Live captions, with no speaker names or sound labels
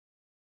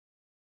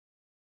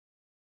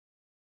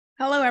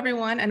Hello,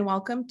 everyone, and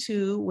welcome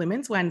to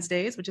Women's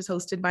Wednesdays, which is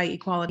hosted by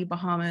Equality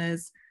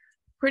Bahamas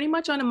pretty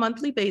much on a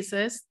monthly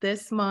basis.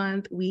 This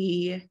month,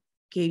 we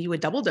gave you a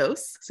double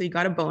dose. So you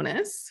got a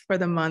bonus for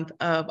the month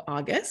of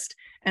August.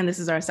 And this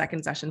is our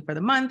second session for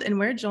the month. And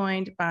we're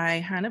joined by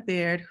Hannah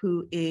Baird,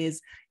 who is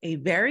a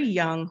very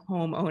young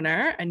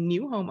homeowner, a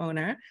new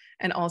homeowner,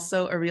 and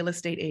also a real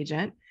estate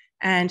agent.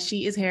 And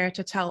she is here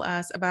to tell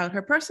us about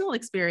her personal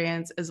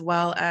experience, as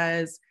well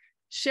as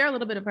share a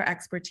little bit of her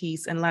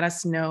expertise and let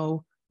us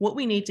know what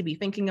we need to be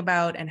thinking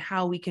about and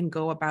how we can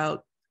go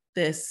about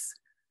this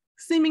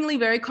seemingly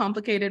very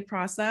complicated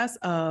process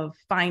of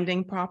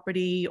finding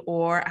property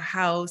or a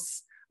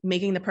house,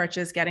 making the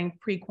purchase, getting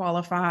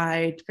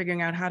pre-qualified,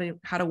 figuring out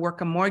how to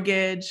work a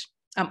mortgage,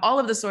 all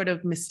of the sort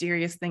of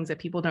mysterious things that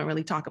people don't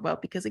really talk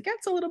about because it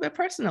gets a little bit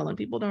personal and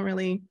people don't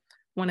really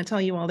want to tell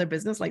you all their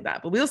business like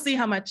that. But we'll see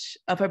how much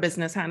of her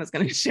business Hannah's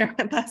going to share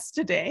with us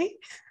today.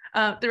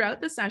 Throughout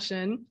the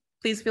session,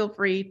 please feel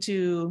free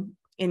to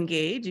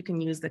engage. You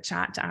can use the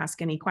chat to ask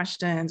any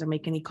questions or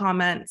make any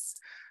comments.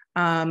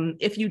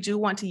 If you do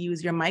want to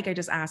use your mic, I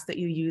just ask that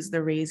you use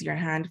the raise your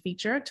hand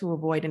feature to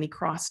avoid any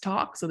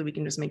crosstalk so that we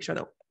can just make sure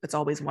that it's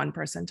always one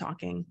person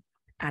talking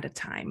at a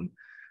time.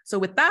 So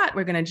with that,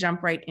 we're going to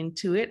jump right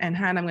into it. And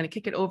Hannah, I'm going to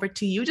kick it over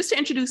to you just to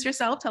introduce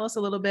yourself. Tell us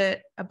a little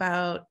bit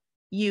about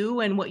you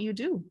and what you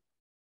do.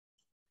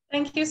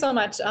 Thank you so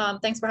much.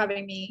 Thanks for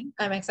having me.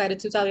 I'm excited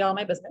to tell you all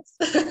my business.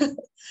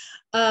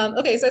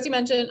 Okay, so as you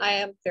mentioned, I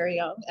am very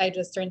young. I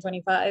just turned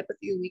 25 a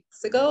few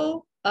weeks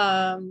ago.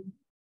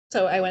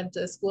 So I went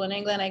to school in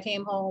England. I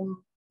came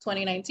home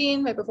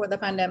 2019, right before the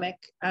pandemic.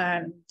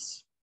 And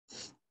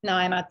now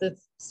I'm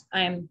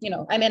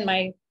in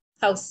my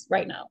house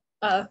right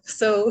now.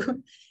 So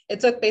it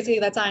took basically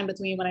that time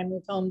between when I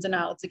moved home to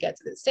now to get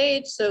to this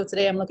stage. So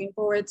today I'm looking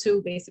forward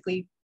to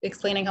basically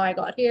explaining how I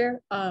got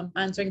here,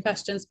 answering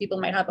questions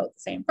people might have about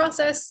the same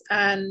process,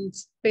 and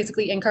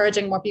basically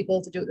encouraging more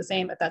people to do the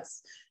same if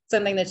that's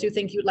something that you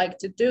think you'd like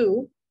to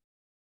do.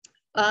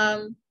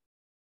 Okay,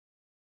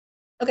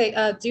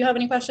 do you have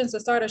any questions to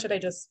start, or should I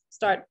just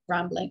start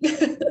rambling?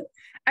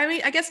 I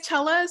mean, I guess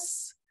tell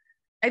us,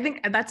 I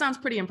think that sounds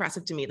pretty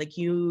impressive to me. Like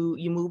you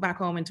moved back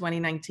home in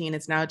 2019,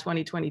 it's now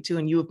 2022,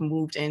 and you have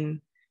moved in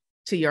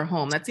to your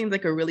home. That seems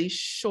like a really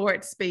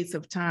short space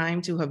of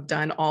time to have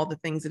done all the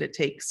things that it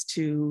takes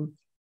to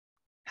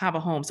have a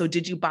home. So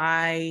did you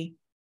buy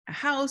a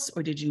house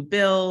or did you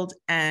build,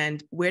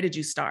 and where did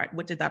you start?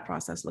 What did that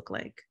process look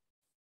like?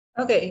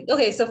 Okay.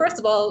 So first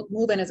of all,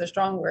 move in is a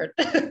strong word.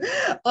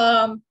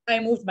 I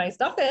moved my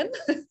stuff in.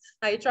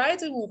 I tried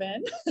to move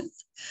in.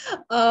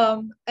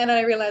 And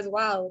I realized,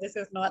 wow, this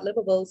is not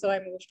livable. So I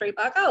moved straight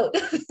back out.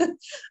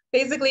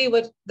 Basically,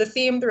 what the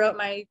theme throughout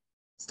my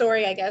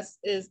story, I guess,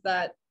 is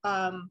that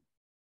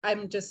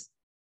I'm just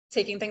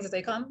taking things as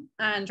they come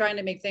and trying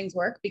to make things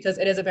work because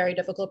it is a very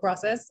difficult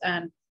process.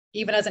 And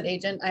even as an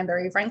agent, I'm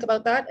very frank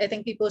about that. I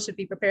think people should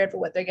be prepared for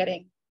what they're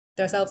getting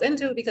themselves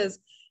into because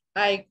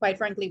I quite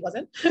frankly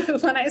wasn't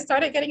when I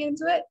started getting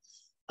into it.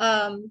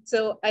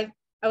 So I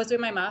was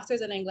doing my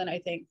master's in England, I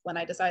think, when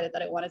I decided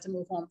that I wanted to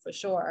move home for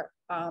sure.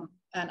 And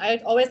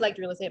I always liked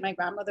real estate. My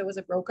grandmother was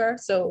a broker,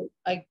 so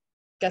I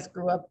guess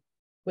grew up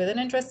with an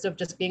interest of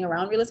just being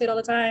around real estate all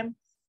the time.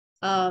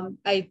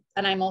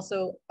 I'm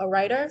also a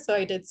writer, so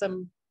I did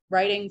some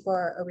writing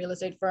for a real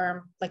estate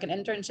firm, like an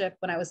internship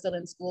when I was still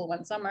in school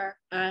one summer.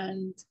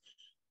 And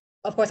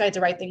of course, I had to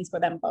write things for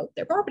them about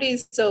their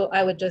properties. So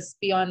I would just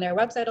be on their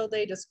website all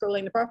day, just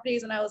scrolling the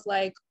properties. And I was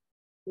like,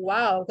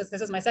 wow, because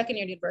this is my second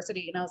year in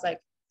university. And I was like,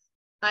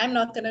 I'm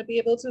not going to be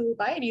able to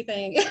buy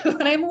anything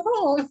when I move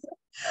home.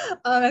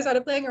 I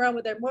started playing around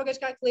with their mortgage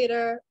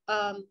calculator.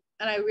 And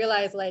I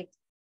realized, like,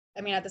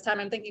 I mean, at this time,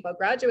 I'm thinking about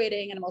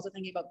graduating and I'm also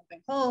thinking about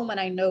moving home. And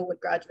I know what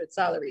graduate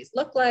salaries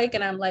look like.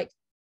 And I'm like,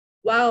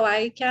 wow,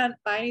 I can't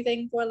buy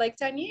anything for like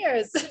 10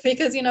 years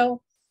because,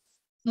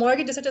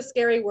 mortgage is such a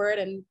scary word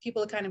and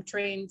people are kind of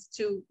trained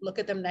to look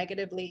at them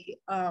negatively.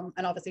 And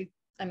obviously,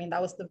 I mean, that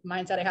was the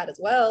mindset I had as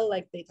well.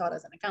 Like they taught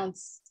us in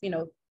accounts,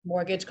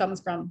 mortgage comes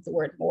from the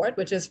word mort,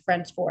 which is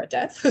French for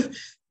death,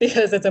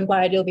 because it's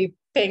implied you'll be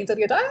paying till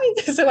you die.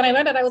 So when I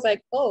learned it, I was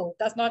like, oh,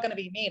 that's not going to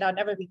be me. That'll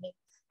never be me.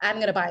 I'm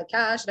going to buy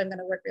cash and I'm going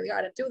to work really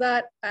hard and do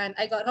that. And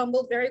I got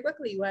humbled very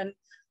quickly when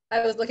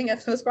I was looking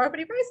at those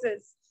property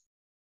prices.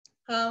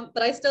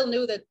 But I still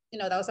knew that,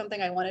 that was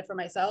something I wanted for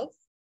myself.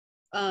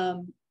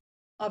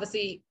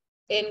 Obviously,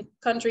 in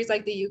countries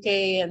like the UK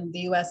and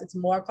the US, it's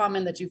more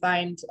common that you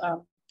find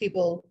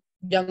people,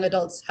 young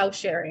adults, house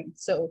sharing.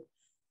 So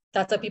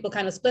that's how people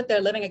kind of split their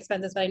living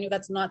expenses. But I knew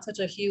that's not such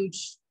a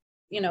huge,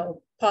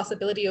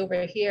 possibility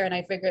over here. And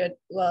I figured,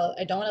 well,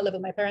 I don't want to live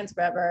with my parents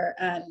forever.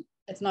 And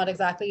it's not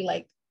exactly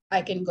like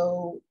I can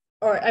go,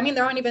 or I mean,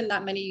 there aren't even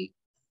that many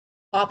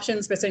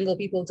options for single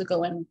people to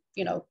go and,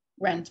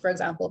 rent, for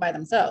example, by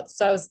themselves.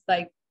 So I was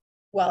like,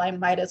 well, I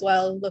might as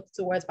well look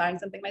towards buying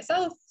something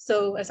myself.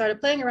 So I started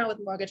playing around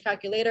with mortgage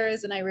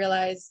calculators and I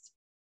realized,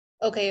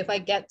 okay, if I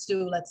get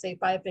to, let's say,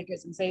 5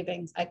 figures in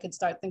savings, I could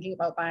start thinking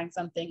about buying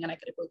something and I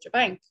could approach a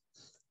bank.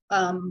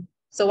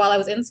 So while I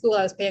was in school,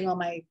 I was paying all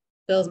my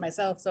bills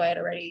myself. So I had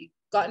already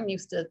gotten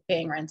used to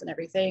paying rent and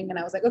everything. And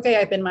I was like, okay,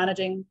 I've been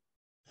managing,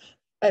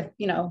 I've,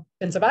 you know,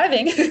 been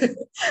surviving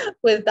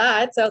with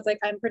that. So I was like,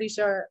 I'm pretty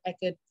sure I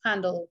could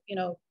handle, you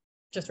know,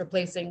 just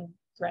replacing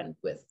rent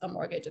with a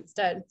mortgage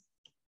instead.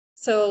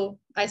 So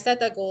I set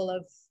that goal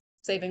of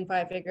saving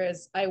 5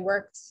 figures. I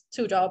worked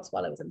 2 jobs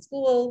while I was in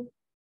school.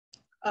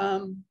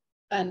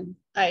 And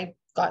I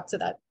got to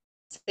that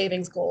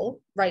savings goal,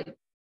 right?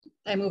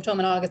 I moved home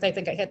in August. I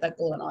think I hit that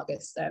goal in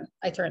August, and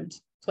I turned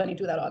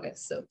 22 that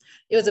August. So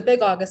it was a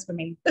big August for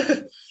me.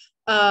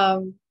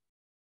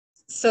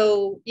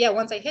 So yeah,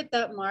 once I hit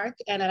that mark,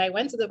 and then I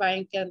went to the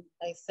bank and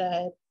I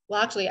said,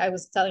 well, actually, I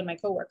was telling my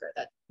coworker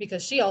that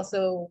because she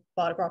also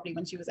bought a property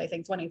when she was, I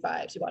think,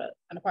 25. She bought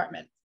an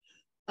apartment.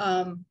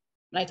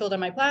 And I told her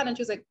my plan, and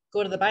she was like,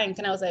 go to the bank.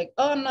 And I was like,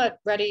 oh, I'm not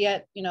ready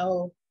yet. You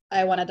know,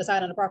 I want to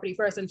decide on the property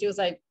first. And she was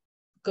like,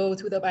 go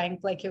to the bank,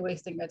 like you're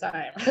wasting your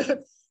time.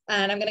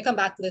 And I'm going to come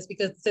back to this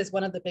because this is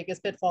one of the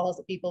biggest pitfalls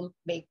that people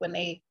make when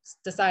they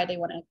decide they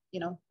want to, you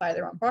know, buy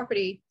their own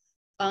property,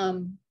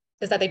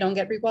 is that they don't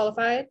get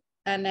pre-qualified.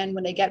 And then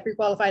when they get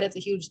pre-qualified, it's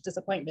a huge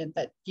disappointment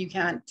that you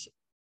can't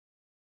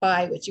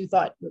buy what you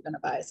thought you were going to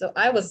buy. So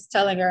I was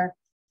telling her,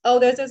 oh,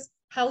 there's this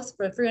house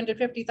for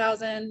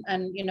 350,000,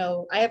 and you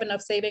know, I have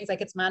enough savings,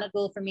 like it's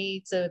manageable for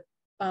me to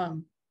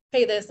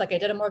pay this. Like I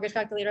did a mortgage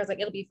calculator. I was like,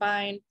 it'll be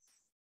fine.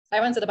 I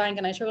went to the bank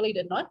and I surely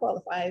did not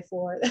qualify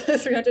for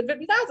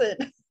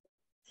 350,000,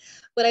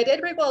 but I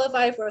did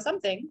pre-qualify for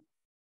something.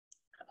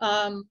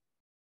 And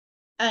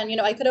you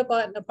know, I could have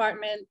bought an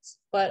apartment,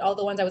 but all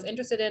the ones I was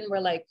interested in were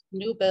like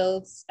new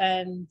builds.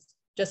 And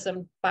just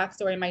some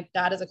backstory, my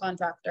dad is a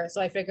contractor,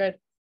 so I figured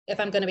if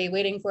I'm going to be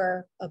waiting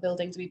for a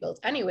building to be built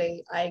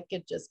anyway, I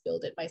could just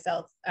build it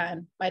myself,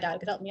 and my dad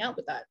could help me out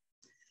with that.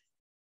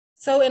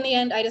 So in the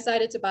end, I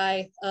decided to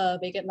buy some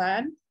vacant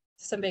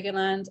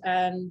land,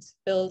 and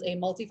build a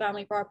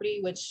multifamily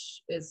property,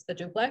 which is a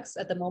duplex.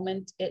 At the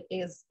moment, it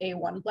is a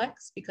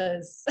oneplex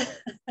because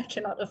I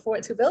cannot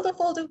afford to build a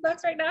full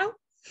duplex right now.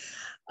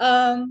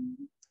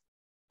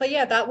 But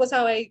yeah, that was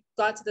how I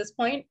got to this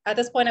point. At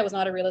this point, I was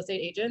not a real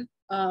estate agent.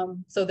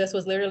 So this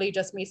was literally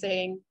just me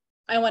saying,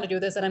 I want to do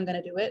this and I'm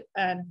going to do it.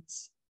 And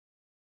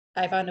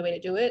I found a way to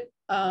do it.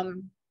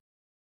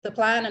 The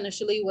plan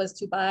initially was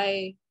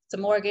to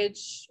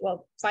mortgage,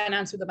 well,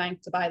 finance through the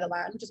bank to buy the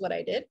land, which is what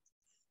I did.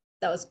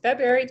 That was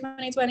February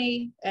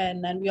 2020.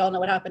 And then we all know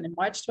what happened in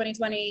March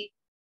 2020.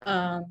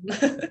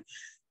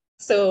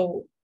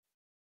 So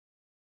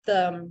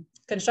the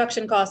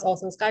construction costs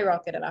also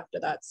skyrocketed after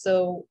that.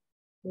 So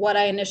what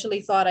I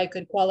initially thought I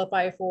could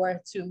qualify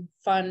for to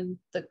fund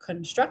the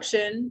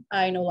construction,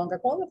 I no longer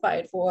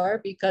qualified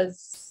for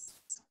because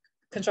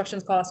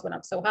construction costs went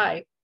up so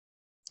high.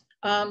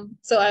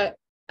 So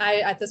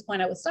I at this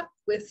point I was stuck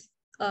with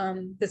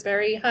this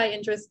very high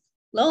interest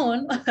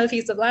loan, a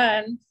piece of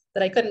land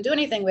that I couldn't do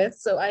anything with.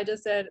 So I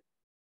just said,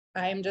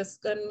 I'm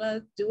just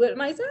gonna do it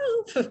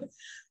myself.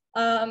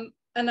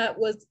 And that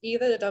was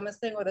either the dumbest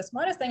thing or the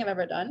smartest thing I've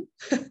ever done.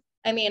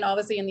 I mean,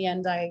 obviously in the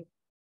end, I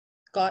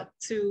got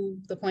to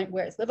the point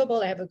where it's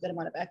livable. I have a good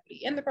amount of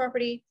equity in the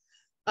property,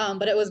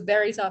 but it was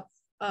very tough.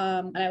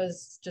 And I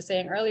was just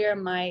saying earlier,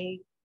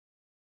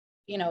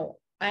 you know,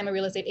 I'm a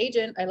real estate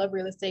agent. I love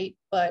real estate,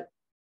 but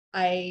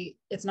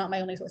it's not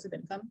my only source of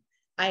income.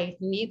 I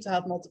need to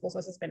have multiple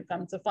sources of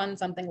income to fund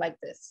something like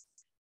this.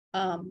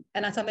 And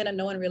that's something that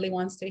no one really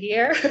wants to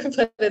hear,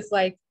 but it's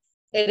like,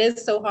 it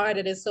is so hard.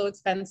 It is so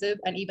expensive.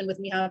 And even with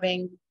me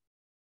having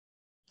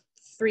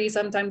 3,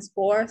 sometimes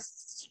 4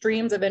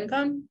 streams of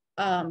income,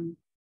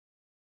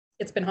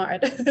 it's been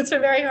hard. It's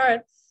been very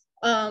hard.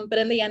 But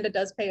in the end, it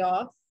does pay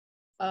off.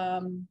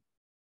 I'm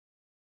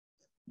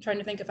trying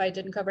to think if I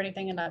didn't cover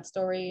anything in that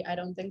story. I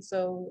don't think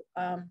so.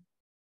 But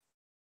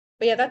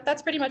yeah,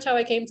 that's pretty much how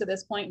I came to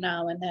this point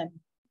now. And then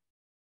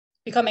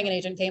becoming an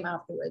agent came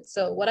afterwards.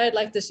 So what I'd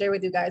like to share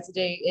with you guys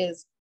today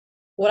is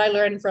what I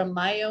learned from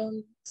my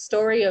own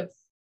story of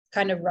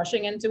kind of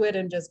rushing into it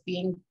and just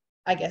being,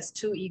 I guess,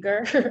 too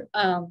eager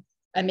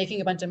and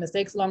making a bunch of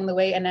mistakes along the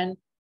way. And then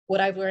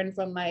what I've learned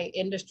from my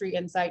industry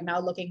insight now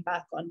looking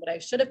back on what I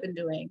should have been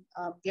doing.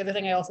 The other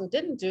thing I also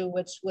didn't do,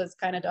 which was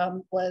kind of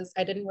dumb, was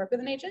I didn't work with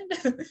an agent.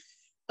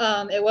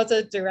 It was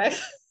a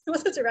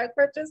direct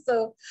purchase.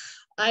 So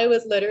I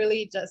was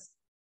literally just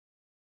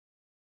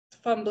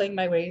fumbling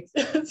my way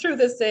through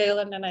the sale,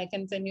 and then I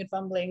continued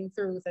fumbling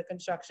through the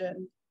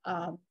construction.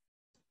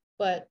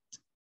 But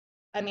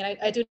I mean,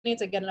 I do need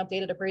to get an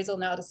updated appraisal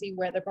now to see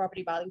where the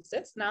property value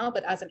sits now,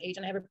 but as an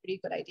agent, I have a pretty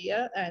good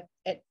idea. And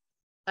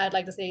I'd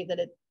like to say that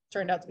it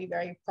turned out to be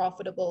very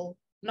profitable,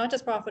 not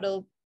just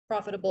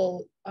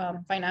profitable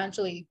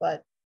financially,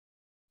 but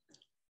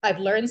I've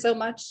learned so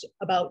much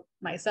about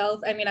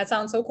myself. I mean, that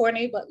sounds so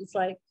corny, but it's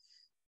like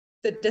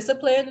the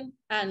discipline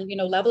and, you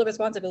know, level of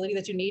responsibility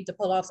that you need to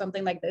pull off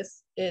something like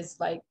this is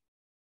like,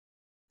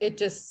 it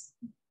just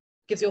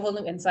gives you a whole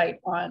new insight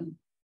on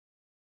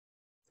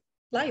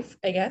life,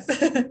 I guess.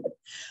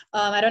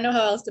 I don't know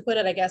how else to put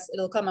it. I guess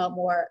it'll come out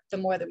more the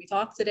more that we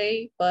talk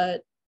today.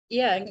 But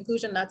yeah, in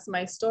conclusion, that's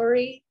my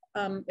story.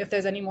 If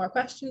there's any more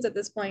questions at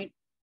this point,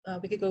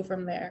 we could go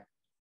from there.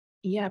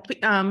 Yeah,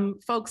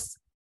 folks,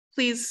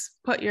 please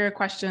put your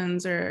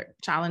questions or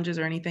challenges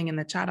or anything in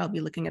the chat. I'll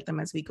be looking at them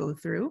as we go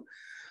through.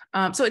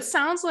 So it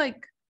sounds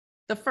like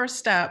the first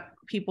step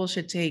people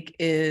should take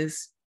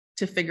is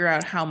to figure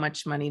out how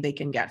much money they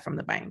can get from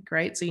the bank,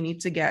 right? So you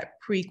need to get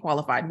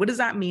pre-qualified. What does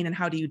that mean and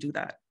how do you do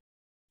that?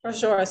 For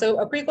sure. So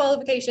a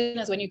pre-qualification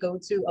is when you go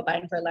to a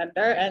bank or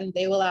lender and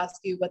they will ask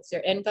you what's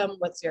your income,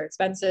 what's your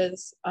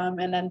expenses.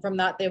 And then from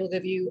that, they will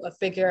give you a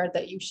figure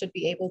that you should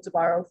be able to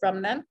borrow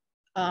from them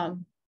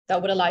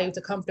that would allow you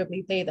to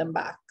comfortably pay them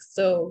back.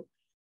 So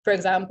for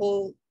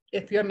example,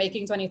 if you're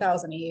making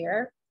 20,000 a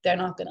year, they're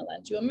not going to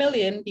lend you $1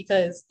 million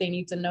because they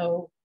need to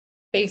know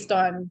based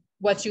on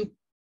what you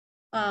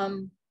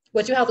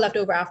have left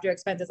over after your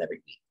expenses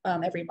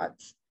every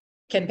month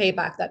can pay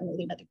back that $1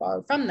 million that you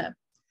borrowed from them.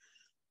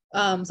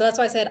 So that's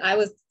why I said I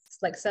was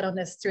like set on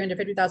this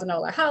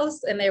 $350,000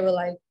 house and they were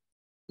like,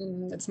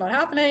 it's not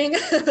happening.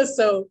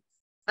 So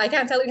I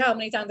can't tell you how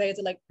many times I had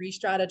to like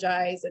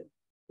re-strategize and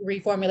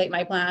reformulate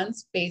my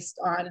plans based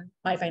on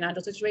my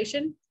financial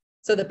situation.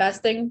 So the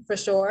best thing for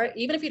sure,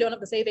 even if you don't have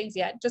the savings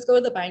yet, just go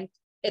to the bank.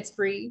 It's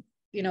free.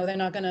 You know, they're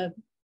not going to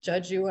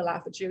judge you or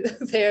laugh at you.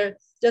 They're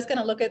just going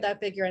to look at that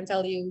figure and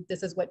tell you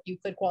this is what you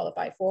could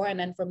qualify for. And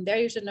then from there,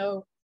 you should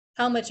know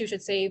how much you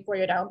should save for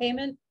your down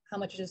payment, how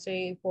much you should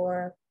save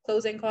for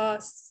closing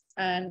costs,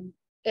 and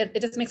it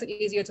just makes it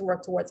easier to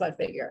work towards that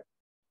figure.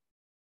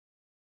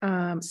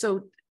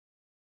 So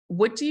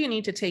what do you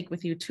need to take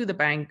with you to the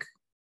bank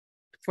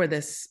for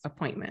this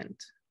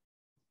appointment?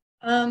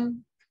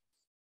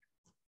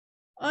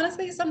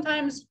 Honestly,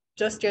 sometimes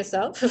just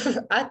yourself.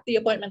 At the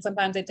appointment,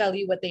 sometimes they tell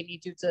you what they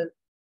need you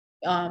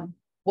to,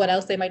 what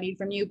else they might need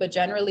from you, but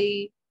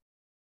generally,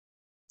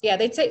 yeah,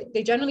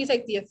 they generally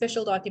take the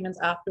official documents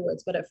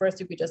afterwards, but at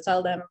first you could just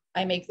tell them,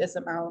 I make this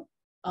amount,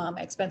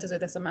 expenses are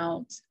this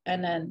amount.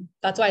 And then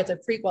that's why it's a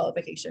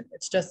pre-qualification.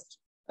 It's just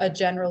a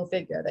general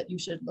figure that you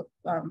should look,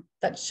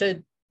 that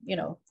should, you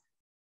know,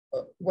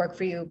 work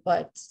for you.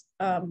 But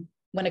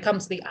when it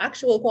comes to the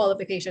actual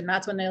qualification,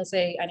 that's when they'll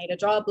say, I need a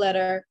job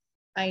letter,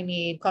 I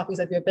need copies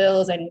of your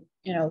bills, I need,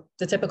 you know,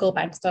 the typical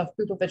bank stuff,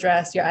 proof of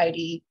address, your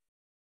ID,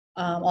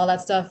 all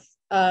that stuff.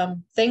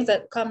 Things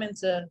that come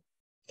into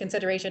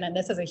consideration, and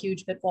this is a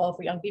huge pitfall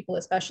for young people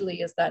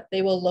especially, is that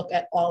they will look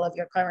at all of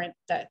your current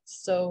debts.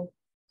 So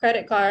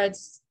credit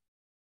cards,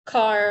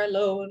 car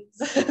loans,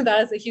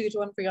 that is a huge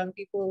one for young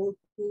people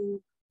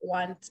who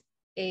want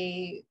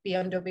a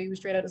BMW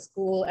straight out of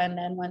school and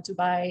then want to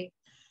buy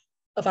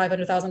a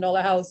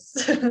 $500,000 house.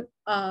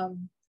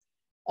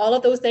 All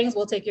of those things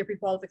will take your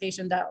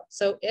pre-qualification down.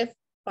 So if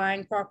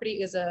buying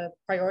property is a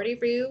priority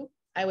for you,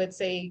 I would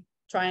say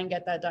try and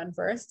get that done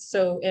first.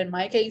 So in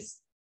my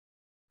case,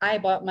 I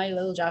bought my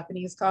little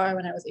Japanese car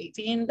when I was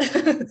 18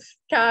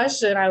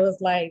 cash, and I was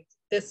like,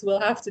 this will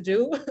have to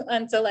do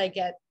until I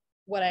get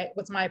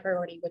what's my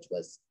priority, which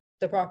was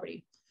the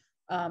property.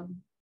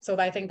 So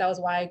I think that was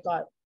why I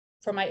got,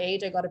 for my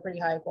age, I got a pretty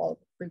high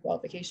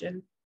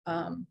pre-qualification.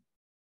 And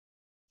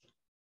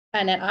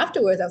then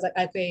afterwards, I was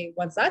like, okay,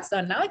 once that's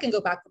done, now I can go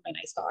back for my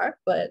nice car.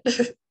 But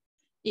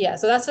yeah,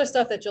 so that's the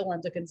stuff that you'll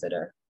want to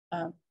consider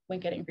when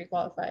getting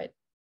pre-qualified.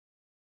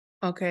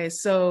 Okay,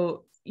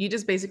 so you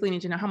just basically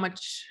need to know how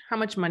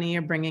much money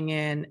you're bringing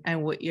in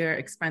and what your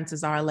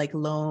expenses are, like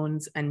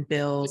loans and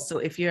bills. So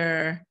if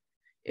you're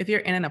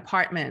in an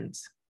apartment,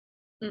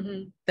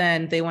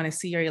 then they want to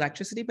see your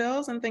electricity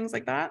bills and things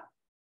like that.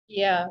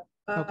 Yeah.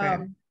 Okay.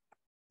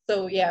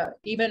 So yeah,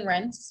 even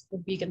rents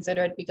would be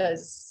considered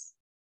because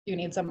you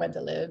need somewhere to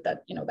live.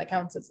 That, you know, that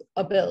counts as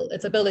a bill.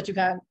 It's a bill that you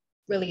can't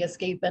really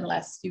escape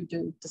unless you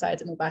do decide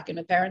to move back in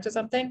with parents or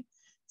something.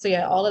 So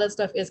yeah, all of that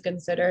stuff is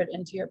considered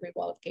into your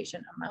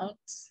pre-qualification amount.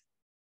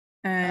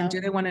 And do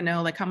they want to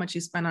know like how much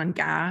you spend on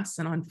gas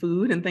and on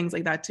food and things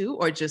like that too,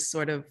 or just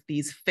sort of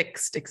these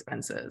fixed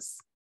expenses?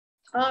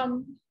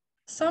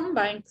 Some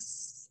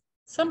banks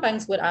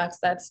would ask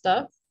that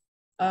stuff.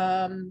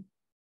 I'm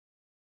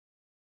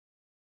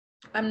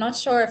not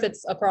sure if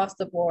it's across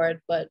the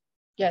board, but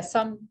yeah,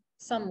 some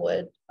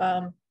would.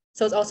 So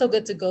it's also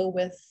good to go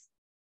with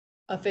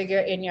a figure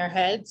in your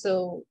head.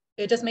 So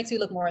it just makes you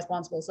look more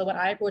responsible. So when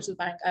I approached the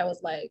bank, I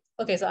was like,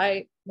 okay, so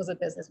I was a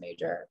business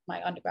major.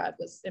 My undergrad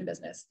was in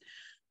business.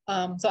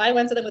 So I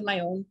went to them with my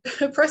own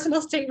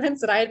personal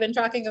statements that I had been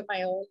tracking of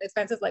my own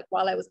expenses like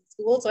while I was in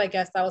school. So I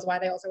guess that was why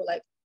they also were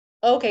like,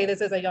 okay, this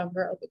is a young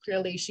girl, but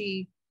clearly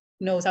she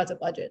knows how to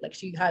budget. Like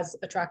she has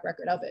a track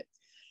record of it.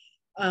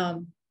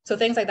 So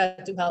things like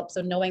that do help.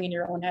 So knowing in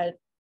your own head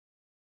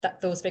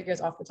that those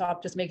figures off the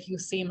top just make you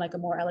seem like a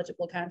more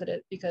eligible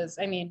candidate. Because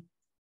I mean,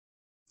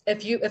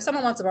 if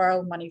someone wants to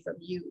borrow money from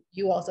you,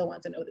 you also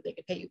want to know that they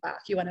can pay you back.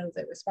 You want to know that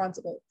they're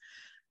responsible.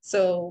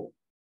 So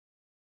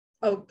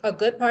a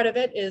good part of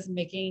it is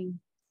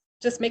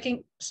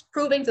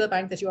proving to the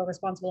bank that you are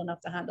responsible enough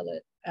to handle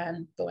it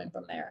and going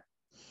from there.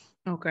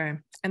 Okay.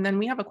 And then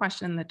we have a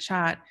question in the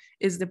chat.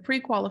 Is the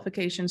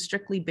pre-qualification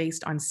strictly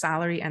based on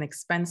salary and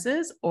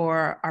expenses,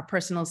 or are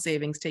personal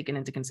savings taken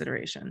into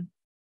consideration?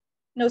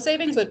 No,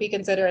 savings would be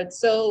considered.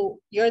 So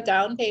your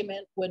down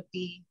payment would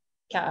be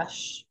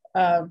cash.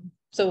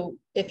 So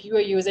if you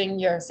are using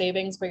your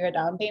savings for your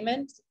down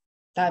payment,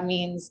 that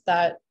means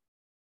that,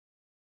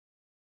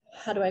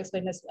 how do I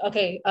explain this?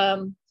 Okay,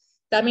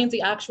 that means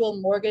the actual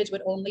mortgage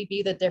would only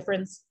be the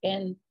difference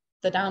in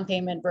the down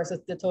payment versus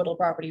the total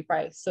property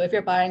price. So if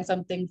you're buying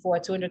something for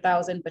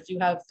 200,000, but you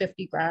have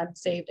 50 grand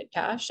saved in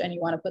cash and you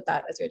want to put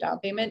that as your down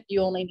payment,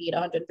 you only need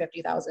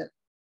 150,000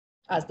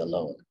 as the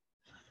loan.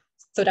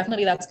 So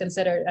definitely that's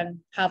considered, and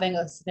having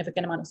a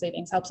significant amount of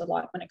savings helps a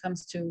lot when it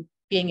comes to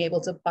being able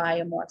to buy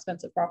a more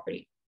expensive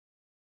property.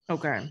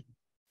 Okay.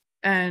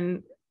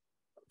 And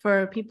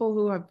for people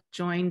who have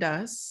joined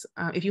us,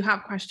 if you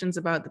have questions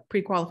about the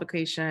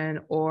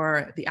pre-qualification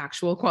or the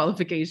actual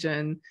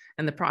qualification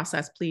and the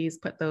process, please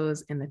put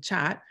those in the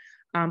chat.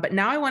 But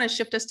now I want to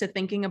shift us to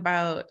thinking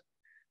about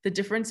the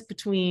difference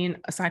between,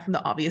 aside from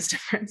the obvious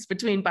difference,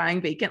 between buying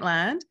vacant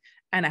land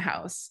and a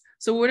house.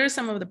 So what are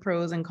some of the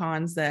pros and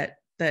cons that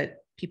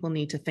people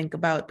need to think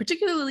about,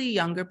 particularly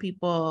younger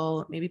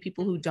people, maybe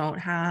people who don't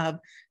have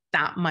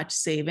that much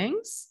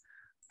savings?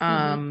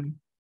 And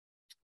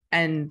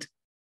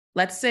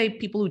let's say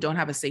people who don't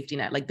have a safety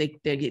net, like they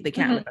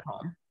can't live at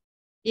home.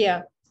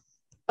 Yeah.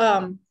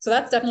 So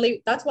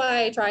that's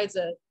why I try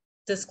to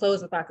disclose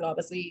the fact that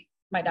obviously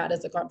my dad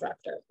is a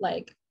contractor.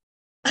 Like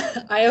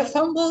I have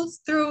fumbled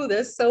through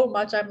this so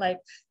much. I'm like,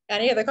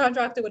 any other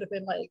contractor would have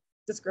been like,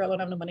 this girl don't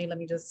have no money. Let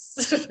me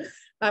just,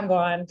 I'm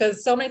gone.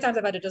 Because so many times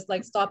I've had to just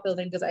like stop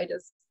building because I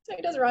just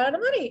run out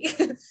of money.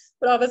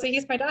 But obviously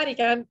he's my dad. He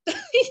can't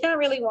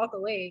really walk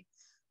away.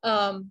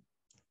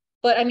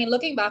 But I mean,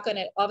 looking back on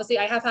it, obviously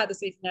I have had the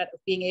safety net of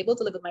being able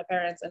to live with my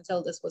parents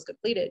until this was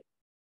completed.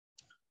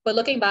 But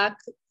looking back,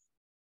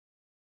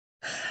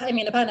 I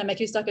mean, the pandemic,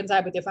 you're stuck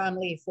inside with your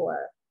family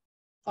for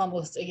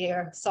almost a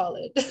year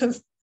solid.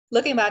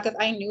 Looking back, if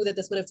I knew that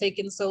this would have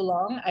taken so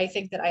long, I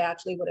think that I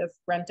actually would have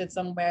rented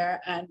somewhere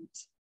and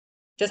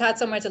just had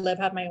somewhere to live,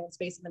 had my own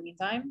space in the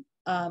meantime,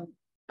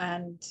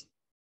 and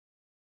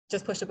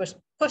just push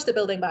the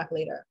building back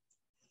later.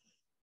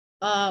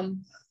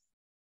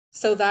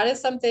 So that is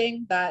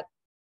something that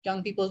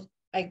young people,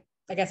 I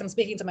guess I'm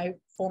speaking to my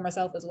former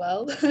self as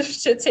well,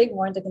 should take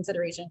more into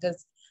consideration,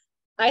 because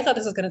I thought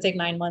this was going to take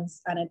 9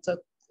 months and it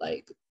took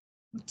like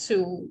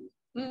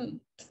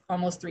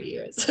almost 3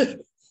 years.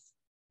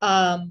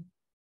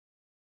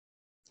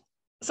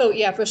 So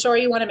yeah, for sure,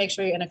 you want to make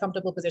sure you're in a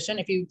comfortable position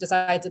if you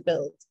decide to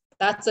build.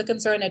 That's a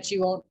concern that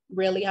you won't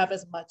really have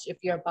as much if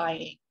you're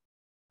buying.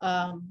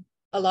 A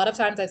lot of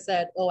times I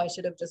said, oh, I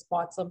should have just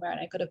bought somewhere and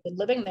I could have been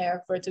living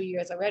there for 2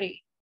 years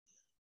already.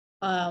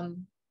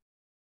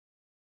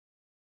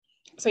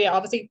 So yeah,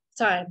 obviously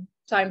time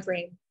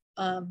frame.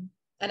 And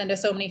then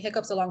there's so many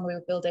hiccups along the way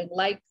with building,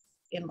 like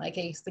in my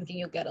case, thinking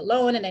you'll get a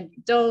loan and then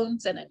you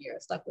don't, and then you're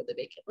stuck with the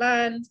vacant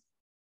land.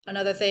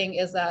 Another thing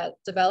is that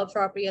developed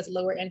property has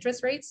lower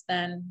interest rates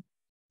than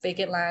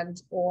vacant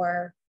land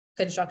or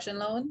construction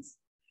loans,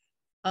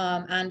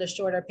 and a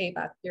shorter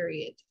payback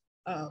period.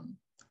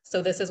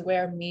 So this is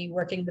where me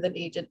working with an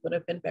agent would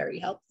have been very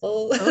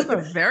helpful. Those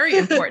are very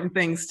important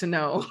things to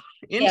know.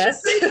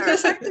 Interest rates are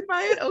affected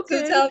by it. Okay.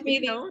 So tell me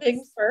these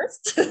things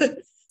first.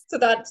 So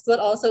that's what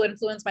also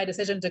influenced my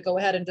decision to go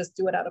ahead and just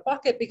do it out of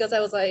pocket, because I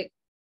was like,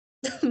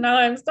 now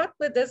I'm stuck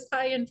with this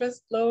high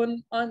interest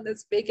loan on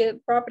this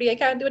vacant property I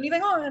can't do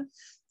anything on.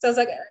 So I was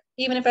like,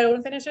 even if I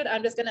don't finish it,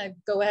 I'm just gonna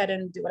go ahead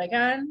and do what I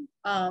can.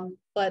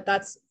 But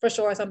that's for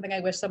sure something I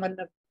wish someone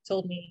had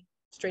told me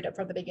straight up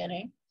from the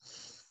beginning.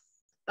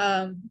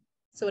 So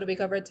what do we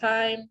cover?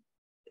 Time,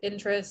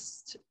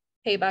 interest,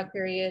 payback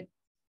period.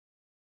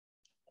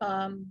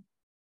 I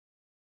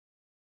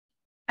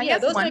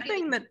guess those one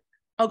thing that,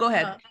 oh, go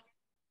ahead.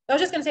 I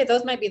was just gonna say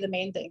those might be the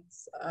main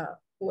things.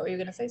 What were you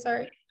gonna say?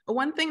 Sorry.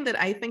 One thing that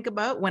I think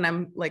about when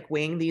I'm like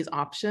weighing these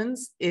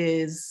options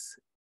is,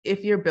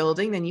 if you're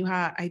building, then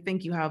I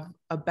think you have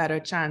a better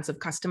chance of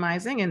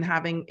customizing and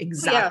having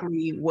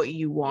exactly what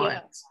you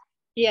want.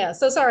 Yeah.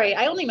 So sorry,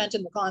 I only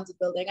mentioned the cons of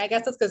building. I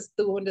guess that's because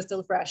the wound is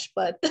still fresh,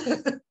 but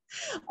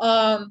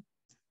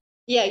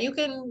yeah, you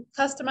can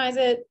customize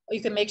it.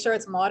 You can make sure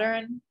it's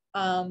modern.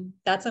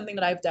 That's something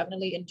that I've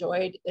definitely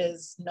enjoyed,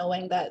 is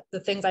knowing that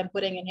the things I'm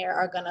putting in here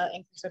are gonna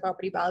increase their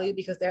property value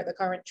because they're the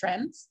current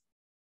trends.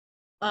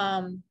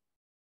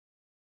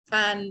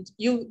 And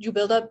you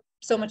build up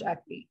so much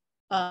equity.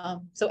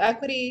 So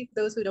equity,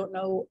 those who don't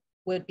know,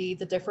 would be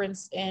the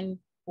difference in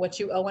what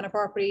you owe on a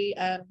property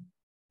and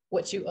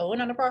what you own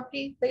on a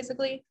property,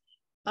 basically.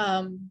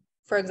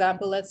 For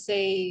example, let's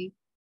say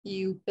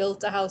you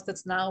built a house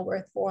that's now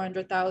worth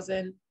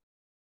 400,000.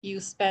 You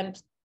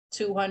spent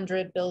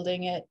 200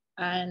 building it,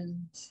 and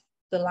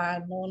the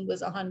land loan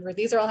was 100.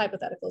 These are all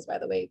hypotheticals, by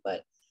the way,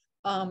 but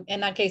in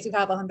that case, you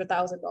have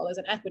 $100,000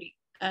 in equity,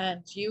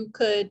 and you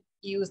could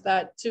use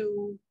that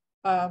to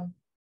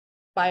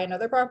buy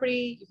another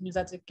property. You can use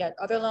that to get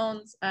other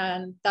loans,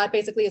 and that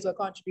basically is what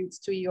contributes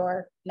to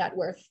your net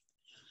worth.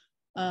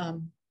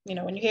 You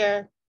know, when you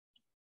hear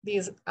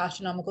these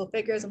astronomical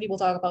figures and people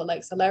talk about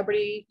like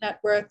celebrity net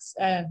worths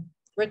and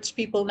rich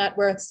people net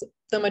worths,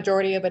 the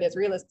majority of it is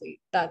real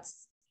estate.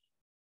 That's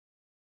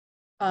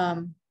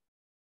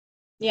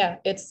yeah,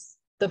 it's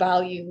the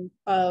value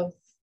of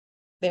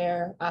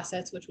their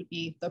assets, which would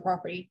be the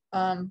property.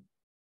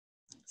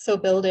 So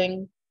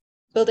building,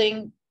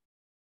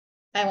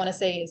 I want to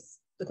say, is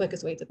the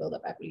quickest way to build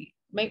up equity.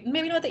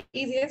 Maybe not the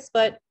easiest,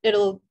 but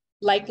it'll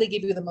likely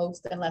give you the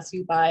most unless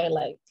you buy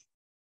like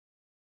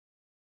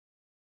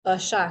a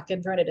shack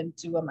and turn it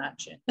into a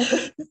mansion.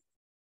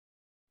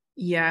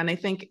 Yeah, and I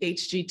think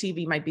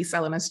HGTV might be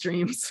selling us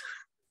dreams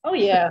Oh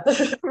yeah.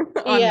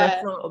 on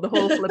Yeah. the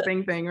whole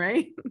flipping thing,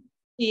 right?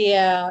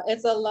 Yeah,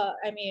 it's a lot.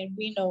 I mean,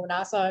 we know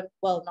Nassau,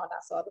 well, not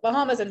Nassau, the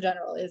Bahamas in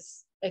general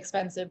is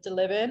expensive to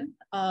live in.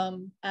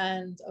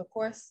 And of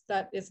course,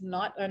 that is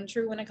not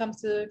untrue when it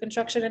comes to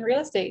construction and real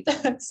estate.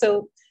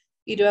 So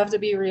you do have to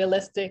be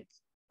realistic.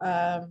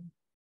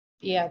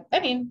 Yeah, I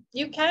mean,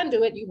 you can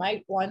do it. You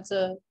might want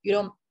to,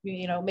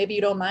 maybe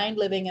you don't mind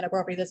living in a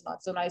property that's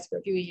not so nice for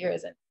a few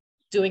years and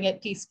doing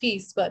it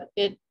piece, but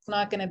it's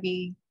not going to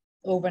be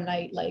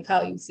overnight like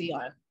how you see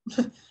on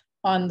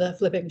on the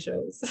flipping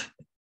shows.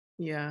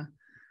 Yeah.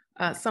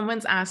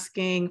 Someone's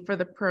asking for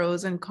the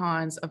pros and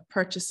cons of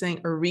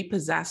purchasing a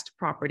repossessed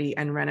property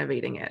and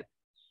renovating it.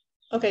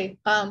 Okay,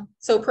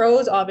 so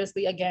pros,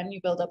 obviously, again, you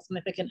build up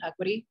significant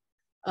equity.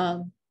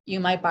 You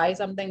might buy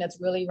something that's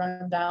really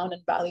run down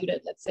and valued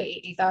at, let's say,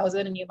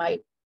 80,000, and you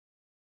might,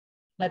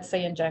 let's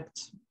say,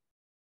 inject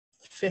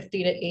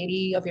 50 to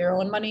 80 of your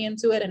own money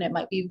into it, and it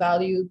might be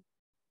valued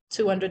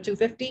 200,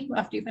 250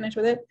 after you finish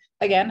with it.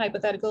 Again,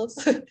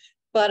 hypotheticals.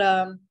 But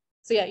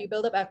so yeah, you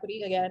build up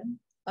equity again.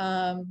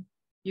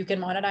 You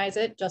can monetize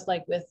it just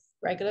like with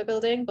regular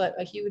building, but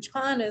a huge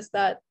con is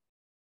that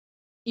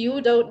you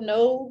don't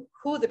know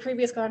who the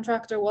previous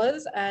contractor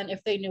was and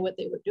if they knew what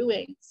they were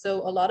doing.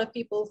 So a lot of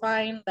people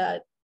find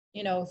that,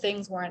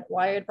 things weren't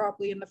wired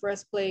properly in the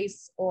first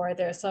place, or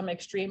there's some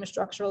extreme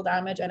structural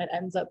damage and it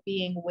ends up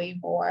being way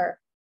more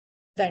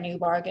than you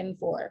bargained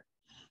for.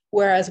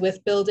 Whereas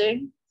with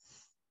building,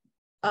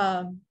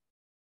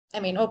 I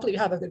mean, hopefully you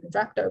have a good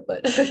contractor,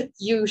 but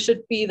you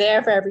should be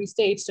there for every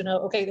stage to know,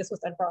 okay, this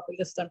was done properly,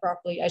 this was done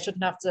properly. I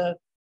shouldn't have to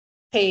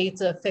pay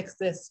to fix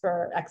this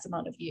for X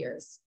amount of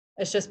years.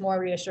 It's just more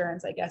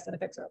reassurance, I guess, than a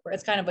fixer-upper.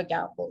 It's kind of a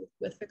gamble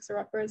with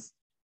fixer-uppers.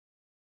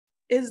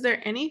 Is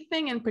there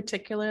anything in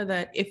particular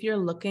that if you're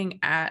looking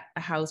at a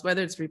house,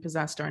 whether it's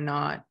repossessed or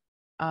not,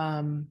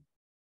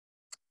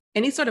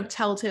 any sort of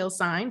telltale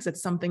signs that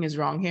something is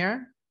wrong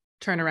here,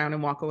 turn around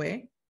and walk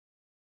away?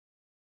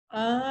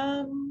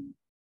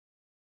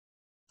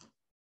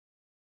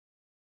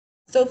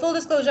 So full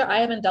disclosure, I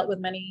haven't dealt with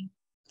many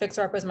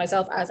fixer-uppers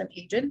myself as an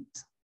agent.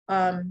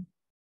 I'm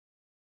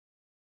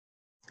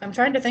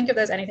trying to think if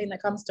there's anything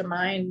that comes to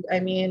mind.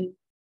 I mean,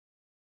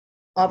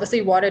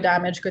 obviously water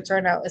damage could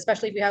turn out,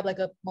 especially if you have like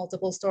a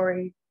multiple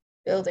story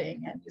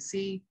building and you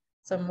see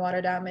some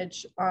water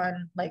damage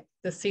on like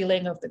the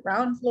ceiling of the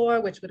ground floor,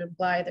 which would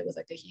imply there was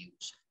like a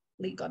huge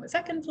leak on the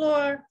second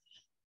floor.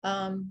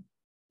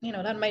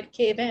 That might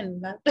cave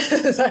in.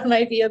 That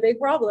might be a big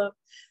problem.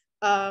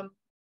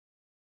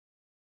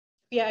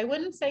 Yeah, I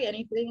wouldn't say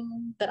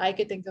anything that I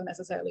could think of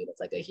necessarily that's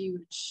like a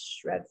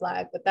huge red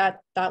flag, but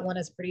that one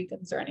is pretty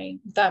concerning.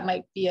 That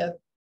might be a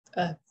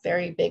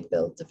very big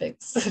bill to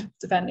fix,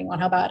 depending on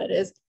how bad it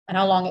is and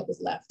how long it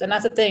was left. And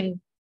that's the thing,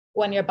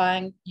 when you're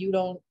buying, you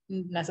don't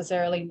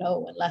necessarily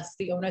know unless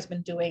the owner's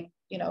been doing,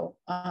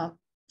 incremental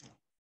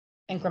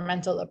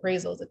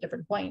appraisals at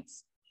different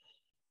points.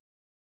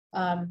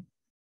 If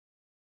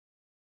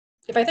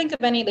I think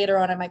of any later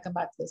on, I might come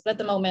back to this, but at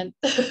the moment,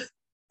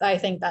 I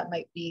think that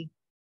might be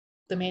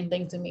the main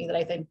thing to me that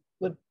I think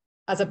would,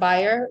 as a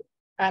buyer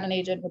and an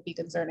agent, would be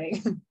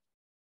concerning.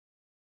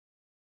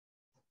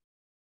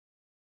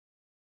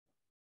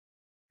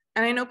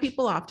 And I know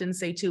people often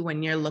say too,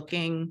 when you're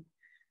looking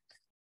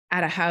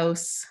at a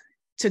house,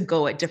 to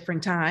go at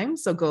different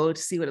times. So go to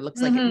see what it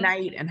looks like at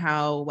night and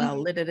how well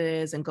lit it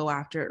is, and go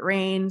after it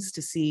rains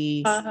to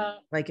see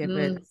like if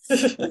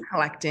it's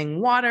collecting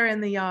water in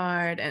the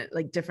yard and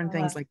like different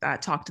things like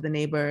that. Talk to the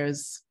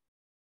neighbors.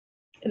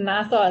 In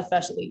Nassau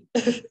especially.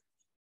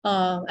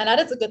 And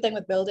that is a good thing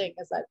with building,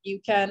 is that you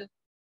can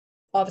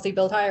obviously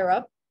build higher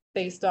up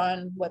based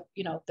on what,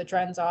 the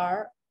trends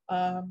are.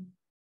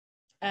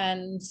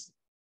 And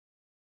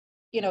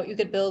you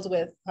could build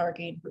with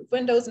hurricane-proof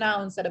windows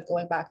now instead of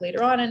going back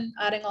later on and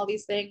adding all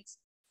these things.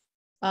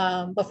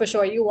 But for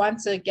sure, you want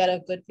to get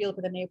a good feel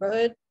for the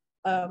neighborhood.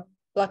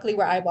 Luckily,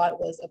 where I bought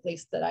was a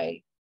place that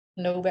I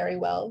know very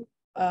well.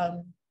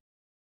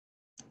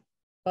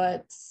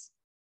 But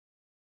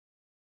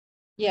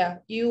yeah,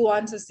 you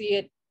want to see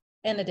it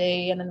in the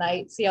day and the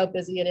night, see how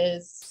busy it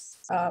is,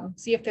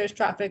 see if there's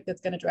traffic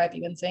that's going to drive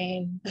you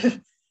insane.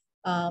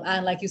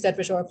 And like you said,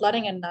 for sure,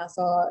 flooding in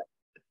Nassau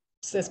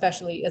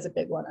especially is a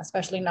big one,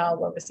 especially now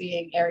where we're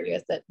seeing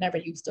areas that never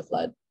used to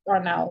flood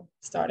are now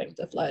starting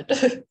to flood.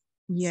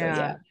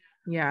 Yeah. So,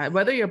 yeah.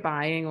 Whether you're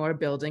buying or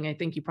building, I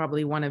think you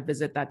probably want to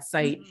visit that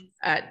site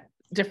at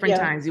different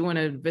times. You want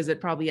to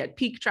visit probably at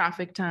peak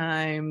traffic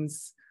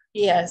times.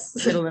 Yes.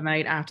 Middle of the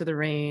night, after the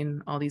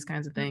rain, all these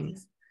kinds of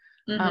things.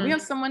 We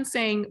have someone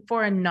saying,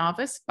 for a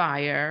novice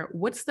buyer,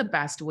 what's the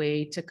best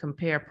way to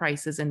compare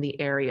prices in the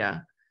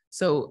area?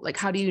 So like,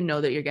 how do you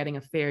know that you're getting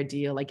a fair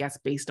deal, I guess,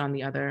 based on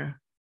the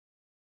other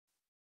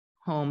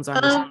homes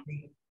on the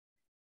street?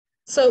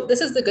 So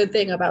this is the good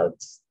thing about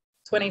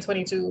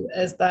 2022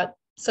 is that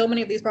so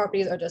many of these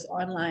properties are just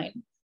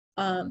online.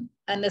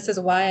 And this is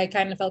why I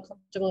kind of felt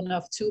comfortable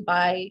enough to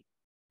buy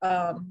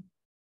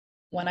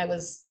when I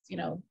was,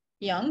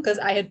 young, because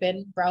I had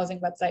been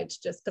browsing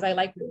websites just because I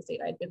like real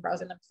estate. I'd been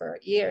browsing them for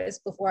years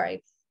before I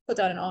put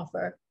down an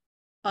offer.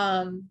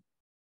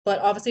 But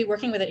obviously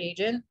working with an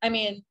agent, I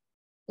mean,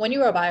 when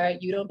you're a buyer,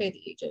 you don't pay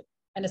the agent.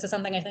 And this is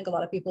something I think a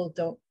lot of people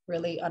don't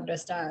really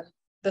understand.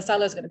 The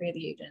seller is going to pay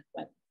the agent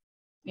when,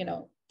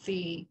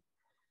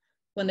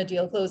 when the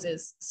deal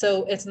closes.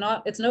 So it's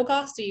no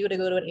cost to you to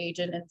go to an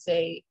agent and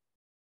say,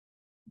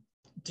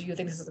 do you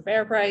think this is a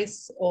fair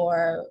price?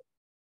 Or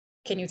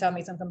can you tell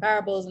me some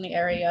comparables in the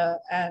area?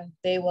 And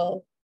they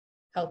will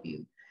help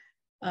you.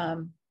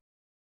 And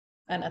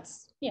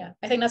that's,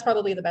 I think that's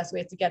probably the best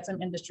way to get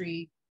some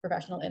industry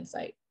professional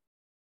insight.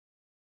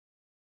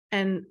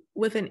 And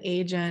with an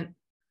agent,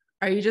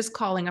 are you just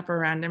calling up a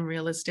random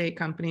real estate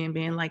company and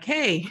being like,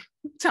 hey,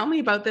 tell me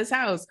about this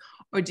house?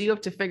 Or do you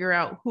have to figure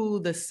out who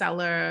the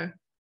seller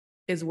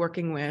is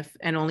working with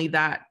and only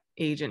that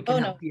agent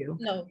can help you?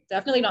 No,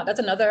 definitely not. That's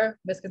another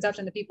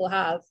misconception that people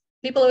have.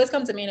 People always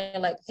come to me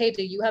and like, hey,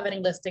 do you have any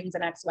listings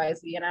in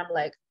XYZ? And I'm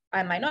like,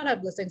 I might not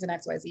have listings in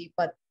XYZ,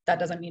 but that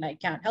doesn't mean I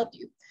can't help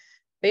you.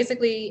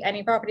 Basically,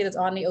 any property that's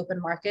on the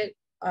open market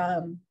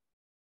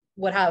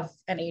would have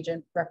an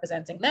agent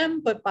representing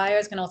them, but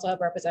buyers can also have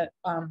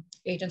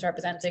agents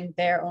representing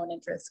their own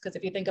interests. Because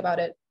if you think about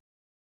it,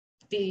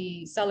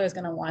 the seller is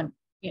going to want,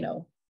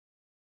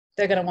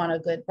 they're going to want a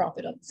good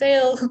profit on the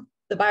sale.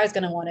 The buyer's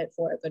going to want it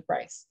for a good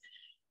price.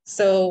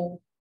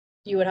 So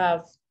you would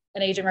have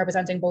an agent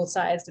representing both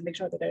sides to make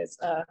sure that there's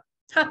a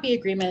happy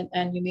agreement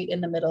and you meet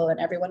in the middle and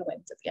everyone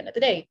wins at the end of the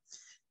day.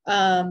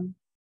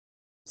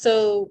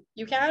 So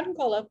you can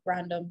call up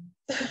random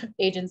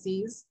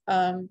agencies.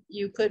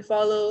 You could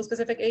follow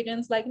specific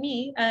agents like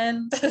me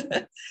and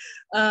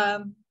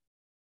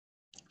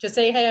just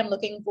say, hey, I'm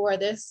looking for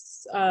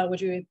this.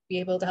 Would you be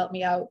able to help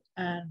me out?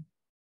 And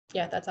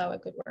that's how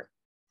it could work.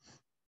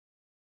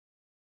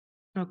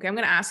 Okay, I'm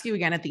going to ask you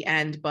again at the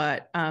end,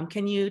 but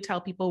can you tell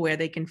people where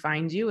they can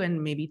find you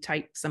and maybe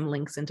type some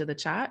links into the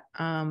chat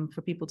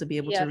for people to be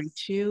able to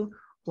reach you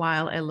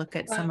while I look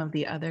at some of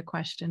the other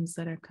questions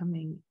that are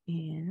coming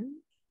in?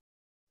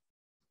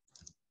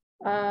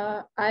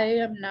 I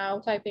am now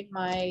typing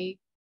my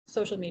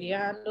social media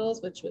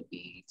handles, which would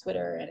be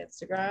Twitter and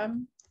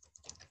Instagram.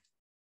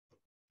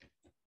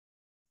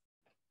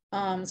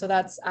 So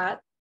that's at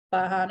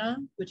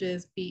Bahana, which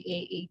is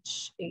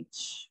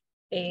BAHHANNAH.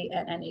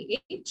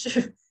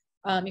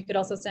 You could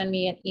also send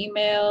me an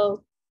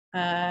email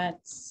at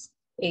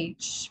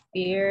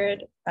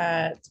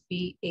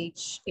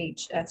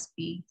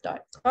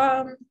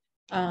hbeard@bhhsb.com.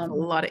 A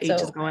lot of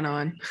H's going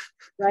on.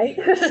 Right?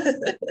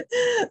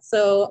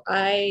 So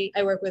I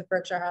work with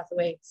Berkshire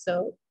Hathaway.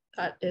 So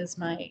that is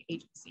my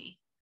agency.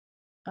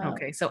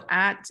 Okay, so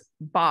at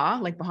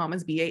like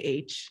Bahamas,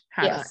 BAH,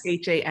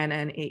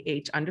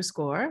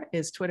 HANNAH_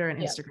 is Twitter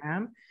and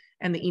Instagram.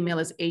 And the email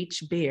is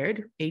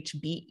hbeard,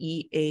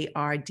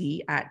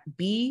 HBEARD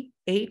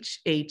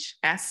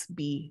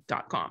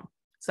 @bhhsb.com.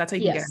 So that's how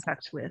you can get in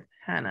touch with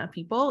Hannah,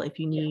 people, if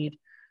you need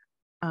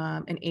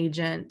an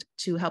agent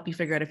to help you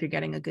figure out if you're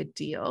getting a good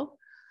deal.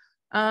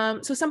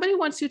 So somebody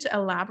wants you to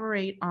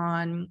elaborate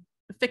on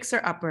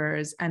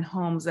fixer-uppers and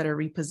homes that are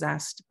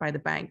repossessed by the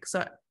bank.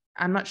 So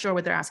I'm not sure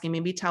what they're asking.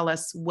 Maybe tell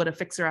us what a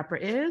fixer-upper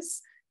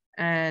is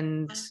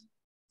and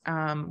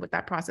what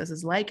that process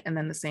is like, and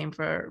then the same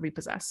for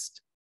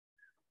repossessed.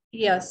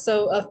 Yes,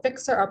 so a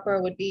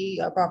fixer-upper would be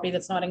a property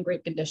that's not in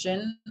great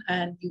condition,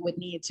 and you would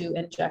need to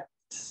inject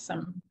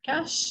some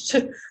cash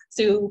to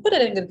put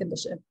it in good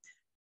condition.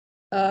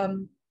 I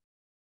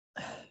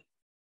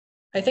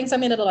think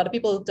something that a lot of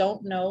people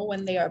don't know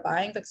when they are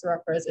buying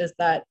fixer-uppers is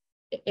that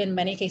in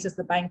many cases,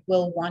 the bank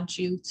will want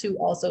you to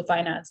also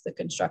finance the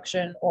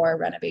construction or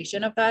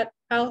renovation of that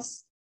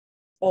house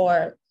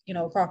or,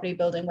 property,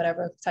 building,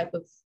 whatever type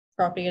of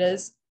property it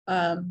is.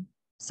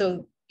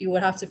 So you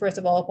would have to, first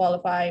of all,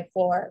 qualify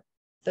for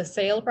the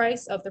sale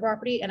price of the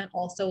property, and then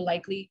also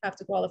likely have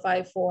to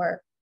qualify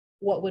for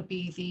what would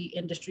be the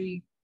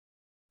industry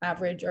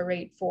average or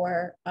rate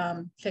for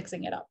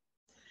fixing it up.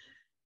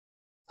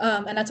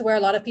 And that's where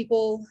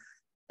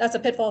that's a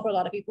pitfall for a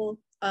lot of people.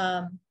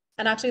 And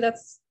actually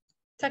that's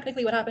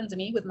technically what happened to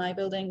me with my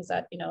building is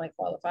that, I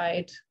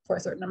qualified for a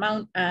certain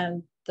amount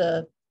and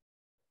the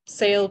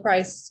sale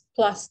price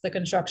plus the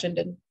construction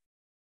didn't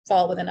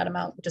fall within that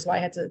amount, which is why I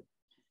had to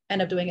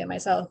end up doing it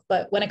myself.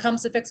 But when it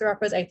comes to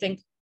fixer-uppers, I think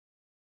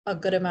a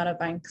good amount of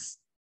banks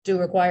do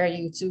require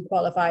you to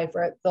qualify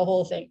for the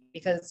whole thing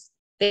because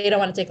they don't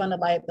want to take on the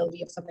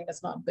liability of something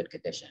that's not in good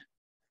condition.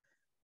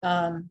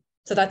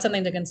 So that's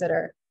something to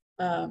consider.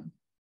 And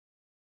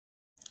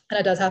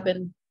it does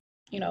happen,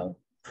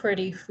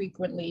 pretty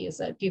frequently is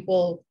that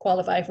people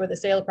qualify for the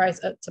sale price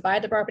to buy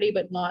the property,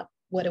 but not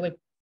what it would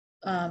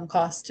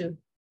cost to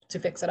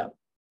fix it up,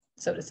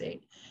 so to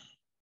say.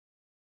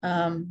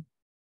 And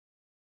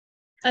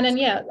then,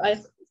 yeah,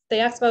 they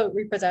asked about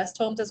repossessed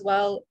homes as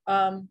well.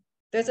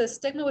 There's a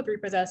stigma with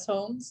repossessed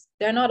homes.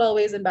 They're not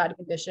always in bad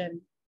condition.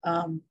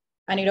 And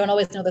you don't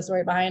always know the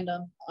story behind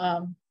them.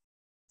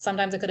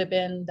 Sometimes it could have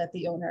been that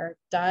the owner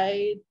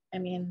died. I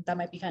mean, that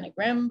might be kind of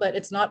grim, but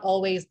it's not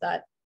always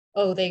that,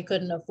 oh, they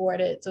couldn't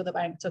afford it, so the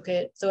bank took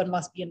it, so it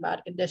must be in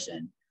bad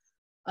condition.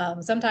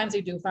 Sometimes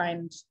you do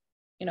find,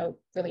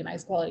 really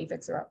nice quality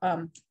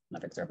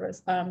not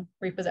fixer-uppers,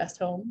 repossessed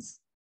homes.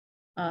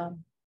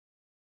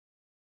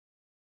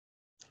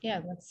 Yeah,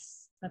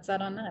 that's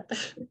that on that.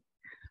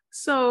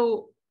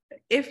 So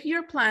if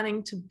you're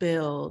planning to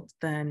build,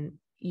 then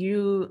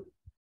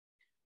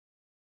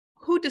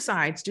who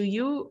decides? Do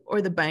you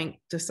or the bank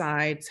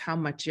decides how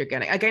much you're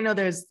getting? Like, I know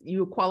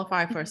you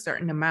qualify for a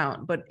certain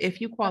amount, but if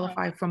you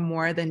qualify for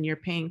more than you're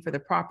paying for the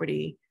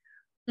property,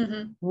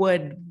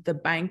 would the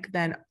bank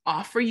then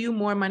offer you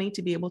more money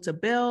to be able to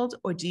build,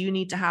 or do you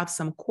need to have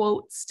some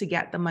quotes to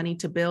get the money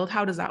to build?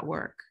 How does that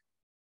work?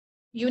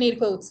 You need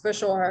quotes for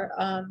sure.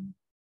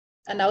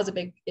 And that was a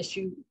big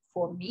issue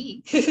for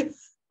me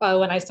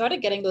when I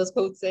started getting those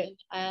quotes in,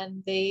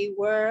 and they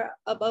were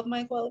above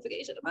my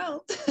qualification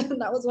amount.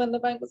 And that was when the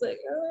bank was like,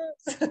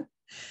 so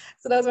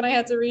that's when I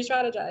had to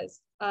re-strategize.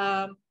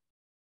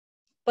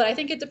 But I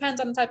think it depends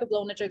on the type of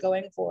loan that you're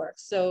going for.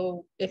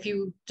 So if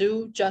you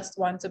do just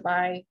want to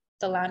buy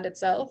the land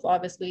itself,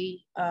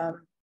 obviously,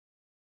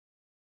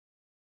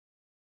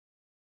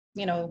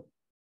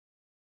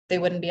 they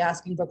wouldn't be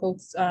asking for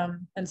quotes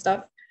and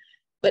stuff.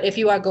 But if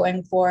you are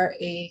going for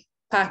a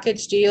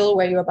package deal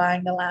where you're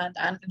buying the land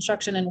and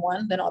construction in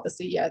one, then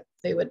obviously, yeah,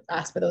 they would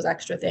ask for those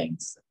extra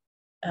things.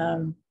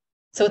 So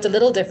it's a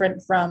little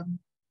different from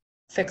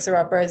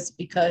fixer-uppers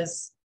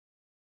because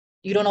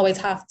you don't always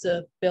have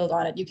to build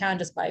on it. You can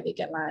just buy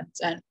vacant land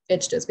and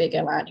it's just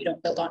vacant land. You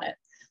don't build on it.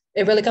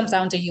 It really comes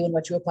down to you and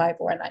what you apply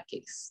for in that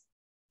case.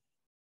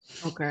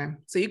 Okay.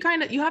 So you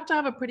have to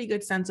have a pretty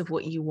good sense of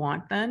what you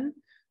want then.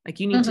 Like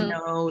you need to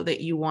know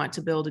that you want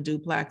to build a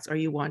duplex or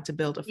you want to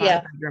build a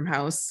 5-bedroom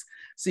house,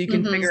 so you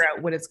can figure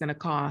out what it's going to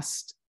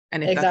cost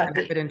and if that's going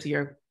to fit into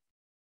your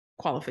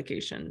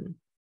qualification.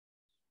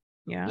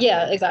 Yeah.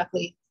 Yeah,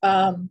 exactly.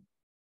 Yeah,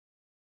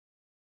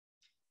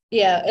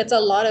 it's a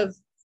lot of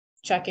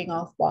checking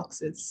off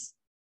boxes.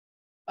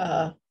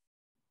 The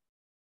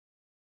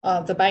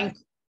bank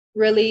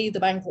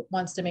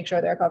wants to make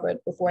sure they're covered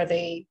before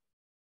they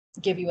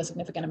give you a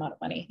significant amount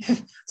of money.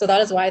 So that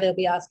is why they'll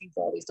be asking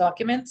for all these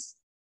documents.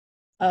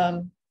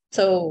 And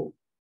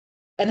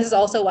this is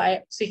also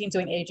why speaking to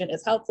an agent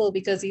is helpful,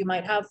 because you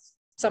might have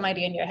some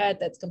idea in your head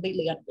that's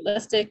completely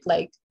unrealistic,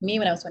 like me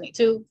when I was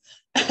 22.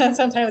 And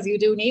sometimes you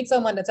do need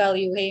someone to tell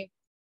you, hey,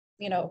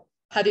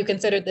 have you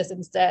considered this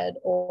instead?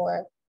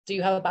 Or do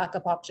you have a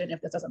backup option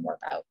if this doesn't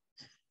work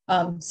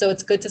out? So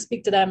it's good to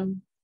speak to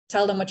them,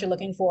 tell them what you're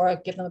looking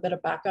for, give them a bit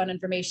of background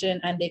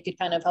information, and they could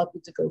kind of help you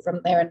to go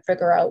from there and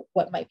figure out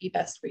what might be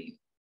best for you.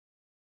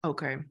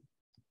 Okay.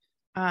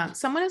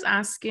 Someone is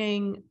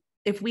asking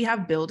if we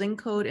have building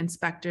code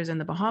inspectors in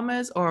the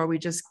Bahamas, or are we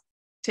just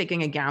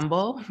taking a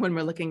gamble when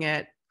we're looking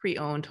at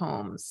pre-owned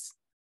homes?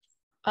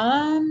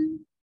 I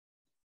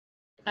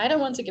don't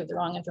want to give the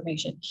wrong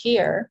information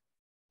here.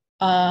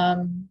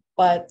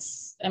 But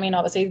I mean,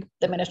 obviously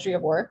the Ministry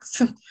of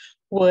Works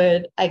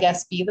would, I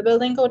guess, be the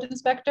building code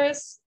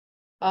inspectors.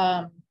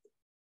 I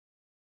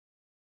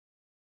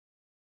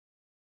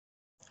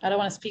don't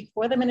want to speak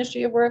for the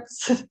Ministry of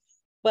Works,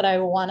 but I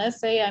want to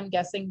say I'm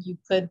guessing you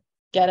could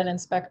get an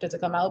inspector to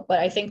come out, but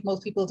I think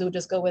most people do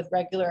just go with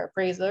regular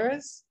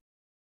appraisers.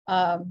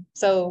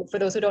 So for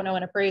those who don't know,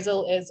 an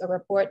appraisal is a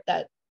report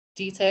that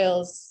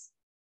details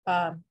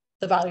the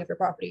value of your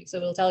property. So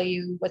it'll tell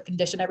you what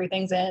condition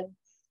everything's in.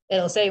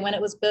 It'll say when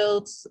it was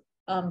built,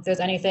 if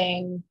there's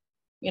anything,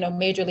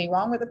 majorly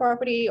wrong with the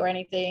property or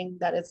anything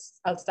that is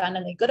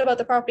outstandingly good about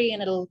the property,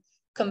 and it'll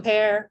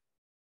compare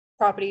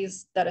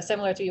properties that are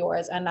similar to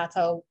yours, and that's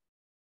how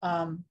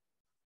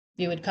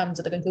you would come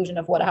to the conclusion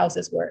of what a house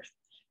is worth.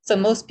 So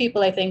most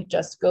people, I think,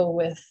 just go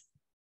with,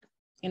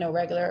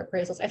 regular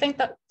appraisals. I think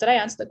did I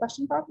answer the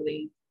question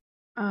properly?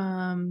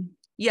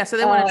 Yeah, so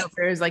they want to know if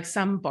there's like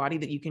some body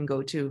that you can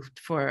go to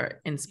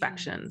for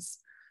inspections.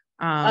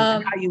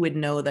 And how you would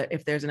know that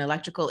if there's an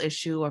electrical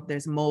issue or if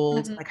there's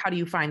mold, like how do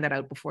you find that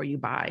out before you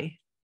buy?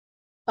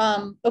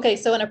 Okay,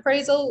 so an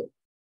appraisal,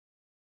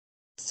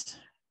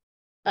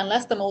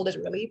 unless the mold is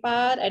really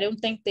bad, I don't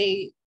think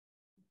they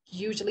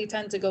usually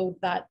tend to go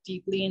that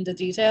deeply into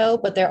detail,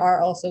 but there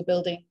are also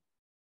building.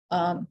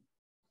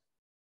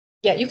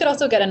 Yeah, you could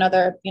also get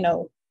another,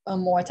 a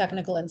more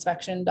technical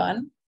inspection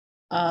done.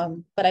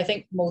 But I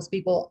think most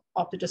people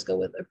opt to just go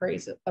with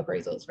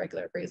appraisals,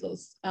 regular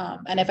appraisals.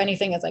 And if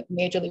anything is like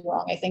majorly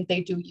wrong, I think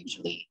they do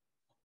usually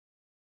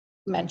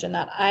mention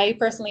that. I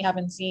personally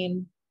haven't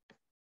seen,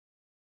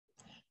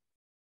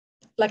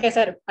 like I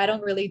said, I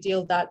don't really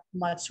deal that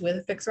much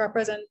with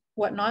fixer-uppers and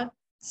whatnot.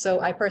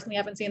 So I personally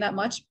haven't seen that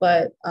much,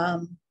 but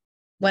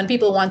when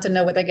people want to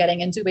know what they're getting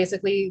into,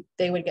 basically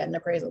they would get an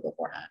appraisal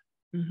beforehand.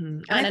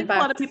 And I think a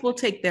lot of people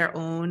take their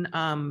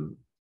own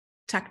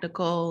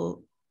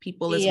technical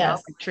people as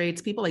well, like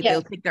tradespeople, like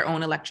they'll take their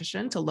own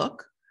electrician to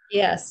look.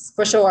 Yes,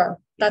 for sure.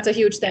 That's a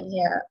huge thing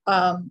here.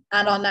 And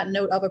on that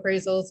note of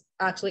appraisals,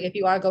 actually, if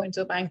you are going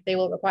to a bank, they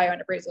will require an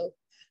appraisal.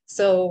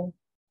 So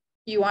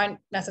you aren't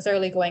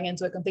necessarily going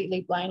into it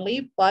completely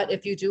blindly, but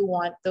if you do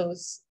want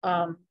those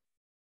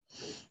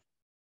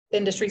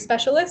industry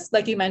specialists,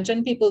 like you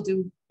mentioned, people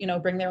do,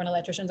 bring their own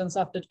electricians and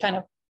stuff to kind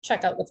of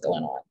check out what's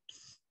going on.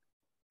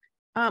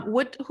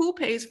 Who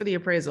pays for the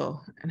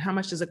appraisal and how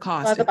much does it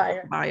cost? The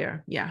buyer.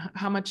 Buyer. Yeah.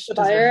 How much the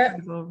does buyer, the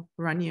appraisal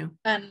run you?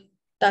 And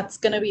that's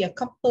going to be a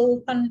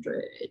couple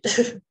hundred.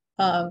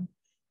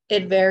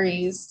 It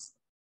varies.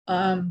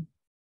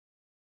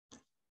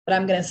 But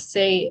I'm going to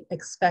say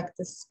expect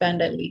to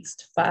spend at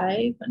least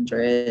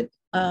 500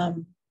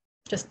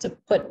 just to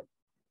put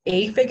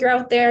a figure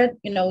out there.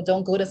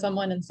 Don't go to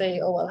someone and say,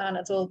 oh, well,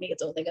 Hannah told me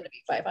it's only going to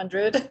be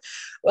 500.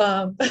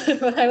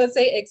 But I would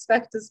say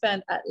expect to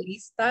spend at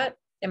least that.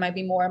 It might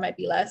be more, it might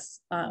be less,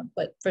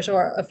 but for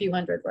sure, a few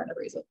hundred for an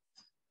appraisal.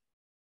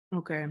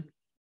 Okay.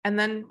 And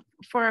then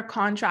for a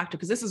contractor,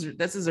 because this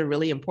is a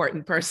really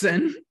important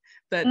person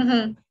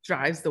that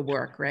drives the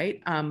work,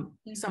 right?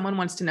 Someone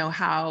wants to know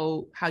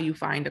how you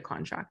find a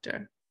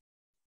contractor.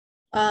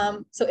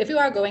 So if you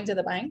are going to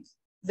the bank,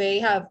 they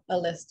have a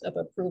list of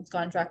approved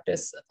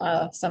contractors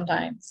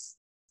sometimes,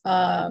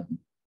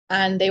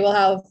 and they will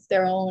have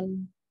their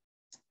own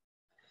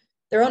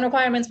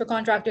requirements for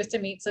contractors to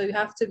meet. So you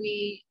have to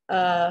be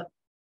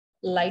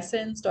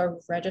licensed or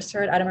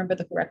registered. I don't remember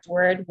the correct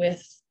word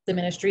with the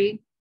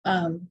ministry.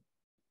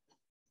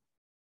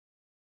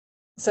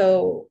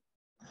 So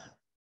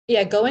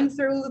yeah, going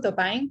through the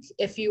bank,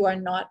 if you are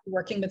not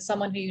working with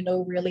someone who you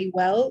know really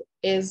well,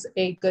 is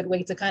a good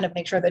way to kind of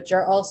make sure that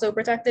you're also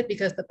protected,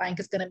 because the bank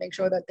is going to make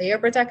sure that they are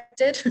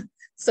protected.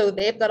 So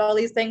they've got all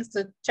these things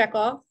to check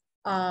off.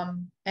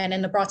 And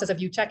in the process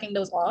of you checking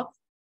those off,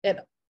 it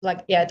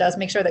does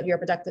make sure that you're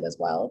protected as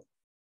well.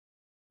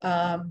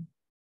 But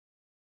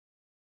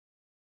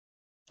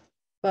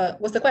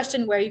was the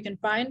question where you can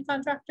find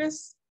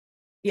contractors?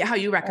 Yeah, how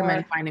you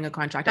recommend finding a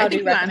contractor. I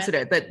think you answered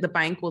it, that the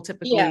bank will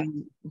typically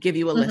give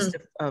you a list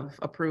of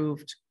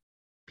approved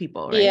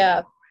people,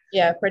 right?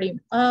 Yeah, pretty.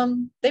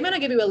 They might not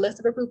give you a list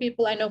of approved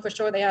people. I know for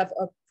sure they have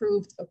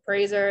approved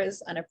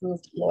appraisers and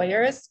approved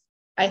lawyers.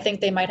 I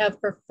think they might have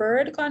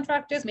preferred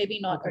contractors, maybe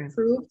not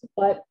approved,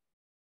 but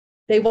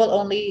they will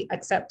only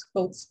accept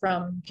quotes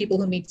from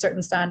people who meet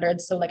certain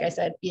standards. So like I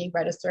said, being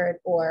registered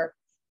or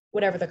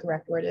whatever the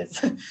correct word is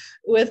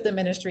with the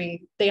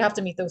ministry, they have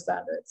to meet those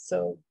standards.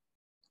 So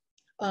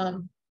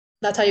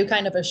that's how you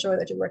kind of assure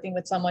that you're working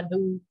with someone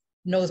who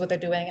knows what they're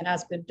doing and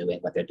has been doing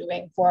what they're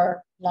doing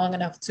for long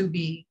enough to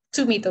meet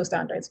those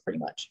standards pretty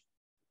much.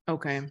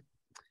 Okay.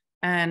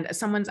 And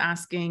someone's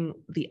asking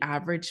the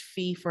average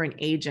fee for an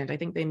agent. I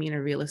think they mean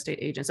a real estate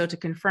agent. So to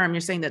confirm,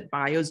 you're saying that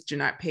buyers do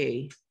not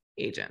pay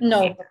agents?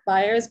 No,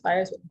 buyers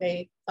would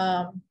pay,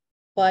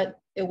 but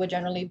it would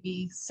generally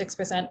be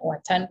 6%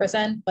 or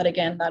 10%. But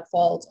again, that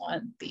falls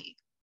on the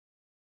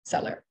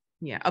seller.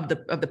 Yeah, of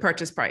the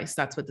purchase price.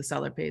 That's what the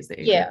seller pays the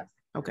agent. Yeah.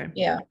 Okay.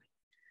 Yeah.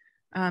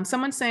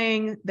 Someone's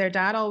saying their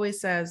dad always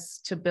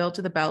says to build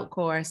to the belt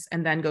course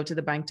and then go to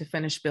the bank to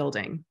finish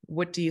building.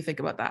 What do you think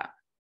about that?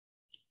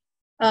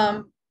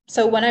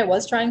 So when I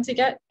was trying to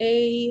get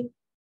a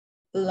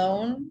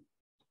loan,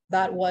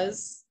 that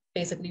was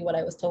basically what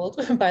I was told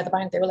by the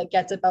bank. They were like,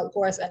 get to belt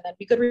course and then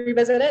we could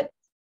revisit it.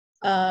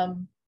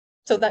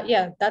 So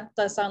that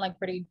does sound like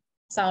pretty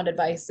sound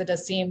advice. It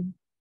does seem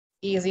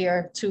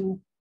easier to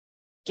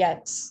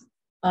get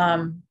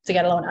a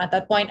loan at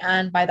that point,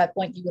 and by that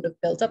point you would have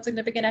built up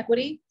significant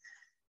equity.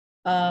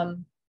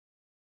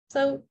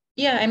 So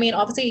yeah, I mean,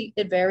 obviously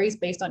it varies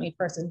based on each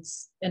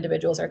person's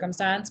individual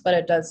circumstance, but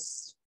it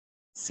does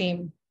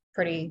seem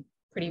pretty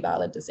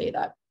valid to say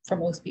that for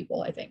most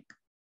people, I think.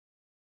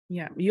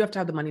 Yeah, you have to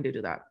have the money to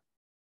do that.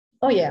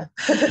 Oh yeah.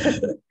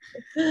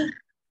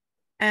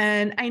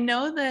 And I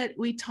know that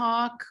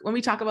when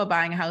we talk about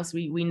buying a house,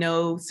 we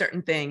know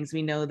certain things.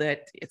 We know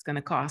that it's going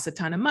to cost a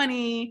ton of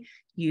money.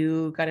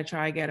 You got to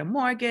try get a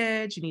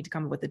mortgage. You need to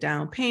come up with a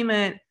down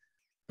payment.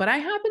 But I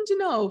happen to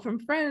know from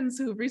friends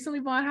who recently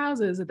bought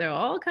houses that there are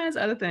all kinds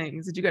of other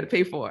things that you got to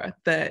pay for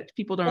that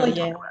people don't really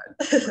talk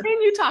about.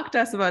 Can you talk to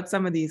us about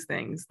some of these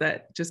things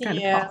that just kind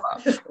of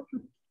pop up?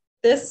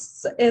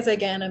 This is,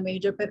 again, a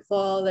major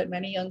pitfall that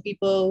many young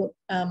people,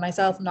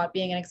 myself not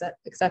being an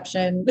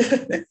exception,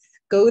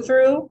 go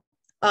through.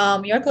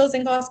 Your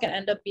closing costs can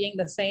end up being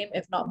the same,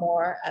 if not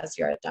more, as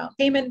your down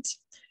payment.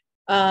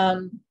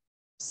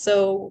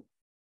 So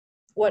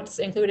what's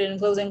included in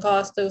closing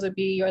costs, those would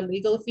be your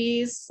legal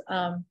fees,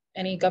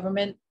 any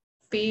government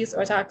fees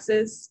or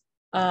taxes,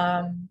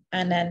 and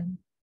then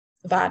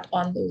VAT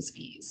on those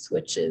fees,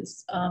 which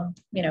is, a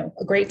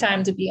great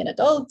time to be an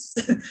adult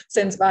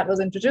since VAT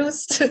was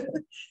introduced.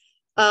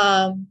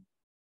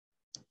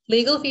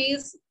 Legal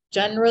fees,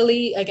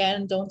 generally,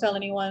 again, don't tell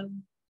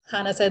anyone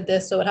Hannah said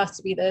this, so it has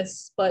to be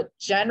this, but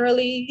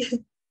generally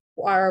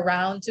are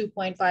around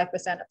 2.5%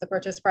 of the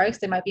purchase price.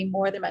 They might be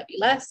more, they might be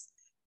less,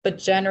 but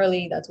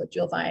generally that's what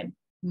you'll find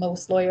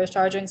most lawyers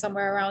charging,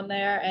 somewhere around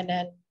there. And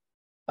then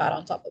but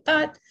on top of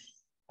that,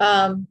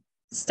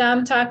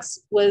 stamp tax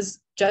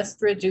was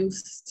just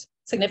reduced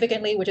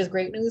significantly, which is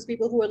great news.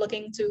 People who are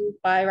looking to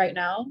buy right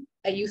now,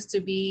 it used to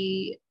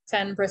be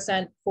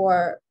 10%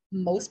 for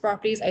most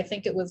properties. I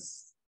think it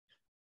was,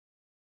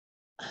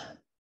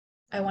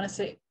 I want to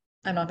say,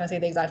 I'm not going to say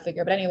the exact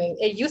figure, but anyway,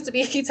 it used to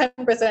be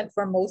 10%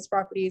 for most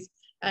properties,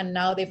 and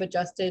now they've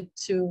adjusted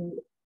to,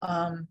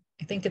 I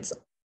think it's,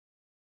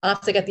 I'll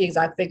have to get the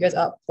exact figures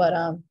up, but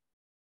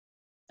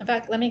in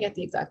fact, let me get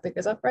the exact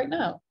figures up right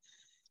now,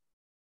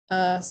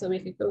 so we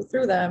could go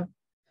through them.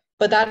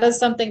 But that is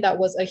something that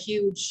was a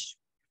huge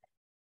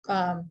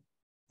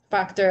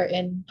factor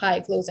in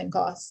high closing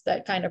costs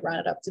that kind of ran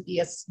it up to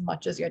be as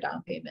much as your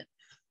down payment.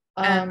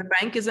 And the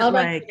bank isn't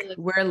like,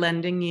 we're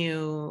lending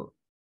you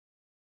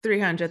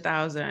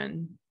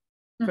 300,000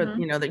 for,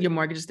 you know, that your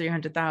mortgage is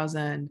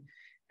 300,000,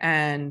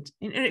 and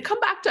it come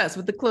back to us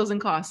with the closing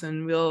costs,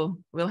 and we'll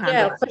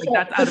handle it. Like,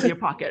 that's out of your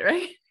pocket,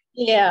 right?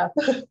 Yeah.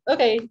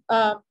 Okay.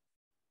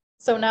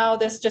 So now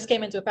this just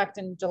came into effect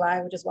in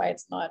July, which is why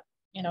it's not,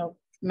 you know,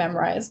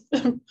 memorized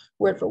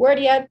word for word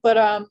yet.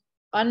 But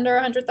under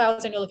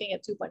 100,000, you're looking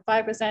at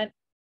 2.5%.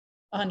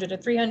 100 to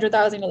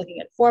 300,000, you're looking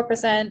at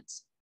 4%.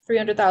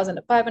 300,000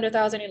 to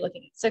 500,000, you're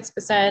looking at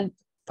 6%.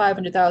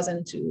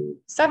 500,000 to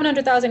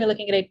 700,000, you're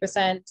looking at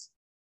 8%.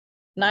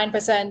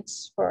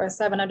 9% for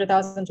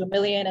 700,000 to $1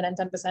 million, and then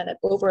 10% at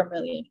over $1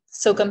 million.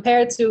 So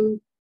compared to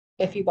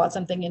if you bought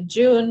something in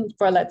June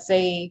for, let's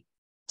say,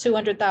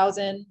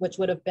 200,000, which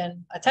would have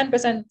been a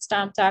 10%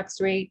 stamp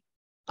tax rate,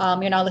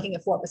 you're now looking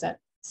at 4%.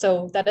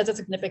 So that is a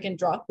significant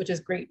drop, which is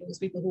great news.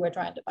 People who are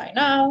trying to buy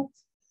now,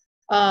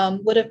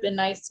 would have been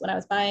nice when I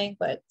was buying,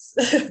 but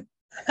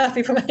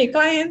happy for my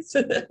clients. So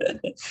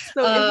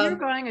if you're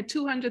buying a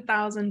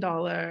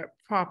 $200,000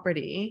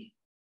 property,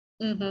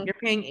 you're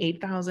paying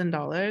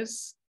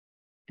 $8,000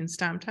 in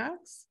stamp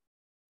tax?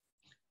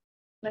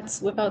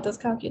 Let's whip out this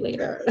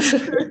calculator.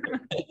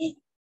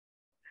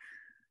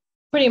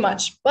 Pretty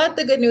much. But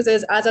the good news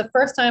is, as a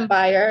first-time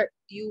buyer,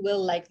 you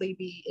will likely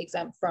be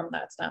exempt from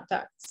that stamp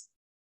tax.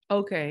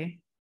 Okay.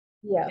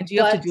 Yeah. And do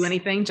you have to do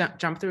anything,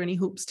 jump through any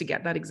hoops to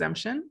get that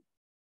exemption?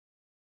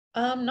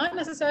 Not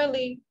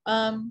necessarily.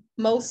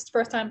 Most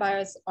first-time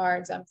buyers are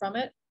exempt from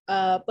it,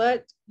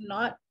 but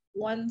not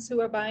ones who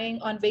are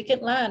buying on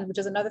vacant land, which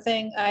is another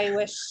thing I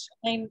wish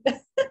I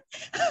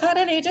had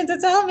an agent to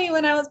tell me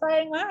when I was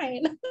buying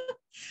mine.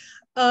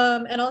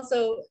 And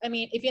also, I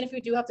mean, even if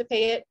you do have to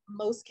pay it,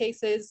 most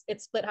cases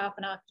it's split half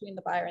and half between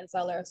the buyer and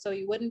seller. So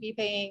you wouldn't be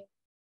paying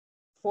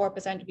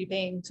 4%, you'd be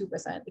paying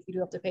 2% if you do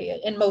have to pay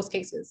it. In most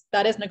cases,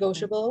 that is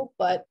negotiable,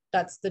 but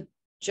that's the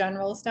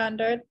general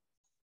standard.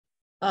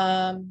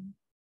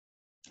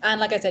 And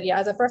like I said, yeah,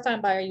 as a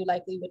first-time buyer, you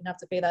likely wouldn't have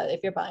to pay that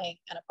if you're buying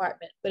an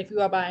apartment. But if you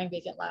are buying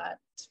vacant land,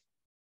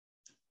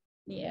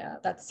 yeah,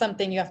 that's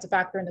something you have to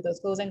factor into those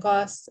closing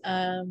costs.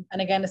 And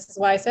again, this is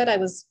why I said I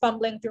was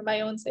fumbling through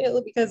my own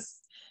sale, because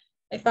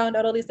I found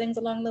out all these things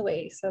along the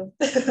way. So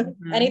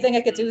anything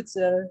I could do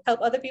to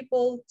help other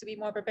people to be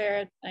more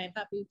prepared, I am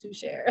happy to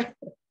share.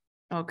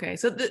 Okay,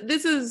 so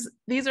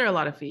these are a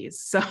lot of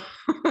fees. So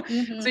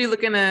so you're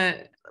looking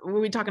at,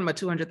 we're talking about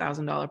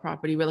 $200,000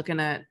 property. We're looking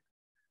at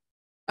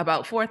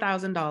about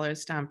 $4,000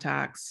 stamp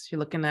tax. You're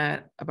looking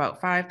at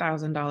about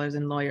 $5,000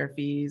 in lawyer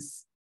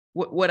fees.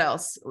 What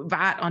else?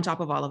 VAT on top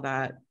of all of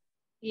that.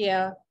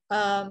 Yeah.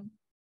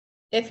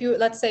 If you,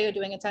 let's say you're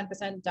doing a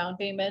 10% down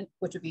payment,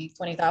 which would be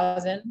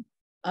 20,000,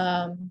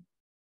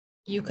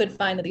 you could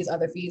find that these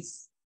other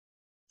fees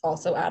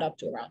also add up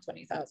to around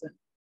 20,000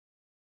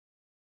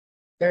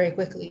 very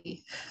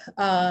quickly.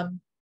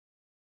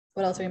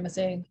 What else are we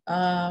missing?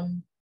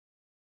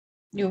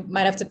 You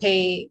might have to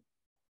pay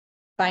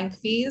bank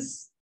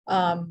fees.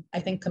 I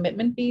think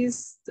commitment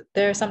fees,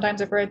 they're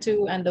sometimes referred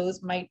to, and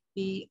those might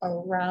be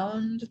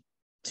around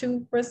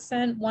 2%,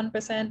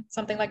 1%,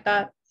 something like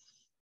that.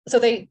 So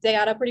they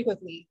add up pretty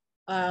quickly.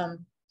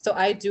 So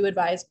I do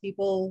advise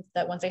people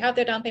that once they have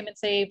their down payment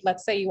saved,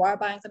 let's say you are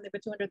buying something for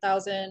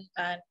 200,000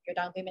 and your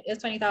down payment is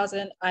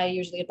 20,000, I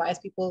usually advise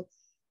people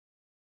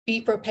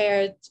be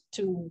prepared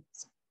to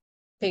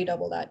pay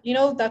double that. You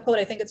know, that quote,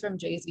 I think it's from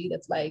Jay-Z,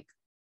 that's like,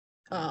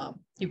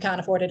 you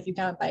can't afford it if you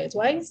can't buy it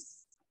twice.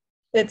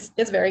 It's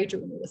very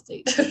true in real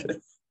estate.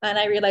 And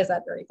I realized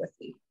that very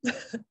quickly.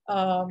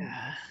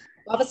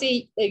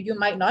 Obviously, you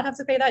might not have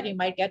to pay that. You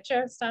might get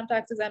your stamp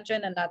tax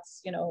exemption, and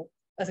that's, you know,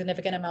 a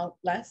significant amount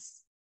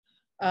less.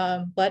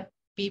 But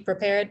be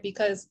prepared,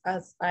 because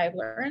as I've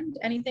learned,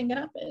 anything can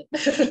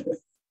happen.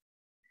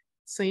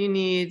 So you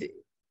need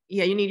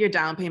your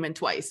down payment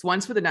twice,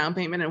 once for the down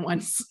payment and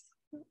once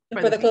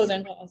for the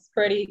closing costs,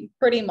 pretty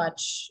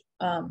much.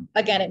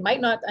 Again, it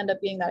might not end up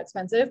being that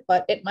expensive,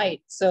 but it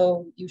might.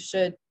 So you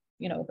should,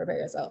 you know, prepare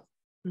yourself.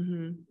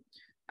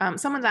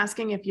 Someone's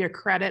asking if your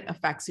credit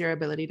affects your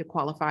ability to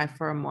qualify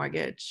for a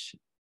mortgage.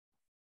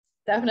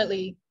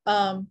 definitely.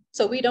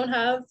 So we don't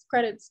have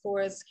credit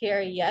scores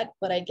here yet,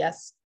 but I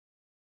guess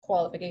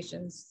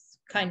qualifications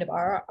kind of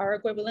are our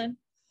equivalent,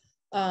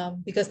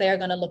 because they are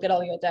going to look at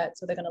all your debt.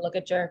 So they're going to look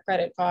at your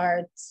credit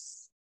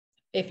cards,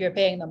 if you're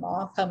paying them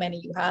off, how many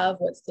you have,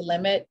 what's the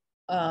limit,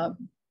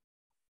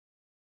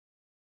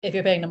 if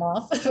you're paying them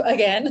off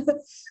again,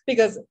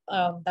 because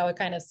that would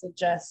kind of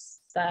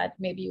suggest that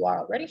maybe you are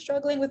already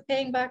struggling with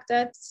paying back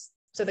debts.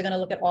 So they're going to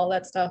look at all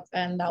that stuff,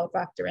 and that would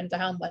factor into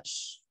how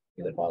much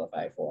you would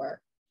qualify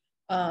for.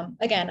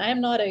 Again,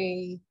 I'm not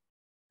a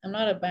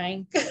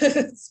bank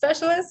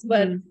specialist,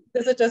 but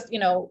this is just,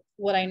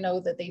 what I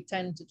know that they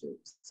tend to do.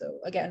 So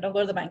again, don't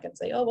go to the bank and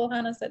say, oh, well,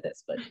 Hannah said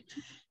this, but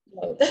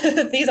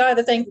these are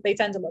the things that they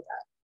tend to look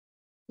at.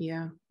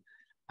 Yeah.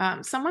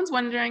 Someone's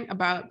wondering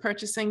about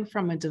purchasing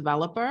from a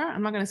developer.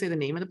 I'm not going to say the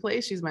name of the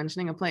place. She's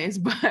mentioning a place,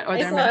 but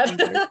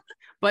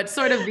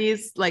sort of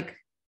these like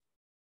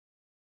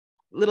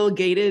little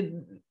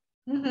gated,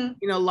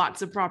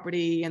 lots of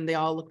property, and they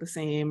all look the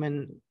same,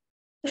 and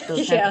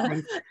those kinds of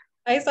things.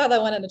 I saw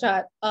that one in the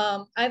chat.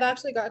 I've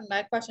actually gotten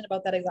that question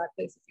about that exact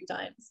place a few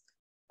times.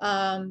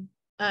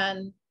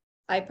 And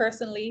I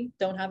personally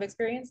don't have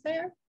experience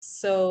there.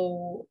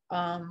 So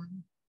I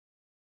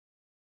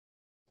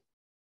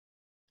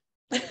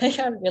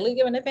can't really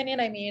give an opinion.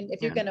 I mean,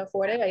 if you can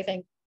afford it, I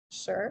think,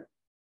 sure.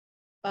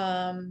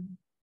 It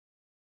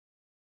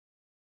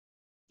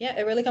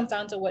really comes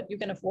down to what you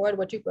can afford,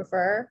 what you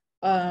prefer.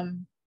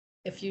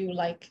 If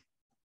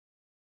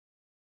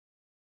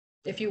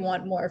you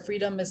want more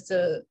freedom as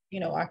to,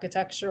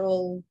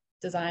 architectural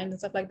design and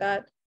stuff like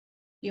that,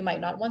 you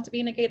might not want to be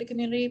in a gated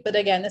community. But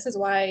again, this is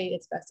why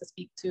it's best to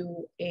speak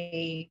to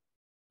an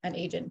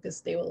agent,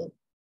 because they will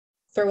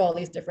throw all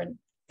these different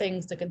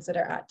things to consider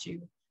at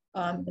you,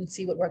 and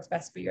see what works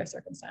best for your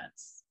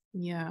circumstance.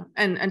 Yeah,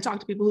 and talk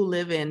to people who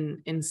live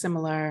in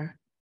similar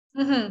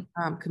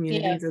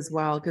communities as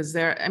well, because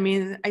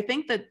I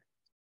think that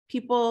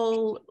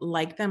people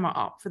like them or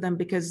opt for them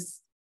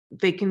because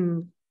they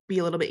can be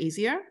a little bit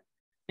easier.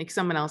 Like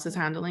someone else is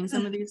handling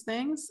some of these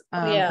things.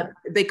 But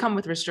they come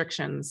with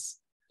restrictions.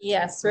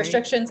 Yes, right?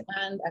 Restrictions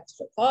and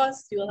extra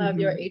costs. You will have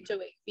your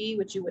HOA fee,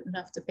 which you wouldn't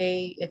have to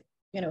pay if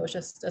it's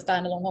just a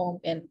standalone home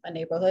in a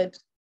neighborhood.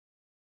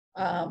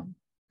 So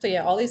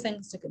yeah, all these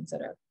things to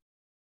consider.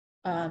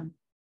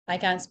 I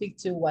can't speak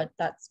to what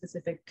that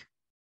specific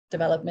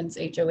development's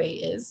HOA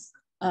is,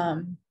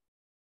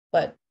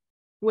 but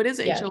what is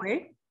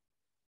HOA?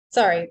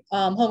 Sorry,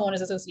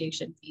 homeowners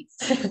association fees.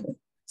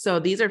 So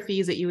these are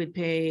fees that you would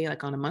pay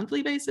like on a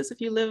monthly basis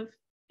if you live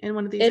in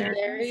one of these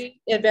areas?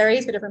 It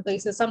varies for different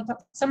places. Some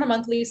are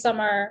monthly, some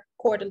are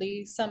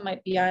quarterly, some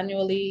might be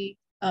annually.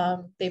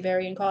 They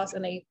vary in cost,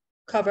 and they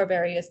cover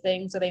various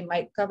things. So they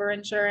might cover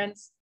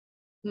insurance.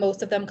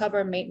 Most of them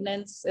cover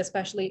maintenance,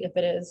 especially if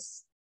it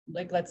is,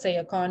 like, let's say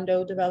a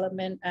condo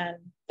development and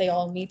they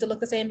all need to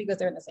look the same because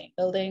they're in the same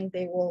building.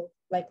 They will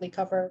likely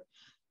cover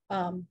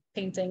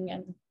painting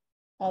and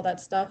all that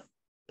stuff.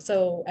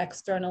 So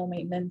external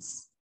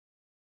maintenance.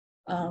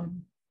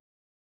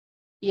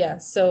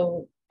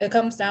 So it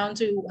comes down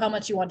to how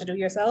much you want to do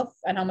yourself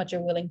and how much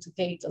you're willing to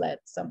pay to let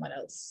someone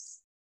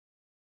else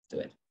do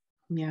it.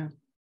 Yeah.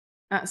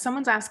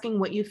 Someone's asking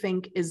what you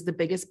think is the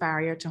biggest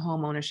barrier to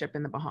home ownership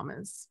in the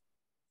Bahamas.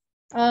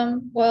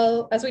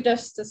 Well, as we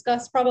just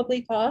discussed,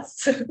 probably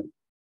costs.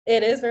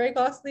 It is very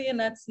costly, and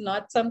that's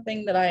not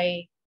something that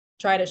I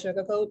try to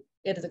sugarcoat.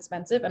 It is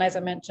expensive. And as I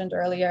mentioned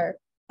earlier,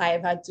 I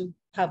have had to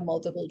have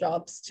multiple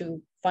jobs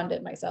to fund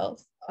it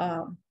myself.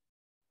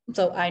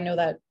 So I know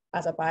that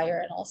as a buyer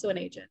and also an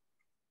agent.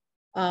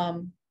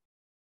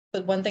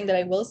 But one thing that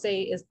I will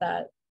say is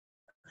that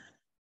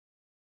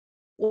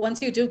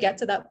once you do get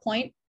to that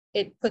point,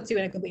 it puts you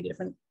in a completely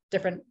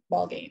different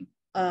ball game.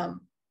 I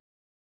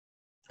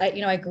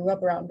grew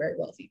up around very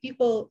wealthy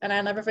people, and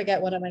I'll never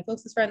forget one of my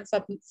closest friends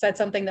said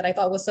something that I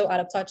thought was so out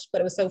of touch, but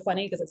it was so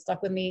funny because it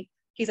stuck with me.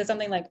 He said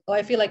something like, "Oh,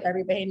 I feel like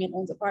every Bahamian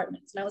owns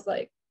apartments," and I was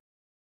like,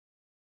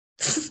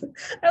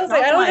 I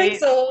don't think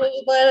so.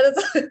 But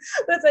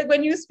it's like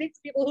when you speak to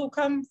people who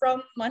come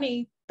from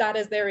money, that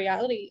is their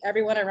reality.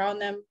 Everyone around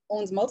them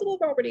owns multiple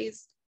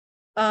properties.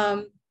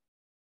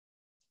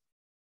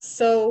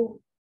 So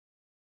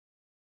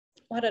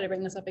why did I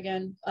bring this up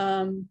again?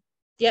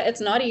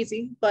 It's not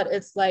easy, but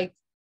it's like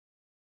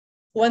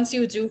once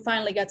you do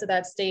finally get to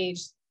that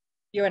stage,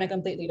 you're in a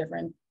completely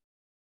different,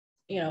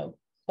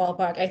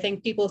 ballpark. I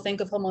think people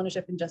think of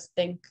homeownership and just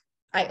think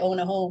I own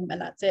a home and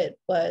that's it.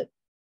 But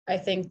I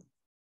think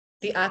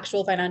the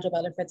actual financial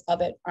benefits of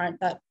it aren't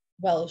that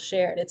well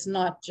shared. It's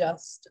not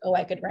just, oh,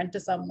 I could rent to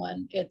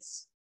someone.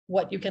 It's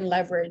what you can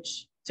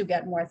leverage to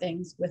get more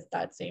things with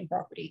that same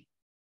property.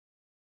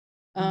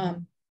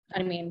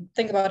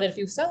 Think about it. If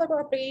you sell a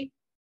property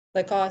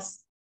that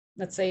costs,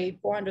 let's say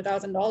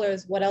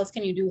 $400,000, what else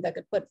can you do that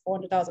could put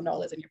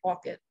 $400,000 in your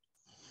pocket?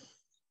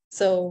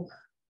 So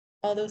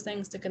all those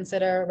things to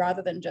consider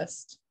rather than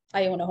just,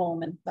 I own a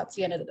home and that's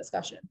the end of the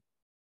discussion.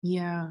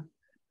 Yeah.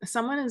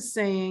 Someone is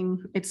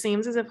saying, it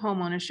seems as if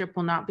home ownership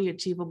will not be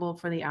achievable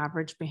for the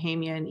average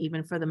Bahamian,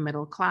 even for the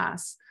middle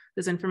class.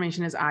 This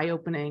information is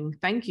eye-opening.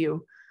 Thank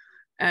you.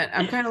 And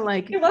I'm kind of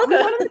like, You're we welcome.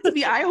 wanted it to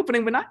be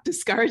eye-opening, but not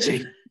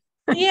discouraging.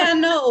 Yeah,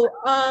 no.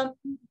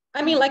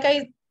 I mean, like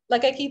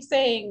I keep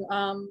saying,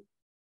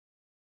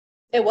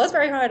 it was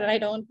very hard, and I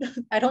don't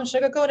I don't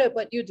sugarcoat it,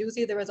 but you do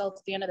see the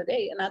results at the end of the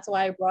day. And that's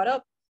why I brought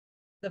up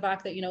the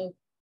fact that,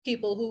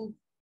 people who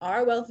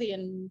are wealthy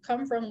and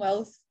come from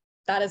wealth,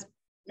 that is,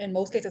 in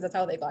most cases, that's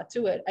how they got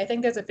to it. I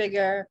think there's a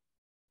figure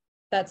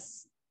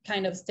that's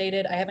kind of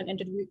stated. I haven't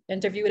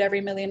interviewed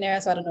every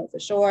millionaire, so I don't know for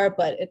sure,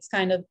 but it's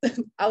kind of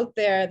out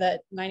there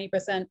that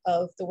 90%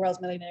 of the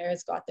world's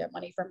millionaires got their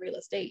money from real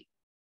estate.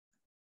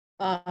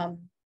 And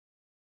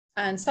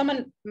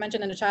someone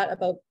mentioned in the chat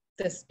about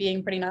this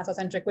being pretty Nassau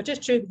centric, which is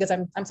true because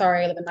I'm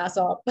sorry, I live in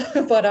Nassau,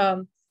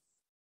 but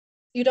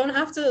you don't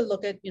have to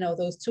look at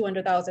those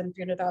 $200,000,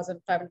 $300,000,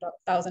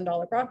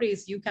 $500,000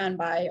 properties. You can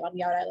buy on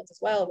the out islands as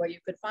well, where you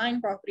could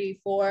find property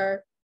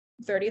for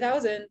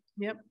 30,000.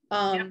 Yep.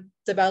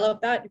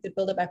 Develop that. You could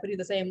build up equity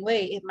the same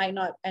way. It might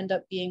not end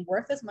up being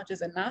worth as much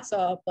as in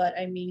Nassau, but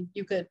I mean,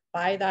 you could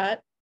buy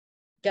that,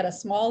 get a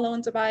small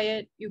loan to buy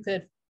it. You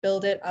could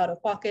build it out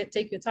of pocket,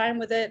 take your time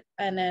with it,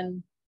 and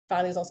then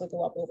values also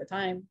go up over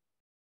time.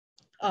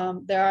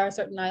 There are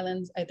certain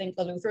islands. I think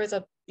Eleuthera is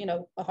a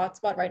hot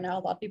spot right now.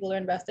 A lot of people are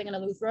investing in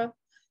Eleuthera.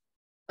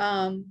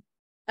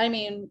 I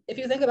mean, if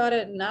you think about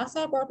it,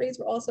 Nassau properties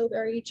were also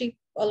very cheap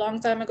a long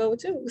time ago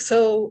too.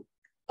 So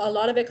a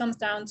lot of it comes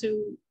down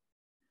to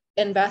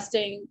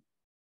investing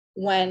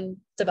when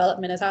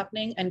development is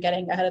happening and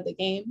getting ahead of the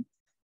game.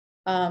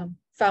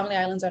 Family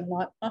islands are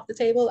not off the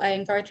table. I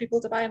encourage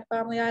people to buy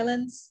family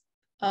islands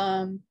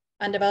and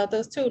develop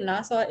those too.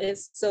 Nassau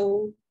is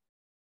so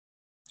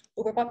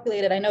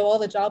overpopulated. I know all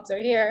the jobs are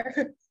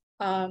here.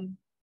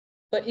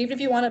 But even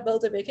if you want to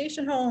build a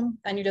vacation home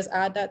and you just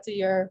add that to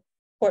your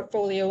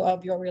portfolio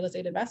of your real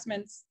estate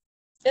investments,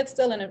 it's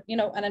still an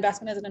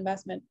investment is an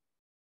investment.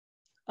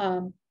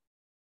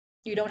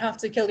 You don't have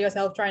to kill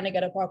yourself trying to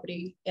get a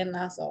property in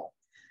Nassau.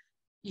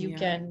 You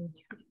can,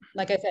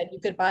 like I said, you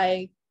could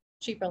buy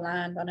cheaper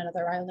land on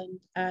another island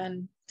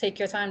and take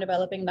your time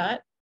developing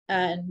that.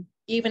 And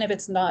even if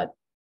it's not,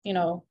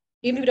 even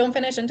if you don't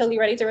finish until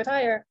you're ready to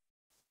retire,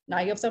 now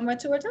you have somewhere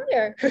to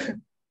retire.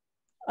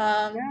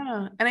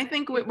 And I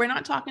think we're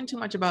not talking too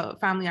much about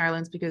family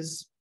islands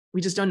because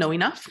we just don't know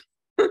enough.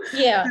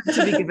 Yeah.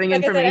 To be giving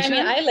like information.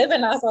 I live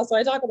in Nassau, so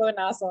I talk about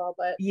Nassau,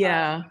 but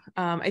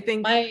I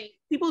think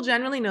people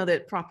generally know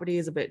that property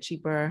is a bit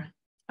cheaper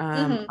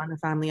on the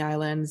family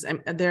islands,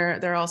 and there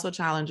are also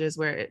challenges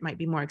where it might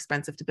be more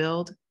expensive to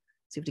build.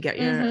 So you have to get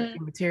your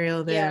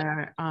material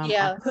there.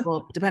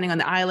 People, depending on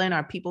the island,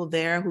 are people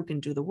there who can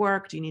do the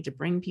work? Do you need to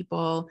bring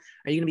people?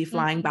 Are you going to be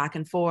flying back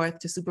and forth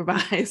to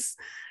supervise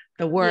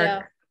the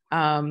work?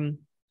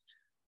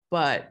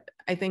 But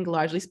I think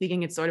largely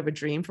speaking, it's sort of a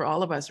dream for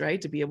all of us, right?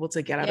 To be able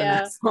to get out of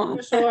Nassau.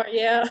 For sure.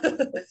 Yeah.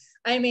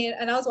 I mean,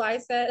 and that's why I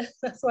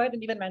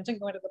didn't even mention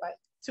going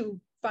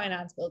to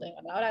finance building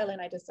on that island.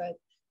 I just said,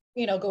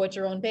 go at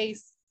your own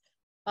pace.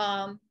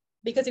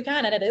 Because you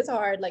can, and it is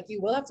hard. Like,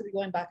 you will have to be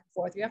going back and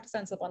forth. You have to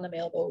send stuff on the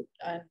mailboat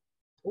and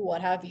what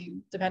have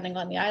you, depending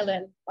on the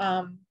island.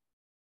 But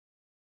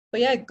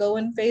yeah, go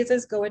in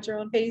phases, go at your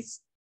own pace.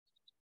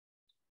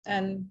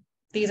 And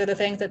these are the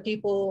things that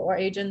people or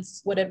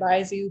agents would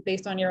advise you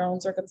based on your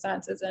own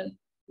circumstances and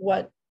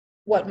what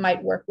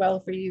might work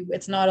well for you.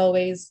 It's not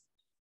always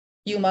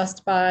you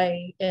must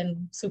buy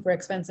in super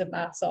expensive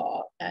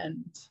Nassau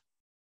and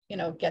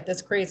get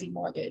this crazy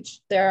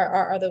mortgage. There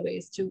are other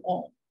ways to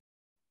own.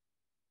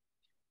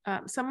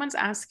 Someone's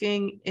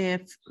asking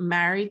if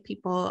married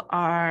people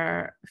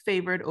are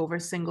favored over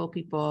single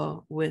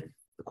people with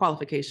the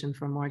qualification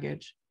for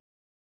mortgage.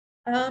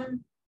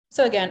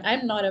 So again,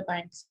 I'm not a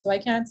bank, so I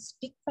can't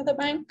speak for the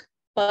bank,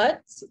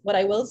 but what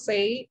I will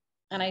say,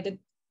 and I did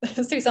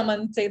see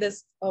someone say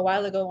this a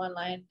while ago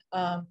online,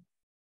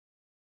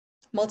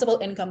 multiple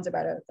incomes are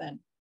better than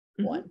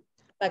one.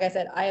 Like I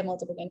said, I have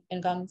multiple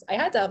incomes. I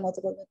had to have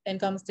multiple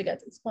incomes to get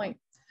to this point.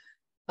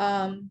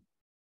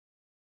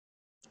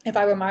 If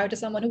I were married to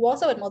someone who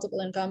also had multiple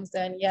incomes,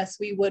 then yes,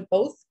 we would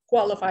both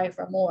qualify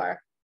for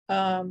more.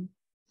 I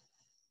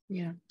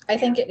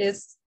think it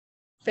is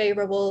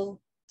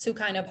favorable to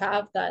kind of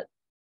have that,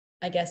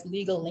 I guess,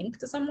 legal link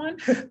to someone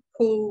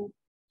who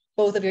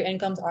both of your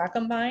incomes are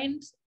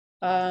combined.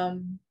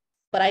 But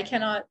I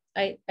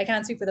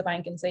can't speak for the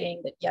bank in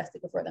saying that yes, they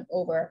prefer them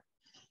over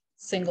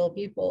single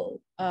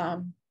people.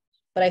 But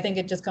I think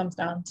it just comes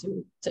down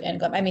to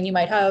income. I mean, you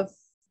might have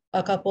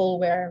a couple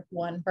where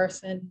one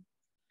person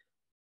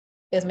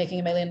is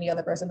making $1 million, the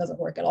other person doesn't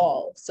work at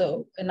all.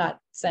 So in that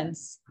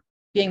sense,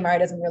 being married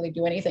doesn't really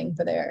do anything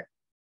for their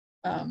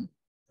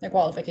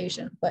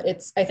qualification. But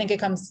I think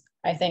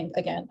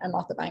again, I'm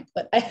not the bank,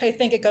 but I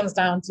think it comes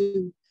down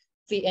to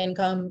the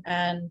income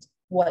and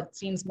what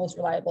seems most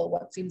reliable,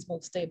 what seems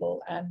most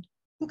stable, and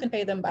who can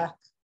pay them back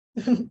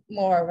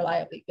more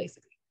reliably,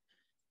 basically.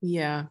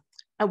 Yeah.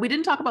 We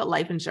didn't talk about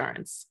life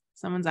insurance.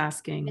 Someone's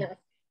asking.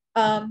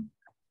 Yeah.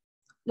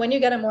 when you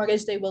get a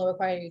mortgage, they will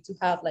require you to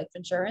have life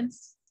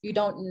insurance. You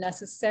don't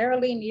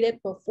necessarily need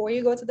it before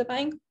you go to the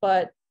bank,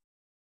 but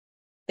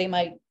they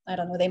might, I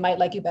don't know, they might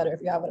like you better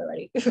if you have it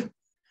already.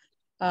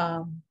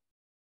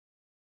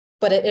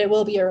 But it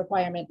will be a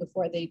requirement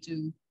before they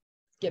do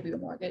give you a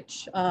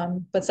mortgage.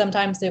 But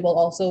sometimes they will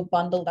also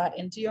bundle that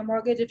into your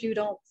mortgage if you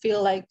don't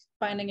feel like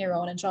finding your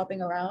own and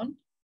shopping around.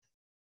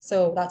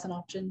 So that's an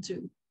option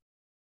too.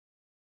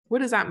 What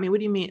does that mean? What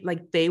do you mean?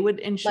 Like they would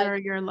insure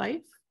Like, your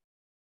life?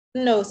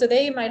 no, so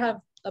they might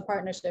have a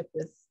partnership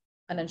with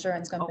an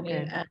insurance company,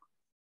 Okay. and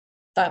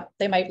that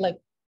they might like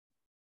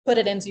put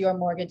it into your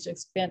mortgage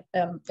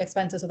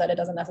expenses so that it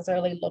doesn't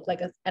necessarily look like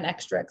an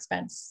extra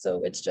expense.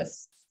 So it's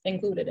just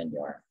included in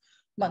your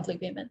monthly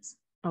payments.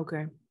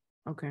 Okay.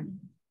 Okay.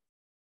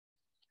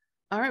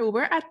 All right. Well,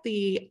 we're at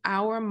the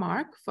hour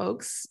mark,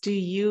 folks.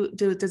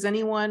 Does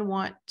anyone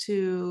want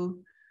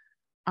to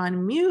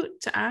unmute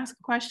to ask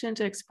a question,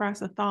 to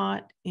express a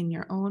thought in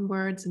your own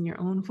words, in your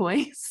own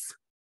voice?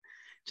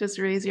 Just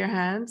raise your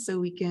hand so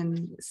we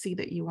can see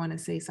that you want to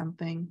say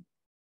something,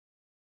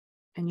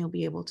 and you'll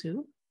be able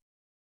to.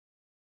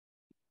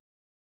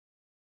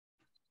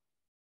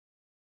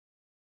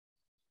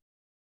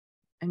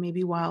 And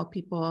maybe while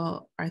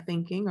people are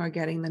thinking or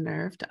getting the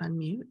nerve to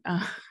unmute,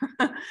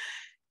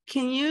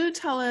 can you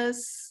tell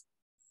us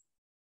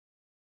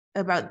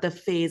about the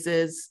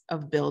phases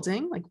of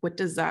building? Like, what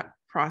does that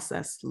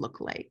process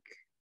look like?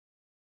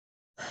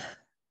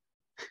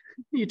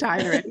 You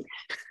tired already?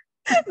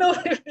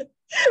 No,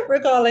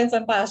 recalling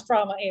some past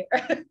trauma here.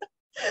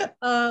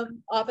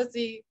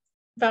 Obviously,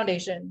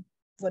 foundation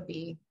would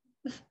be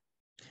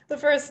the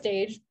first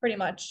stage, pretty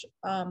much.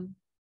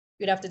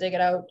 You'd have to dig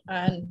it out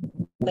and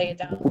lay it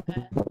down,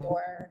 and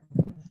your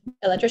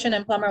electrician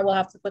and plumber will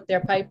have to put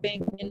their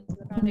piping into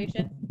the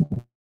foundation.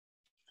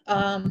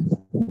 And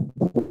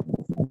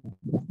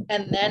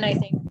then I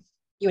think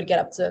you would get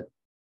up to,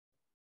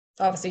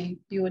 obviously,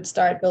 you would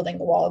start building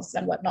the walls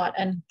and whatnot,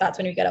 and that's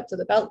when you get up to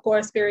the belt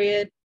course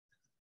period,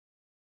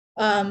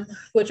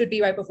 which would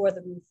be right before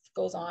the roof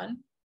goes on.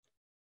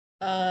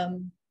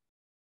 I'm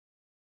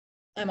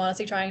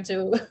honestly trying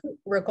to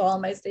recall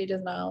my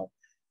stages now.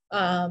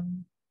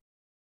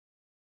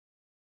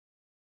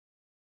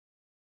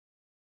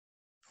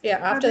 Yeah,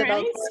 after the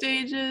belt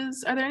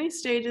course. Are there any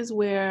stages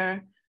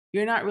where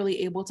you're not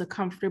really able to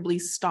comfortably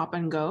stop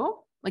and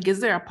go? Like,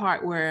 is there a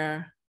part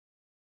where,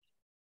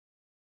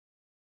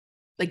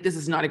 like, this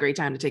is not a great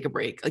time to take a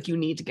break? Like, you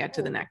need to get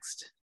to the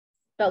next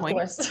belt point?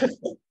 course.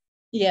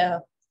 Yeah,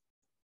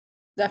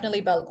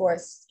 definitely belt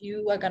course.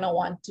 You are gonna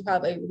want to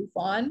have a roof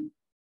on.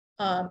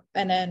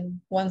 And then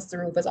once the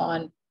roof is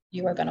on,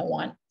 you are gonna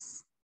want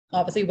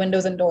obviously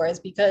windows and doors,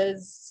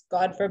 because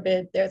God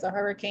forbid there's a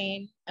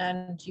hurricane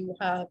and you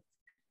have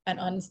an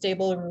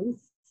unstable roof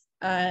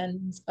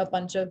and a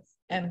bunch of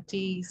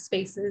empty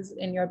spaces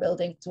in your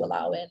building to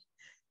allow in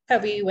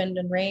heavy wind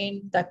and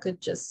rain, that could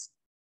just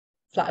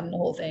flatten the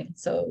whole thing.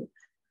 So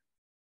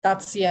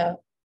that's, yeah,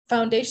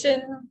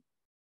 foundation,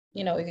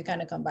 you know, we could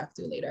kind of come back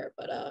to later,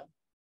 but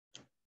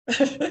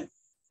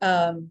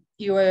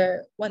you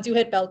were, once you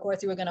hit belt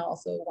course, you were gonna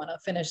also want to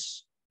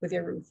finish with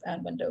your roof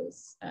and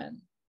windows and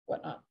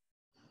whatnot.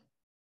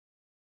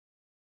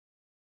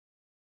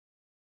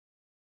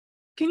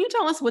 Can you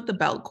tell us what the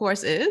belt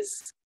course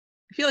is?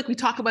 I feel like we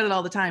talk about it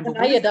all the time, but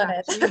now you've done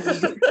it.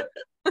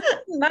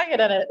 Now you've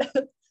done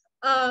it.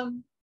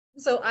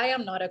 So I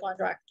am not a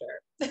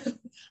contractor.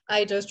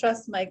 I just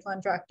trust my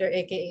contractor,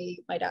 aka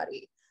my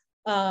daddy.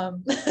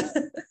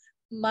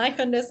 My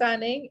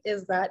understanding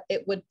is that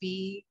it would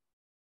be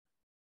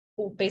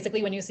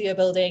basically when you see a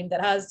building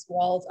that has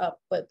walls up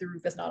but the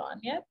roof is not on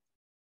yet.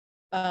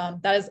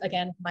 That is,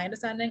 again, my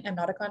understanding. I'm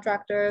not a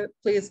contractor.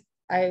 Please,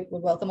 I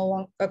would welcome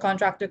a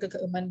contractor to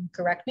come and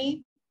correct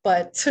me,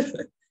 but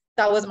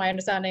that was my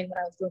understanding when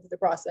I was going through the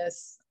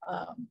process.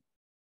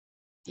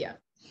 Yeah.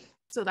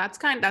 So that's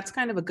kind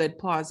of a good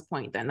pause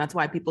point then. That's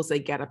why people say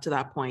get up to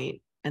that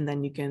point and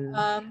then you can.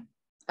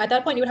 At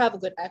that point, you would have a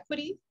good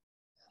equity.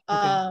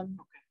 Okay.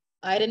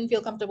 I didn't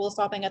feel comfortable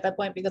stopping at that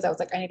point because I was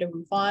like, I need a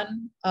roof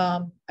on.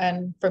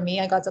 And for me,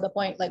 I got to the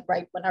point like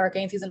right when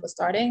hurricane season was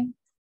starting,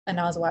 and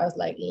that was why I was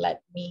like,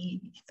 let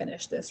me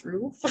finish this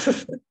roof.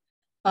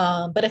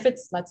 But if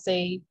it's, let's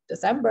say,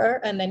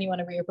 December and then you want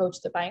to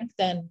reapproach the bank,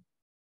 then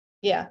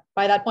yeah,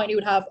 by that point you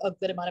would have a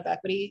good amount of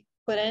equity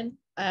put in,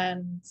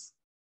 and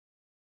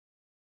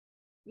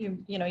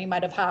you know, you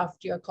might have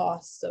halved your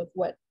costs of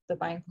what the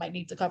bank might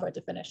need to cover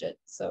to finish it.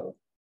 So.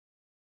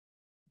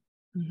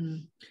 Mm-hmm.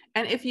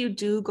 And if you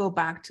do go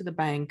back to the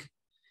bank,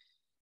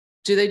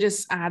 do they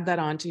just add that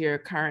onto your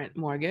current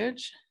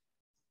mortgage?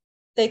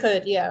 They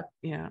could, yeah.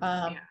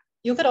 Yeah.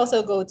 You could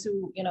also go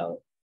to, you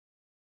know,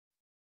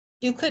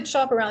 you could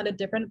shop around at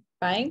different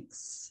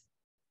banks,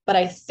 but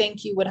I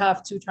think you would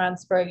have to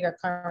transfer your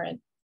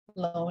current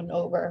loan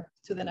over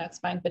to the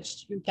next bank, but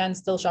you can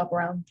still shop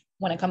around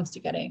when it comes to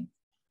getting,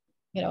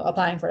 you know,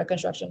 applying for a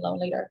construction loan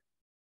later.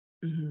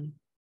 Mm-hmm.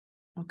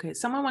 Okay.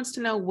 Someone wants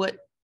to know what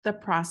the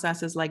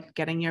process is like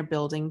getting your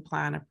building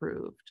plan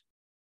approved.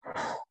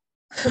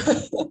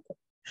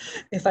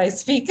 if I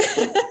speak.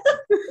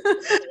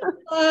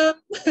 um,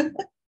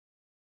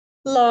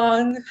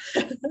 long,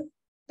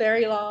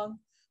 very long.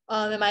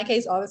 In my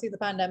case, obviously the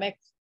pandemic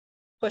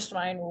pushed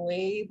mine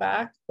way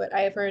back, but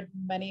I've heard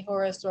many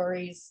horror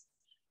stories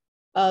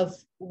of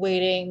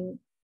waiting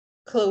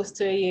close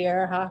to a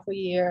year, half a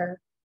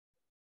year.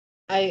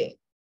 I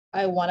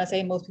I want to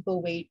say most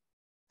people wait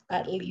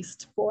at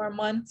least 4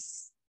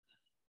 months.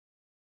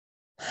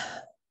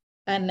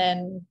 And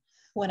then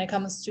when it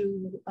comes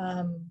to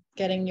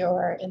getting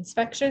your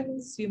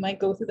inspections, you might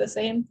go through the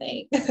same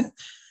thing.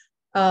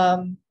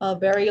 A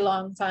very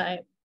long time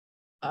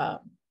um,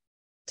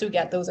 to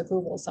get those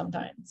approvals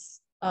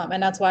sometimes.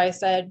 And that's why I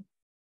said,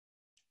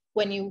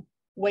 when you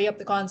weigh up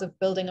the cons of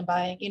building and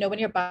buying, when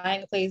you're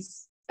buying a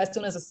place, as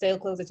soon as the sale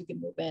closes, you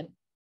can move in.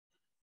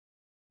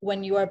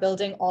 When you are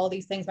building, all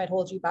these things might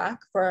hold you back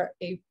for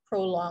a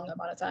prolonged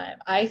amount of time.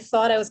 I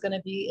thought I was going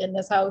to be in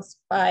this house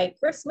by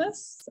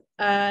Christmas,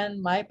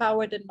 and my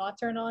power did not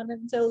turn on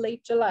until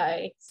late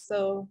July.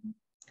 So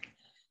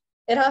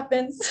it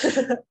happens.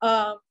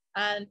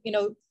 And,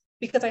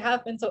 because I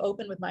have been so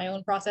open with my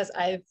own process,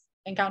 I've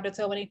encountered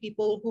so many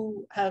people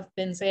who have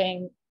been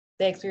saying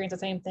they experience the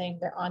same thing,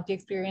 their auntie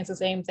experienced the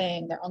same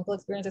thing, their uncle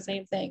experienced the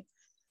same thing.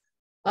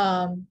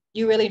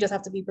 You really just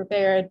have to be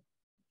prepared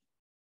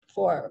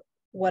for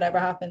whatever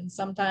happens.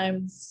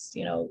 Sometimes,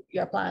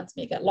 your plans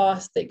may get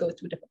lost, they go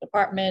to a different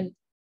department,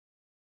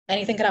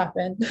 anything could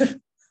happen.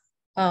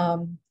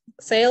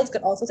 Sales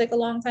could also take a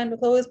long time to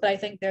close, but I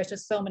think there's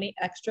just so many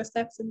extra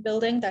steps in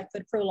building that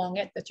could prolong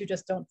it that you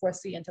just don't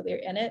foresee until you're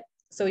in it.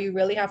 So you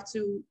really have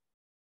to,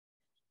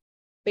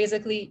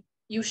 basically,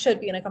 you should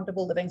be in a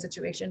comfortable living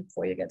situation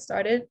before you get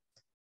started.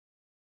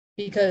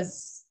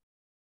 Because,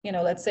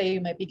 let's say you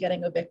might be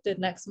getting evicted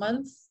next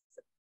month.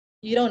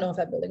 You don't know if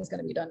that building is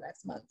going to be done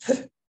next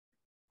month.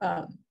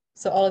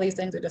 So all of these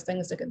things are just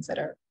things to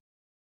consider.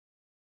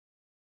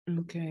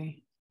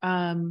 Okay.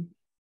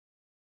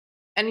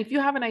 And if you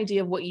have an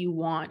idea of what you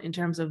want in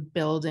terms of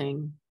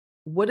building,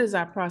 what is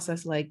that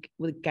process like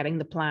with getting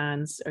the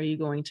plans? Are you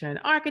going to an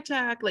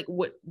architect? Like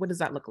what does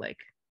that look like?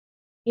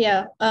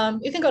 Yeah,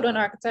 you can go to an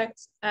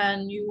architect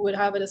and you would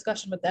have a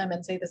discussion with them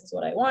and say, this is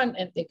what I want,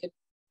 and they could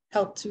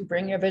help to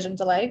bring your vision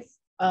to life.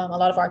 A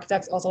lot of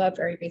architects also have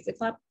very basic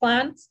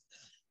plans.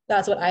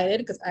 That's what I did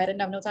because I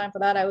didn't have no time for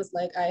that. I was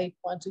like, I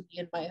want to be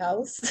in my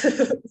house.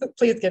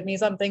 Please give me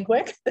something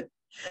quick.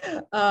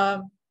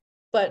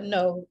 But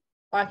no,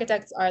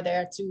 architects are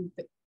there to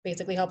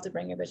basically help to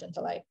bring your vision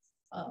to life.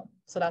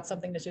 So that's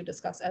something that you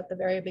discuss at the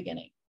very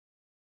beginning.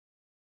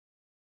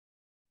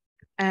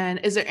 And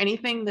is there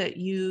anything that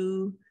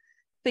you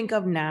think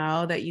of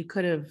now that you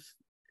could have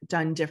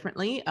done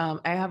differently? I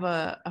have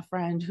a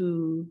friend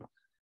who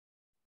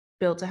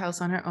built a house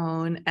on her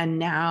own, and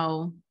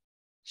now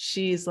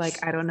she's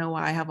like, I don't know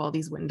why I have all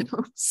these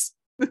windows.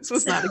 This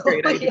was not a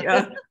great idea.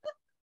 Yeah.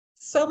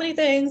 So many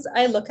things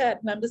I look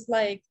at and I'm just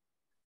like,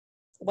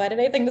 why did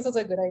I think this was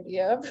a good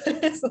idea?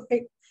 It's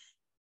like,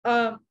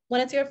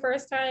 when it's your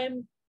first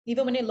time,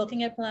 even when you're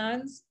looking at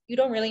plans, you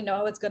don't really know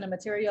how it's going to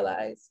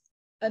materialize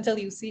until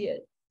you see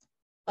it.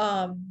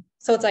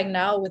 So it's like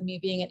now with me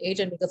being an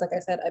agent, because like I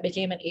said, I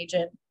became an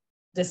agent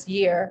this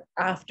year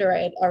after I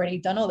had already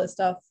done all this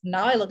stuff.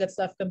 Now I look at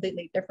stuff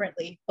completely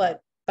differently.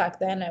 But back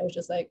then I was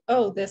just like,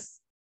 oh, this,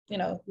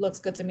 looks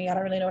good to me. I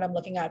don't really know what I'm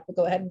looking at, but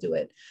go ahead and do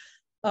it.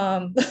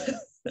 And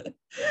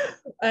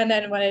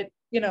then when it,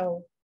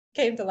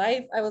 came to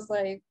life, I was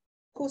like,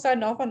 who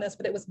signed off on this?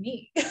 But it was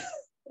me.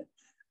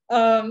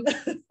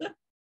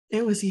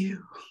 It was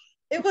you.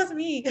 It was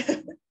me.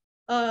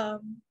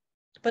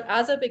 But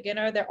as a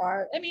beginner,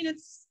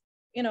 it's,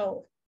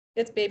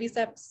 it's baby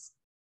steps.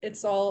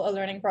 It's all a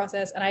learning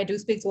process. And I do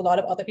speak to a lot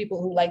of other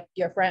people who, like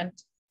your friend,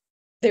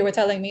 they were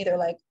telling me, they're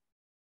like,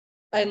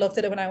 I looked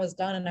at it when I was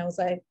done and I was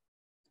like,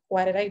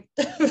 why did I,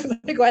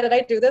 why did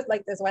I do this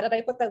like this? Why did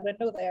I put that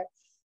window there?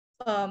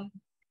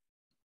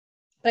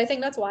 But I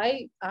think that's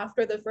why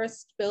after the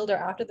first build or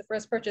after the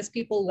first purchase,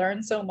 people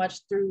learn so much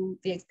through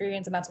the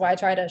experience. And that's why I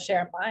try to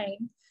share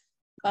mine.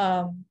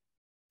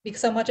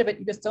 Because so much of it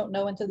you just don't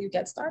know until you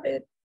get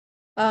started.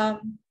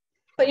 But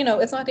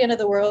it's not the end of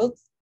the world.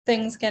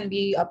 Things can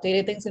be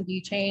updated, things can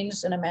be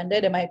changed and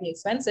amended. It might be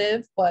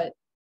expensive, but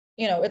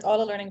it's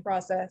all a learning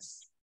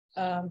process.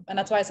 And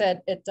that's why I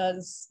said it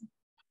does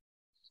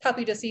help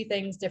you to see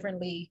things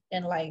differently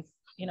in life.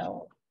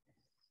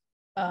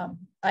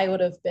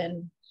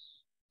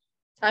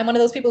 I'm one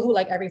of those people who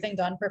like everything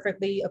done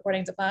perfectly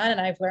according to plan.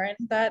 And I've learned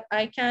that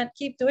I can't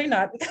keep doing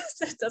that because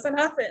it doesn't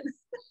happen.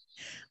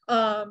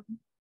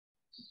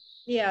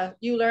 Yeah,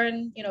 you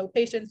learn,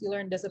 patience, you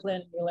learn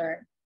discipline, you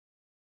learn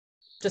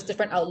just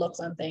different outlooks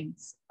on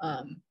things.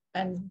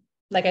 And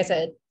like I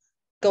said,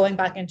 going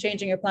back and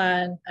changing your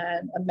plan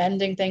and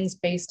amending things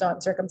based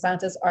on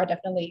circumstances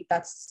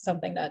that's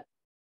something that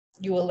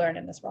you will learn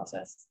in this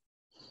process.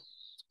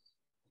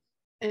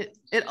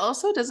 It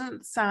also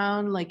doesn't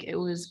sound like it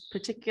was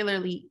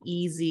particularly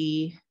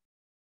easy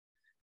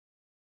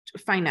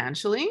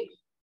financially.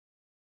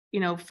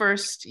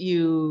 First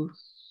you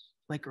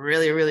like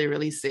really, really,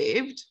 really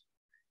saved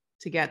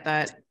to get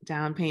that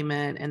down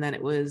payment. And then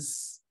it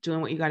was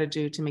doing what you got to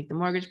do to make the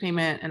mortgage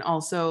payment and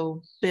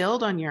also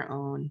build on your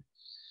own.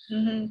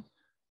 Mm-hmm.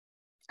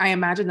 I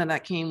imagine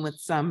that came with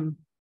some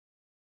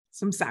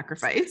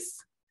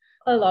sacrifice.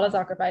 A lot of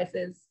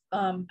sacrifices.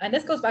 And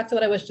this goes back to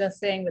what I was just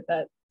saying with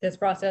that this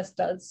process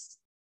does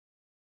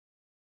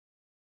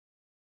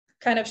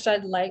kind of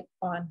shed light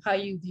on how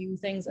you view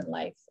things in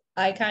life.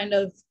 I kind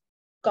of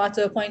got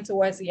to a point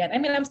towards the end. I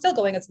mean, I'm still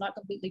going, it's not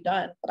completely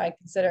done, but I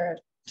consider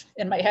it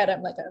in my head,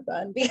 I'm like, I'm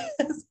done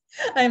because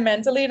I'm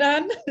mentally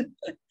done.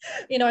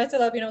 I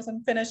still have,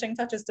 some finishing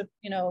touches to,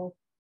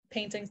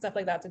 painting, stuff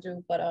like that to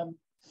do. But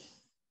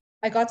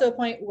I got to a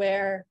point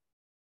where,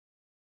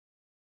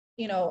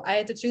 I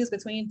had to choose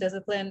between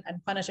discipline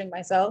and punishing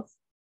myself.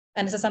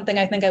 And this is something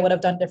I think I would have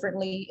done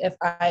differently if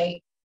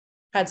I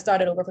had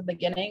started over from the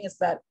beginning, is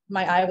that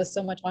my eye was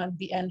so much on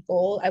the end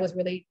goal. I was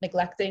really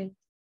neglecting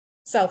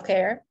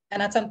self-care.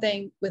 And that's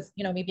something with,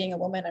 me being a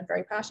woman, I'm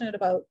very passionate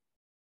about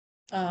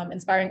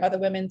inspiring other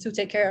women to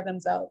take care of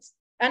themselves.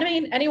 And I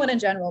mean, anyone in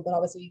general, but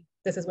obviously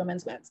this is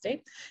Women's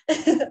Wednesday.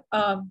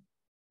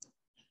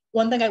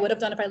 One thing I would have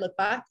done if I look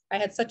back, I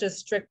had such a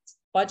strict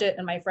budget,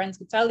 and my friends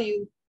could tell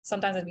you,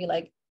 sometimes I'd be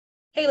like,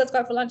 hey, let's go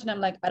out for lunch. And I'm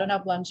like, I don't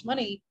have lunch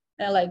money.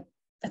 And they're like,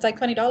 it's like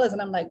 $20.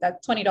 And I'm like,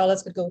 that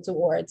 $20 could go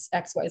towards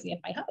XYZ in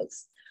my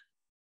house.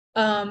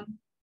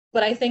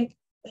 But I think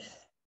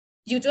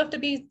you do have to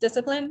be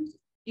disciplined.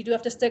 You do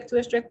have to stick to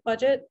a strict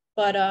budget.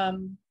 But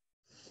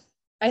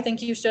I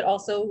think you should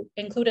also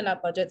include in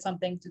that budget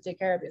something to take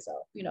care of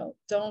yourself.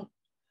 Don't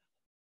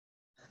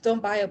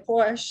buy a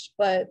Porsche,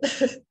 but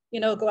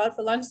go out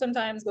for lunch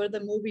sometimes, go to the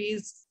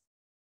movies,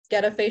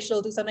 get a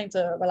facial, do something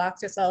to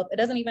relax yourself. It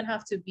doesn't even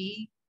have to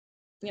be,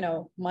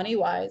 money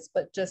wise,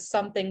 but just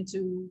something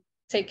to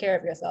take care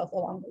of yourself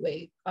along the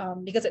way,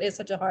 because it is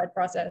such a hard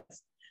process,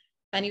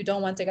 and you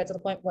don't want to get to the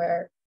point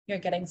where you're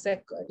getting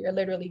sick or you're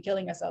literally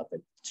killing yourself or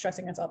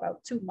stressing yourself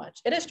out too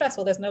much. It is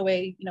stressful. There's no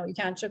way, you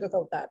can't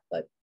sugarcoat that.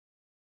 But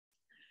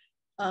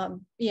at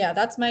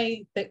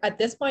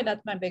this point,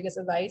 that's my biggest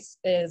advice,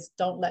 is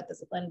don't let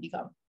discipline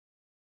become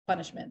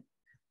punishment.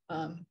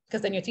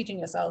 Because then you're teaching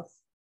yourself,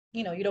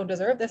 you don't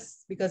deserve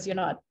this because you're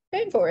not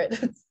paying for it.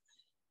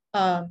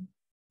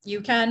 You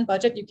can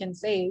budget, you can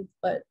save,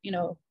 but,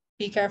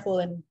 be careful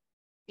and,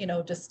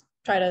 just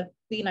try to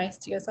be nice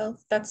to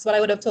yourself. That's what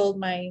I would have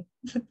told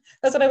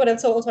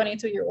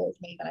 22-year-old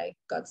me when I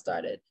got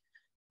started.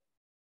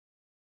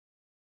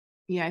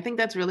 Yeah, I think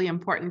that's really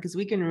important, because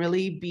we can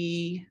really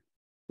be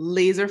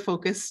laser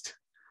focused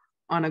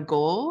on a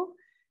goal.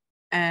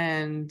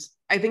 And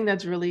I think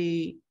that's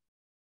really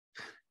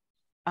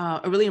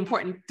a really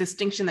important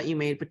distinction that you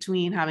made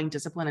between having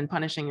discipline and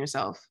punishing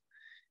yourself.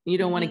 You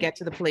don't want to get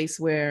to the place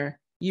where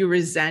you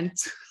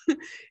resent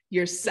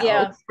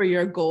yourself for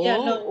your goal,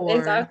 or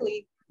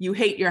exactly. you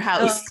hate your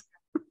house.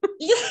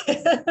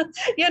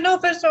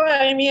 For sure.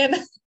 I mean,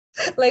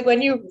 like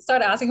when you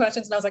start asking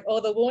questions and I was like, oh,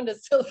 the wound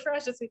is still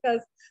fresh, it's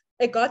because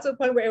it got to a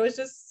point where it was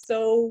just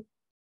so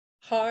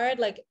hard.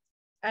 Like,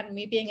 and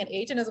me being an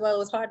agent as well, it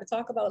was hard to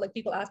talk about. Like,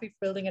 people ask me for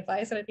building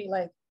advice and I'd be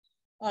like,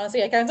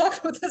 honestly, I can't talk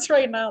about this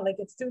right now. Like,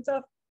 it's too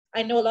tough.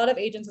 I know a lot of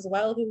agents as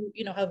well who,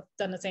 have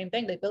done the same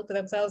thing. They built for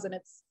themselves, and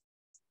it's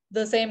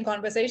the same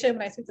conversation.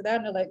 When I speak to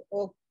them, they're like,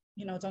 oh,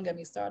 don't get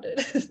me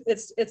started.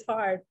 it's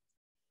hard.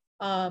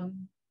 But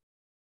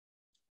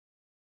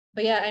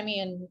yeah, I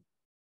mean,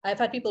 I've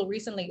had people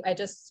recently,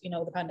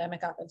 the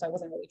pandemic happened, so I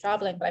wasn't really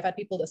traveling, but I've had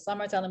people this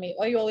summer telling me,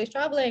 oh, you're always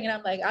traveling. And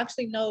I'm like,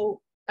 actually, no,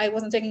 I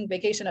wasn't taking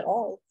vacation at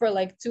all for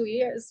like 2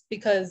 years,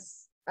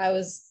 because I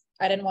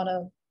didn't want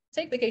to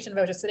take vacation if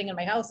I was just sitting in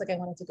my house. Like, I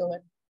wanted to go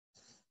and,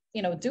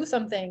 do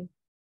something.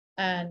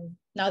 And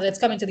now that it's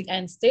coming to the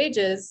end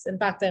stages, in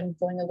fact, I'm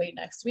going away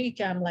next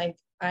week. I'm like,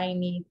 I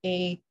need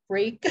a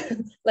break,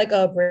 like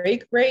a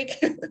break.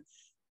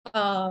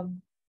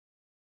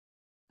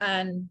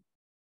 And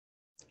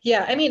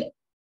yeah, I mean,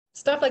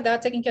 stuff like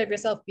that, taking care of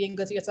yourself, being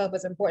good to yourself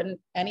is important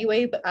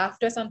anyway. But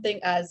after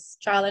something as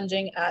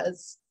challenging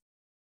as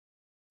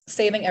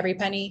saving every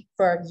penny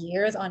for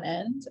years on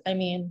end, I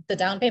mean, the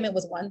down payment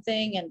was one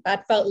thing, and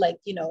that felt like,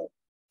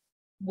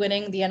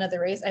 winning the end of the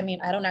race. I mean,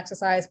 I don't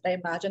exercise, but I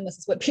imagine this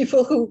is what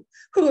people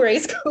who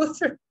race go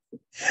through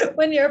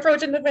when you're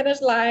approaching the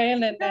finish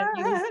line, and then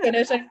you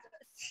finish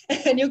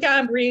and you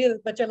can't breathe,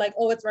 but you're like,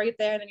 oh, it's right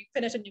there. And then you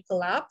finish and you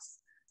collapse.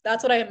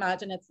 That's what I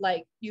imagine it's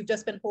like. You've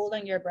just been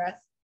holding your breath,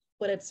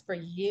 but it's for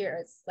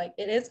years. Like,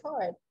 it is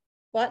hard.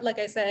 But like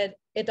I said,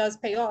 it does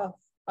pay off.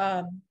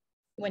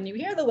 When you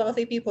hear the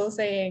wealthy people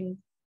saying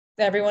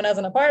that everyone has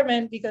an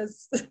apartment,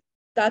 because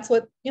that's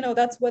what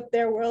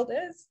their world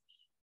is.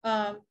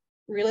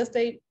 Real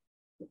estate,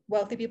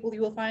 wealthy people,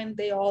 you will find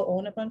they all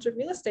own a bunch of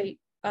real estate.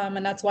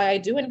 And that's why I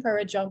do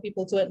encourage young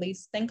people to at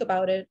least think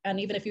about it. And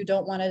even if you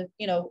don't want to,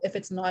 if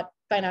it's not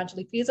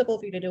financially feasible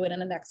for you to do it in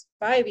the next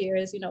 5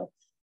 years,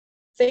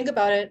 think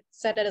about it,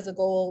 set it as a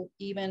goal.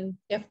 Even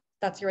if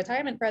that's your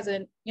retirement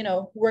present,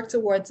 work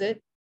towards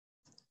it.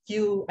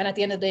 And at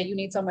the end of the day, you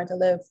need somewhere to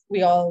live.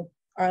 We all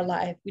are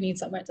alive. We need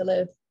somewhere to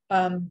live.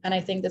 And I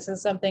think this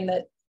is something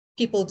that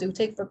people do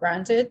take for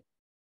granted.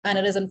 And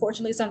it is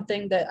unfortunately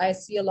something that I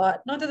see a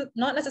lot,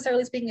 not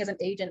necessarily speaking as an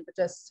agent, but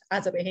just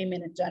as a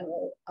Bahamian in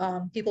general.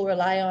 People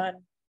rely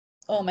on,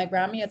 oh, my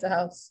Grammy has a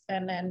house,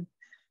 and then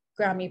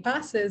Grammy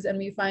passes, and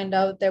we find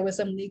out there was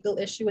some legal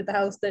issue with the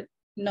house that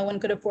no one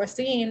could have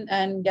foreseen.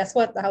 And guess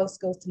what? The house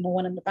goes to no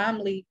one in the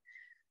family.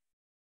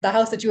 The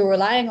house that you were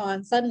relying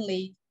on,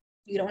 suddenly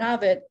you don't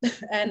have it.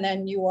 And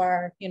then you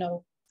are,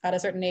 at a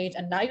certain age,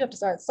 and now you have to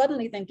start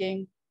suddenly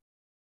thinking,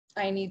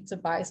 I need to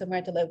buy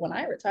somewhere to live when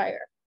I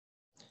retire.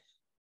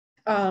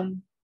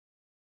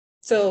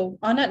 So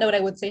on that note, I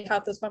would say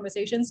have those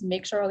conversations,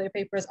 make sure all your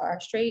papers are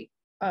straight,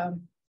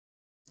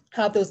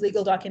 have those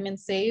legal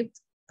documents saved,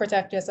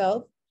 protect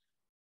yourself.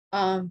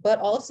 But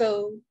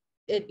also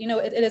it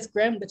is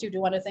grim, but you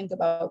do want to think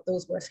about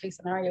those worst case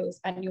scenarios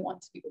and you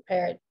want to be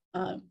prepared.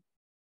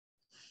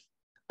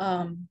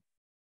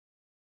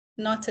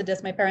 Not to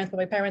diss my parents, but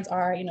my parents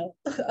are,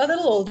 a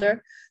little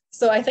older.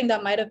 So I think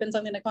that might have been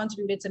something that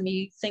contributed to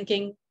me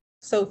thinking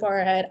so far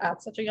ahead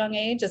at such a young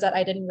age, is that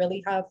I didn't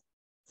really have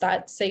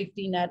that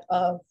safety net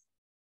of,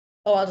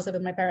 oh, I'll just live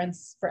with my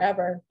parents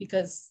forever,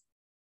 because,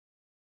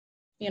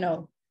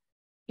 you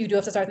do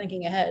have to start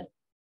thinking ahead.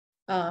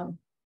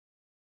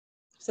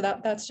 So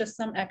that's just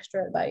some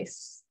extra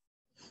advice.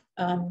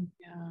 Yeah.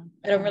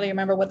 I don't really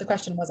remember what the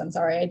question was. I'm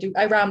sorry.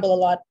 I ramble a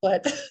lot,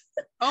 but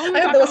oh, we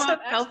talk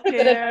about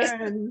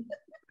healthcare and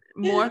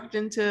morphed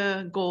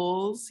into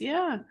goals.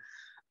 Yeah.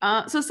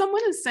 So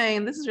someone is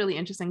saying, this is really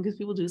interesting because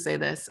people do say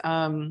this.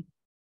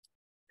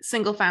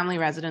 Single family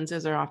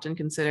residences are often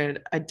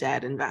considered a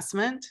dead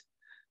investment.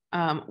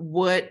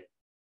 What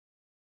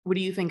do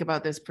you think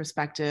about this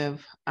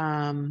perspective?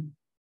 And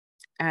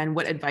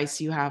what advice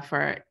do you have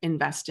for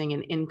investing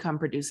in income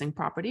producing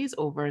properties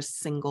over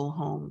single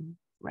home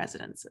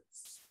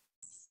residences?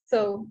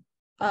 So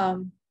I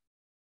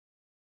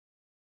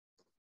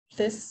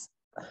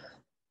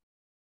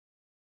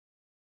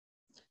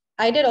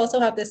did also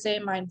have the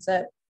same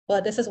mindset,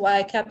 but this is why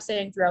I kept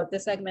saying throughout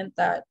this segment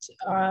that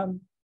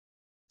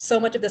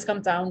so much of this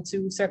comes down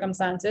to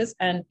circumstances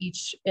and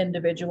each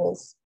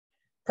individual's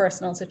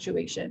personal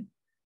situation.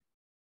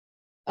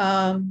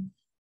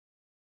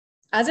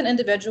 As an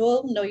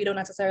individual, no, you don't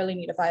necessarily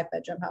need a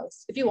 5-bedroom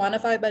house. If you want a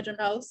 5-bedroom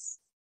house,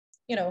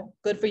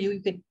 good for you.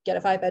 You could get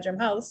a 5-bedroom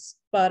house,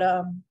 but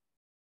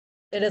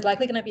it is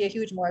likely going to be a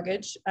huge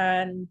mortgage.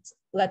 And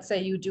let's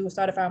say you do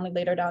start a family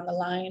later down the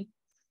line.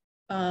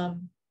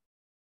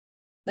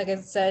 Like I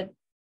said,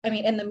 I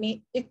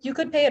mean, you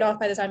could pay it off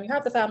by the time you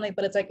have the family,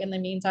 but it's like in the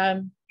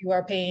meantime, you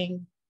are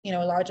paying, a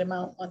large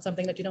amount on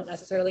something that you don't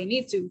necessarily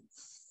need to.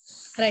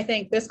 And I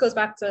think this goes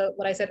back to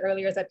what I said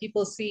earlier, is that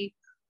people see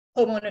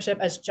home ownership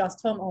as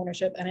just home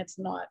ownership, and it's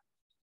not.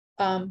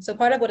 So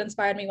part of what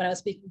inspired me when I was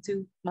speaking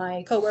to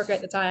my coworker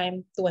at the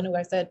time, the one who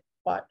I said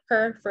bought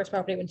her first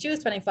property when she was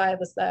 25,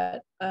 was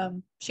that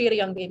she had a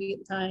young baby at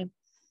the time.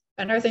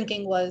 And her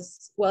thinking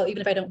was, well,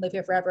 even if I don't live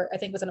here forever, I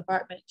think it was an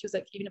apartment. She was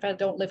like, even if I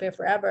don't live here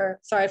forever,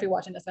 sorry if you're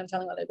watching this, I'm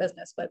telling all their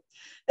business, but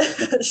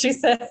she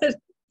said,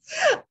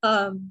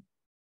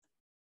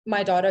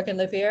 my daughter can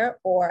live here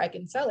or I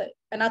can sell it.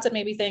 And that's what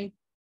made me think,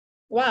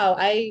 wow,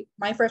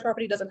 my first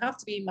property doesn't have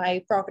to be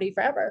my property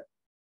forever.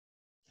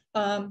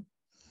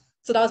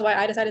 So that was why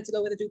I decided to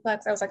go with a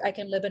duplex. I was like, I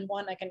can live in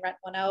one, I can rent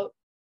one out.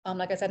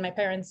 Like I said, my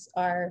parents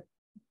are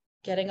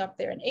getting up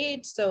there in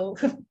age, so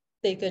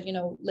they could,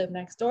 live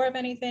next door if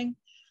anything.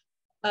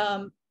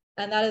 And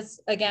that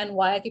is, again,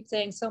 why I keep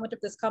saying so much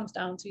of this comes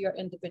down to your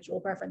individual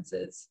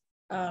preferences.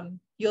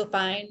 You'll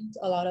find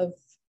a lot of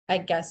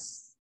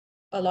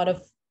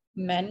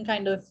men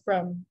kind of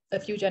from a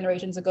few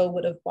generations ago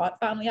would have bought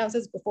family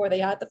houses before they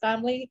had the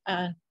family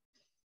and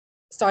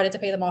started to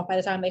pay them off by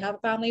the time they have a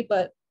family.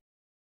 But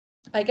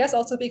I guess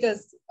also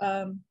because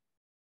the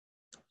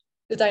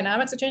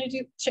dynamics are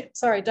changing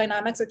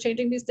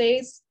these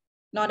days.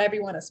 Not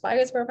everyone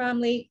aspires for a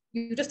family.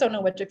 You just don't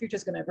know what your future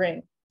is going to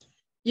bring.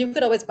 You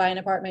could always buy an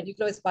apartment. You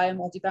could always buy a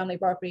multifamily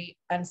property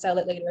and sell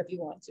it later if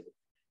you want to.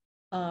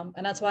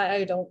 And that's why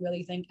I don't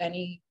really think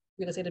any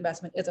real estate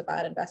investment is a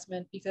bad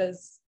investment,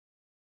 because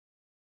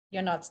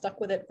you're not stuck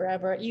with it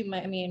forever.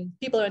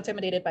 People are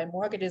intimidated by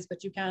mortgages,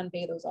 but you can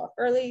pay those off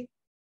early.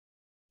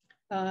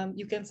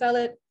 You can sell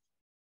it.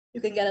 You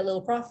can get a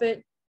little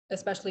profit,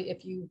 especially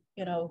if you,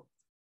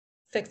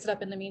 fixed it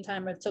up in the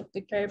meantime or took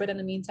good care of it in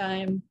the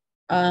meantime.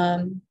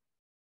 And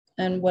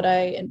would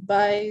I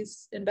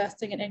advise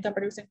investing in income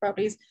producing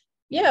properties?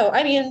 Yeah,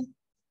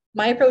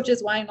 my approach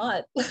is, why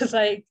not?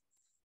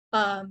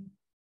 And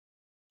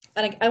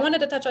I wanted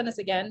to touch on this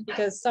again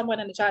because someone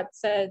in the chat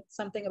said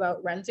something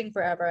about renting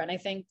forever. And I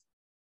think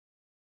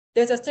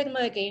there's a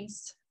stigma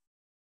against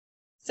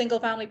single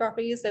family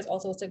properties. There's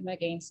also a stigma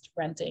against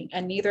renting.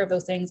 And neither of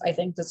those things, I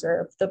think,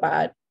 deserve the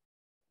bad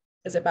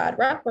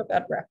rap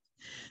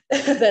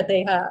that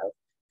they have.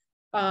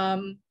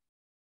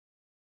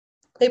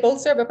 They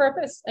both serve a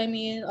purpose. A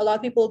lot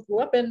of people grew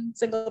up in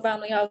single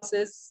family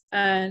houses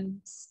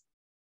and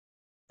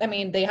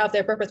they have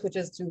their purpose, which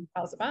is to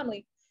house a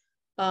family.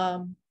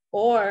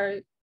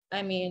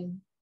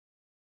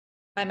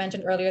 I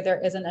mentioned earlier,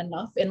 there isn't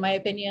enough, in my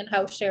opinion,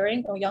 house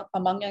sharing or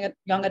among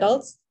young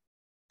adults.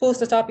 Who's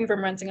to stop you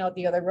from renting out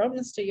the other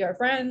rooms to your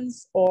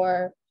friends?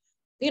 Or,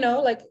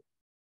 like,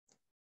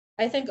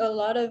 I think a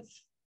lot of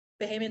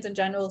Bahamians in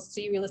general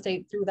see real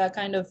estate through that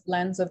kind of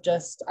lens of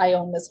just, I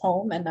own this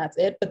home and that's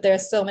it. But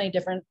there's so many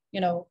different,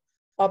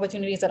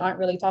 opportunities that aren't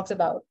really talked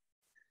about.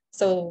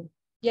 So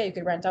yeah, you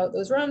could rent out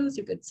those rooms,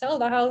 you could sell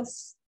the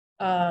house.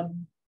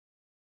 And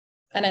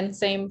then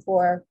same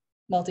for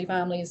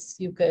multifamilies,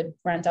 you could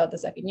rent out the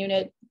second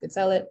unit, you could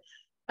sell it.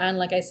 And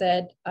like I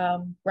said,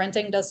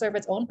 renting does serve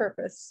its own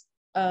purpose.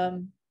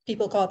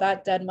 People call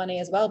that dead money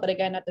as well, but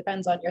again, that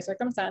depends on your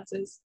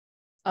circumstances.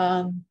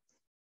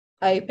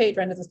 I paid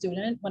rent as a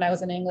student when I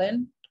was in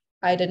England.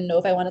 I didn't know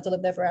if I wanted to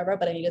live there forever,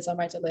 but I needed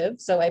somewhere to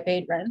live. So I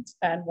paid rent.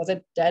 And was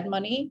it dead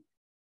money?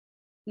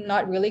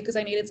 Not really, because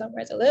I needed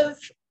somewhere to live.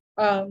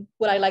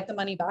 Would I like the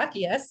money back?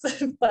 Yes.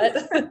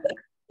 But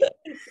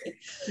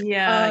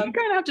yeah, you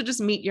kind of have to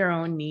just meet your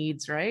own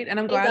needs, right? And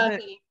I'm glad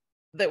exactly.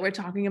 that we're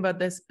talking about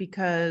this,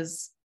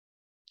 because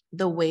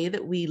the way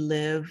that we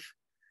live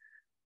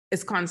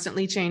is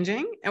constantly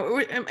changing.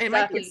 It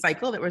might be a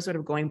cycle that we're sort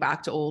of going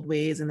back to old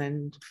ways and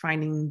then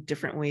finding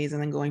different ways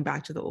and then going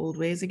back to the old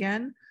ways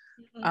again.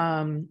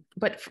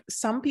 But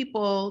some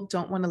people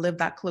don't want to live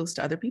that close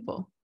to other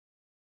people.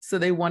 So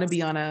they want to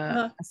be on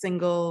a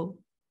single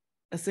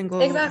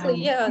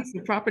exactly, yeah, piece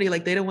of property.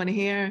 Like they don't want to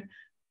hear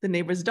the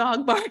neighbor's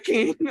dog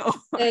barking.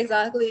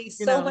 Exactly.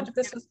 So much of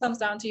this just comes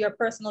down to your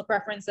personal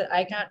preference that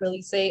I can't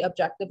really say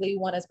objectively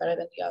one is better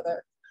than the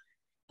other.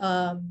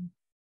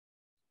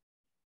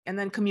 And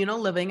then communal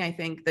living, I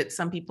think that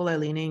some people are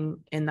leaning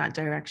in that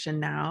direction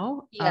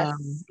now. Yes.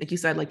 Like you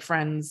said, like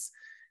friends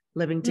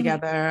living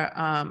together.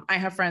 I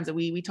have friends that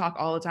we talk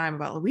all the time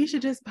about, well, we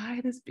should just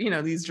buy this,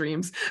 these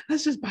dreams.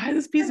 Let's just buy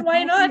this piece of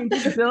Why property not? and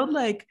just build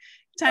like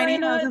tiny Why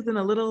not? houses in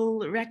a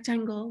little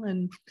rectangle.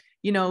 And,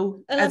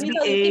 And let as me we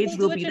tell you, age,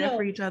 people we'll do it, be there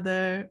for each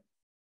other.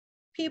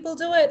 people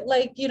do it.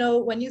 Like,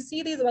 when you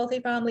see these wealthy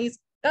families,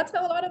 that's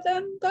how a lot of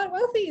them got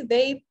wealthy.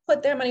 They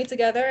put their money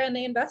together and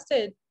they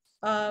invested.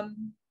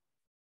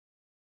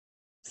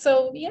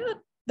 So yeah,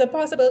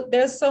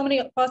 there's so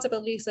many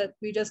possibilities that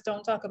we just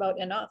don't talk about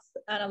enough.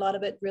 And a lot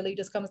of it really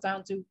just comes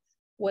down to,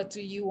 what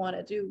do you want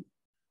to do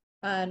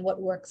and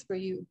what works for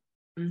you?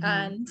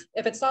 And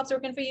if it stops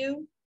working for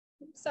you,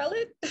 sell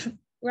it,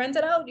 rent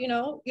it out.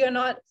 You're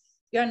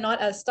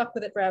not as stuck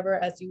with it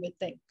forever as you would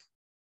think.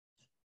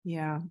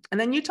 Yeah. And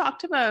then you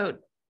talked about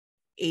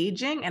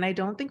aging, and I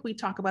don't think we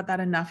talk about that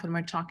enough when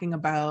we're talking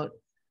about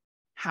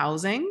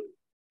housing.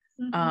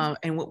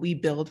 And what we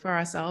build for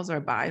ourselves or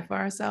buy for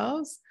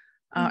ourselves.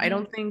 I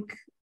don't think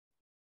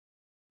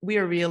we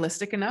are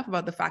realistic enough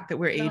about the fact that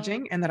we're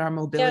aging and that our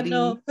mobility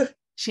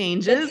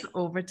changes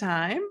over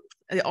time.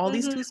 All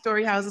these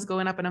 2-story houses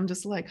going up, and I'm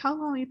just like, how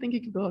long do you think you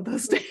can go up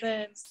those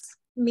stairs?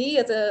 Me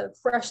as a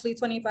freshly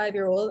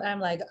 25-year-old, I'm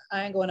like,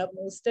 I ain't going up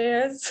no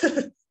stairs.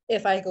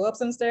 If I go up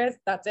some stairs,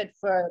 that's it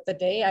for the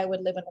day. I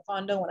would live in a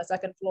condo on a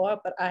second floor,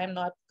 but I'm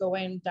not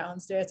going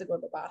downstairs to go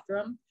to the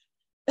bathroom.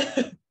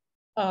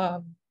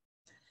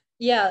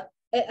 Yeah,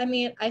 I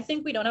mean, I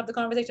think we don't have the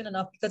conversation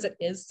enough because it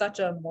is such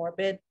a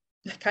morbid,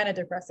 kind of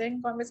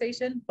depressing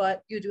conversation,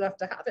 but you do have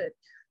to have it.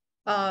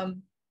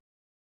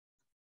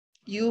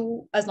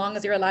 As long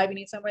as you're alive, you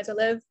need somewhere to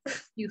live.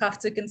 You have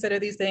to consider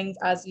these things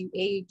as you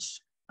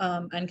age,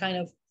 and kind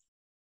of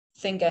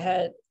think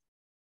ahead.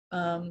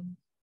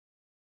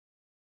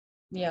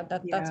 Yeah,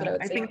 that's what I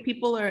would say. I think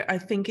people are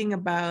thinking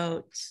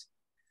about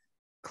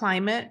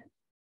climate.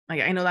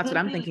 Like, I know that's what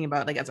I'm thinking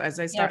about. Like, as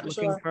I start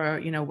looking for,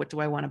 what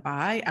do I want to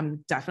buy?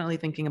 I'm definitely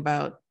thinking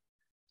about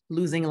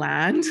losing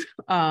land,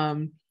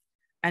 and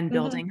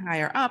building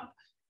higher up.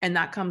 And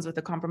that comes with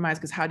a compromise,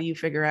 because how do you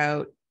figure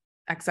out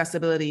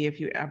accessibility if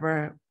you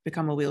ever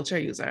become a wheelchair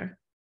user?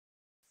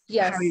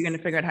 Yes. How are you going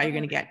to figure out how you're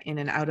going to get in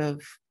and out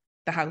of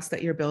the house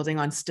that you're building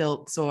on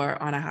stilts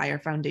or on a higher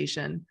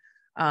foundation?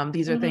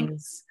 These are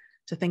things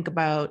to think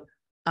about.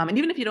 And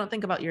even if you don't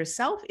think about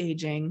yourself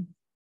aging,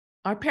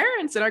 our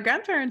parents and our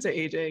grandparents are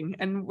aging,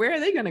 and where are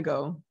they going to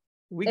go?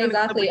 We're going to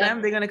live with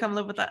them. They're going to come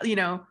live with us,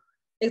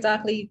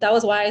 Exactly. That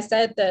was why I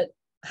said that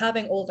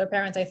having older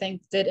parents, I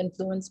think, did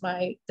influence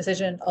my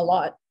decision a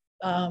lot.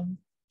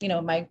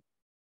 My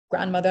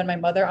grandmother and my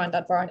mother aren't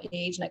that far in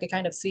age, and I could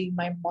kind of see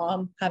my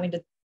mom having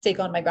to take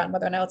on my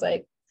grandmother, and I was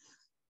like,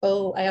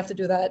 oh, I have to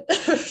do that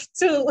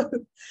too.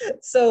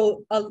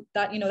 So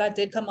that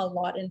did come a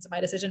lot into my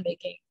decision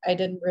making. I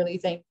didn't really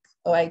think,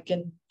 oh, I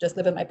can just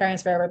live with my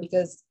parents forever,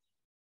 because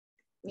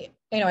I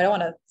don't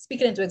want to speak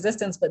it into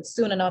existence, but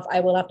soon enough, I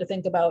will have to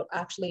think about,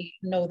 actually,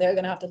 no, they're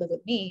going to have to live with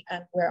me.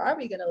 And where are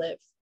we going to live?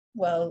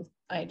 Well,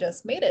 I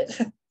just made it.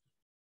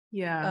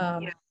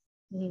 Yeah.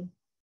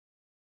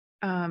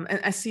 And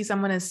I see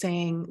someone is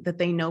saying that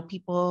they know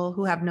people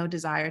who have no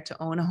desire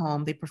to own a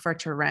home. They prefer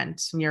to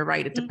rent. And you're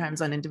right. It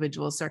depends on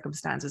individual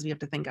circumstances. We have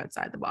to think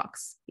outside the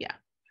box. Yeah.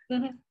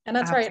 And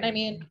that's absolutely right. I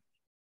mean,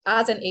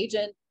 as an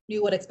agent,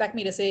 you would expect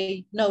me to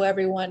say, no,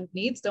 everyone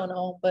needs to own a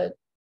home, but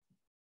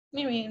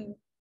I mean,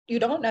 you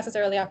don't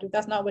necessarily have to.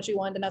 That's not what you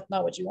want, and that's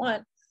not what you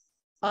want.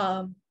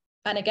 And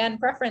again,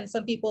 preference.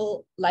 Some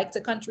people like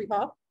to country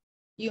hop.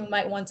 You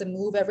might want to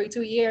move every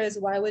 2 years.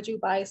 Why would you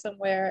buy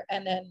somewhere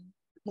and then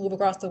move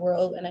across the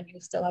world and then you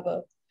still have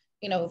a,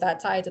 that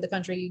tie to the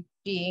country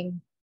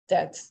being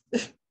debt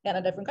in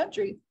a different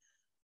country?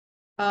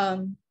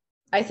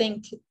 I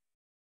think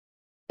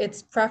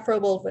it's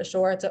preferable for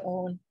sure to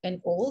own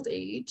in old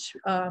age,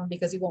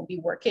 because you won't be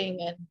working,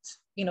 and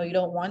you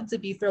don't want to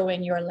be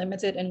throwing your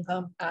limited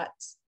income at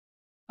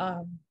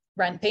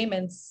rent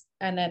payments,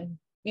 and then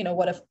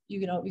what if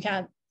you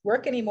can't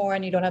work anymore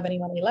and you don't have any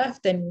money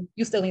left and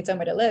you still need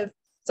somewhere to live.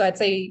 So I'd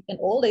say in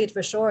old age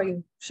for sure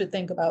you should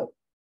think about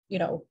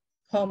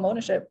home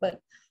ownership. But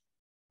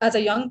as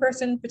a young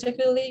person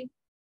particularly,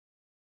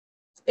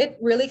 it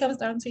really comes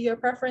down to your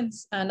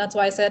preference, and that's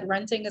why I said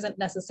renting isn't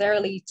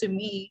necessarily, to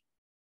me,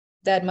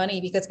 dead money,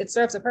 because it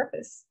serves a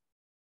purpose.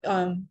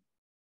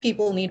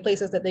 People need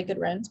places that they could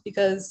rent,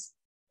 because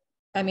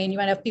you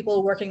might have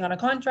people working on a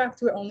contract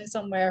who are only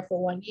somewhere for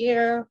 1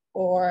 year,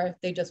 or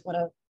they just want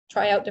to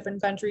try out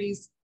different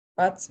countries.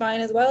 That's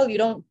fine as well.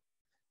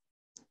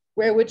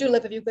 Where would you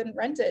live if you couldn't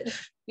rent it?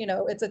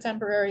 It's a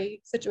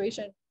temporary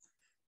situation.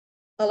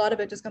 A lot of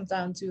it just comes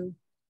down to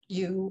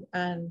you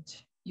and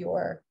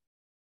your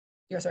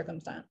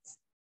circumstance.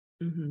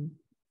 Mm-hmm.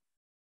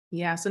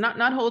 Yeah. So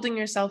not holding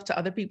yourself to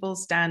other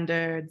people's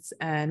standards,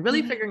 and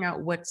really figuring out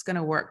what's going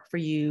to work for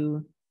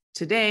you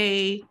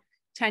today,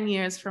 10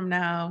 years from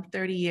now,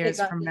 30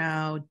 years from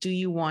now. Do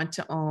you want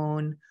to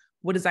own?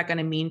 What is that going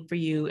to mean for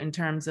you in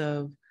terms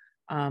of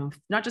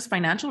not just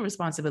financial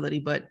responsibility,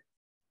 but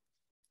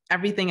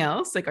everything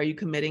else? Like, are you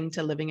committing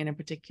to living in a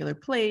particular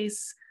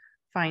place,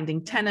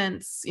 finding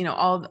tenants,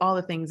 all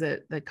the things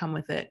that come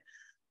with it.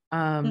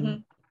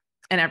 And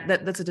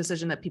that's a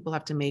decision that people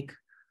have to make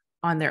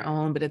on their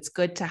own, but it's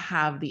good to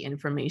have the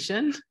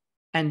information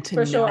and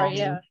to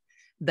know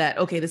that,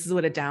 okay, this is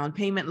what a down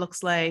payment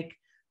looks like.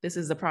 This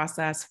is the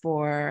process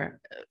for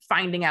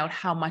finding out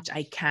how much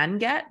I can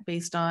get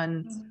based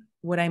on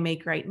what I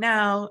make right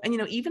now. And,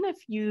 even if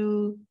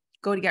you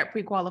go to get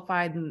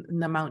pre-qualified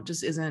and the amount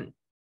just isn't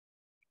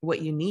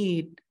what you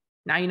need,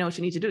 now you know what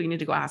you need to do. You need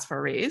to go ask for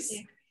a raise.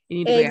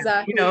 You need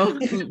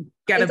to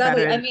get a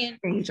better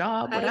paying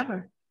job,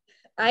 whatever.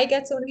 I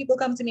get so many people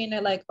come to me and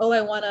they're like, oh,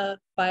 I want to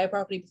buy a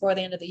property before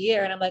the end of the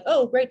year. And I'm like,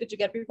 oh, great. Did you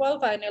get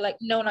pre-qualified? And they're like,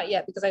 no, not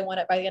yet, because I want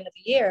it by the end of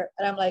the year.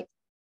 And I'm like,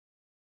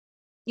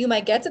 you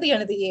might get to the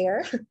end of the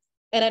year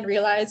and then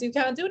realize you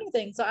can't do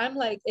anything. So I'm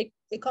like,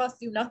 it costs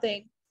you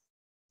nothing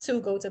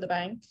to go to the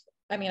bank.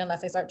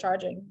 Unless they start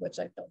charging, which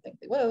I don't think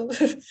they will,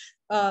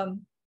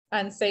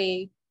 and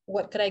say,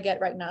 what could I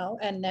get right now?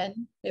 And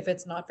then if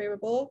it's not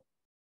favorable,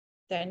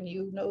 then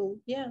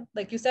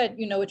like you said,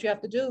 what you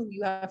have to do.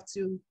 You have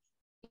to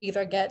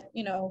either get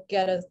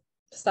a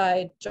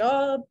side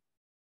job,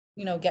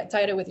 get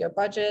tighter with your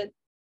budget,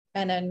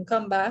 and then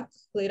come back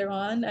later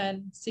on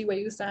and see where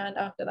you stand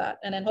after that.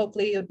 And then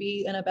hopefully you'll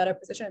be in a better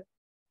position.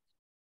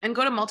 And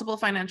go to multiple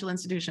financial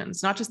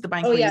institutions, not just the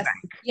bank. Oh, yes.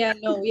 Yeah,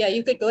 no, yeah.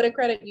 You could go to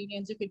credit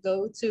unions. You could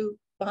go to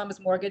Bahamas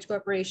Mortgage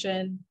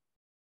Corporation,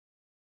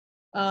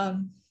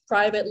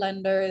 private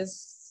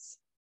lenders.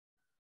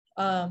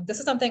 This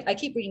is something I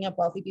keep bringing up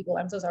wealthy people.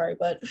 I'm so sorry,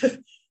 but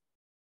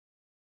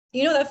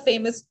that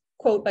famous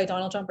quote by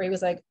Donald Trump where he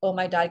was like, oh,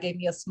 my dad gave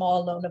me a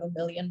small loan of $1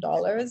 million.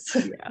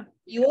 Yeah.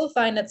 You will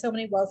find that so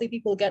many wealthy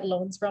people get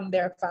loans from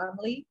their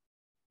family.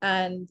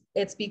 And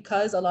it's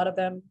because a lot of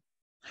them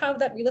have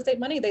that real estate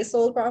money. They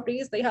sold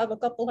properties, they have a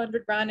couple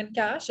 $100,000 in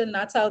cash, and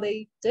that's how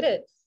they did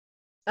it.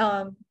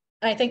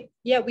 I think,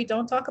 we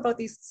don't talk about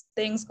these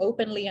things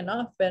openly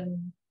enough.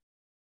 And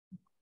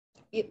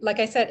like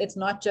I said, it's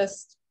not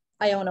just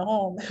I own a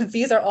home.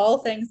 These are all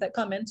things that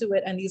come into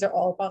it. And these are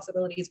all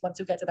possibilities once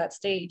you get to that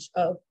stage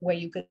of where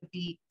you could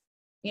be,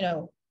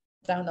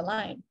 down the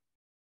line.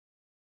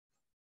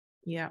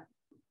 Yeah,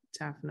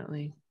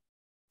 definitely.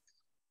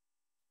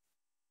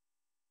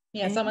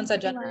 Yeah, someone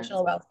said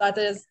generational wealth.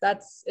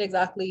 That's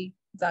exactly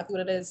what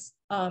it is.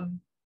 And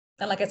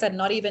like I said,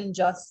 not even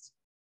just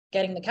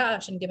getting the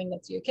cash and giving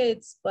it to your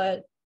kids,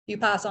 but you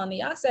pass on the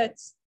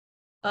assets.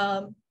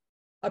 A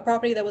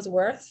property that was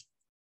worth,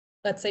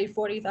 let's say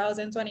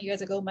 40,000 20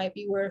 years ago, might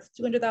be worth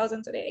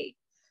 200,000 today.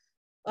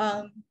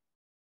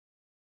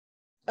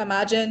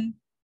 Imagine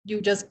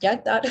you just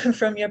get that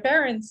from your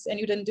parents and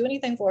you didn't do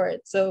anything for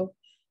it. So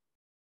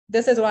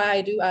this is why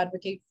I do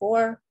advocate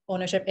for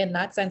ownership in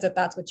that sense. If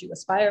that's what you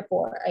aspire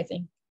for, I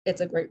think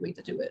it's a great way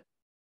to do it.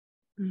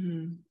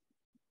 Mm-hmm.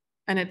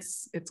 And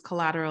it's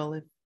collateral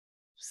if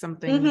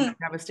something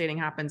devastating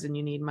happens and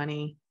you need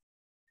money.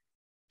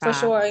 For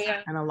sure,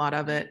 yeah. And a lot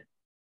of it.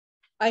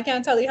 I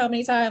can't tell you how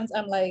many times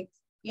I'm like,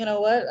 you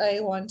know what, I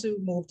want to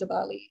move to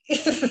Bali.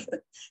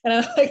 And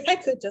I'm like, I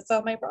could just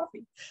sell my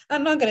property.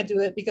 I'm not going to do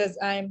it because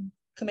I'm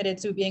committed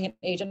to being an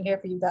agent here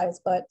for you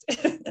guys. But,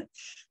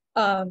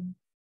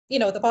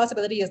 the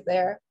possibility is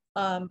there.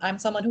 I'm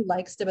someone who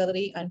likes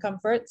stability and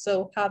comfort.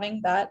 So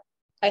having that,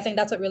 I think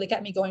that's what really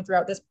kept me going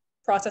throughout this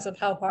process of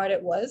how hard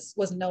it was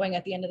knowing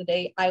at the end of the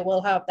day, I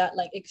will have that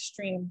like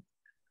extreme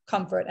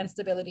comfort and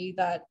stability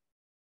that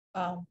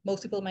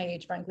most people my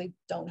age, frankly,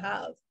 don't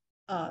have.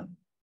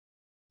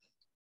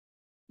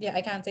 Yeah,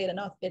 I can't say it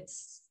enough.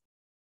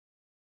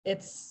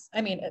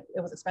 I mean,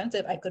 it was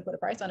expensive. I could put a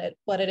price on it,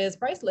 but it is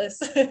priceless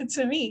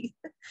to me,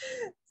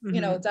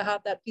 to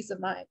have that peace of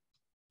mind.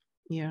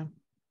 Yeah.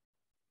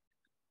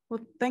 Well,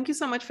 thank you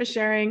so much for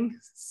sharing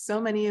so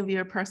many of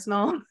your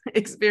personal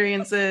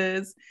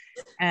experiences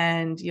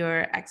and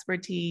your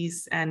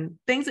expertise and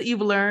things that you've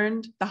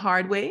learned the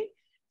hard way,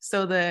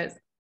 so that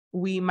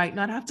we might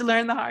not have to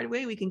learn the hard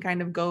way. We can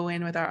kind of go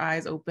in with our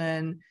eyes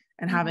open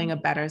and having a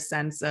better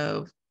sense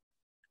of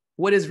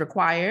what is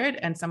required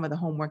and some of the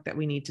homework that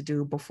we need to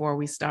do before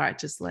we start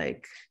just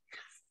like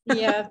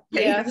paying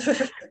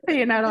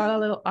out all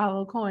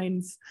little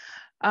coins.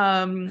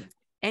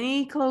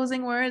 Any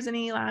closing words,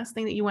 any last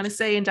thing that you want to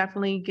say, and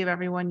definitely give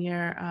everyone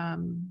your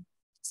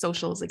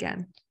socials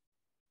again.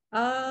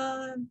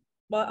 Well,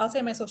 I'll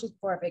say my socials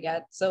before I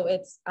forget. So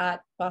it's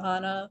at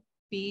Bahana,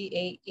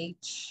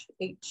 BAHHANNAH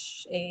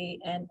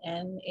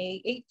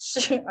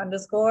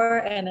underscore,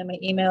 and then my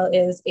email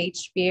is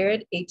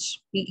hbeard,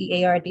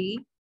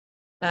 HBEARD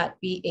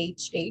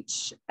 @bhhsb.com.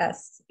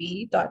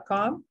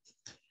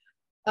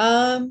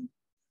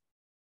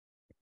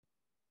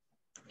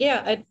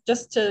 Yeah, I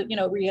just to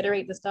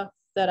reiterate the stuff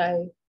that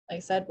I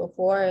said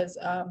before is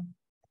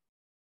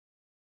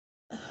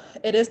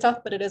it is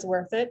tough, but it is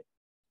worth it.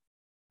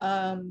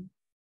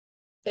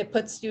 It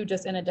puts you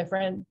just in a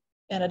different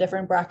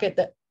bracket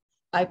that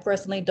I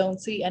personally don't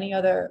see any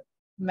other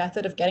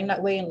method of getting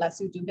that way unless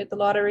you do hit the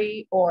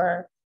lottery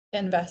or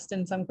invest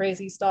in some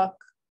crazy stock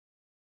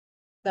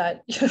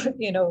that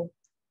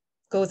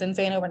goes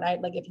insane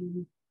overnight, like if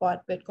you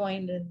bought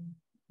Bitcoin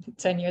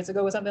 10 years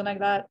ago or something like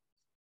that.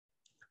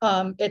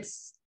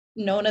 It's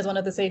known as one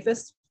of the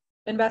safest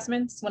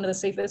investments, one of the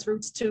safest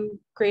routes to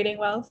creating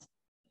wealth.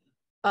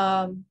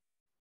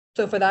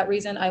 So for that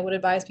reason, I would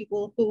advise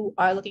people who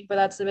are looking for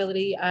that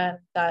stability and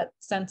that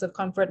sense of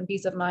comfort and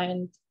peace of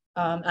mind,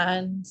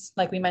 and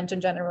like we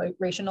mentioned,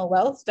 generational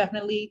wealth,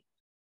 definitely,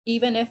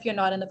 even if you're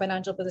not in the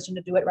financial position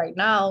to do it right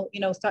now,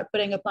 start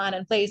putting a plan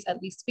in place, at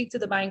least speak to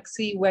the bank,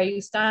 see where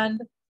you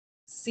stand,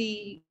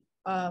 see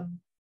what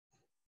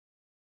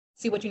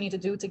you need to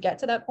do to get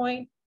to that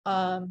point.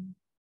 And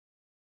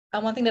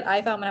one thing that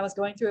I found when I was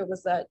going through it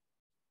was that,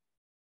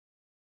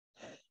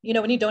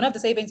 when you don't have the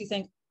savings, you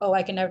think, oh,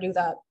 I can never do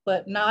that.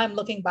 But now I'm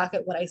looking back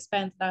at what I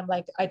spent and I'm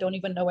like, I don't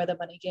even know where the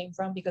money came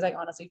from because I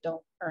honestly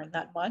don't earn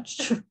that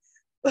much.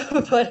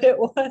 But it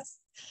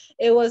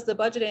was the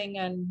budgeting.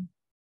 And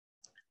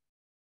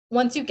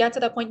once you get to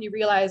that point, you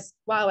realize,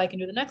 wow, I can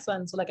do the next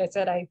one. So like I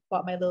said, I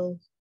bought my little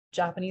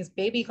Japanese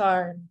baby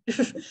car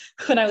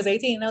when I was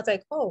 18. And I was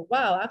like, oh,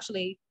 wow,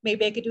 actually,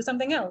 maybe I could do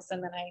something else.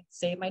 And then I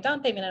saved my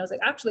down payment. And I was like,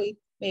 actually,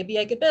 maybe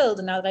I could build.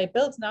 And now that I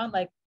built, now I'm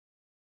like,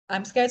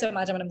 I'm scared to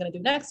imagine what I'm going to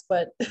do next,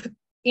 but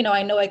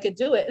I know I could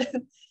do it.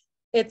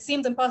 It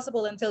seems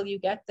impossible until you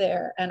get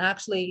there. And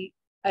actually,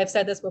 I've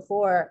said this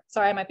before,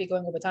 sorry, I might be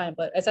going over time,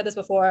 but I said this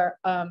before,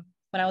 when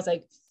I was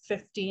like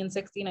 15,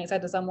 16, I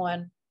said to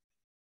someone,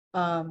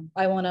 I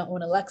want to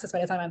own a Lexus by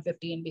the time I'm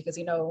 15, because,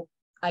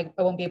 I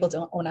won't be able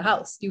to own a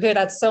house. You hear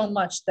that so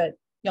much, that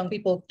young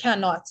people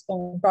cannot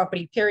own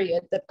property,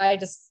 period, that I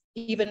just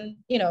even,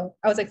 I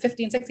was like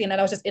 15, 16, and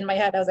I was just in my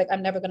head, I was like,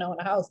 I'm never going to own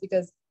a house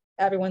because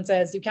everyone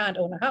says you can't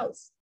own a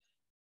house.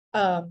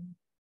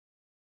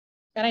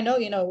 And I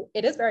know,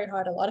 it is very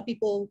hard. A lot of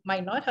people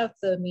might not have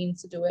the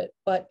means to do it,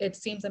 but it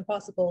seems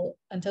impossible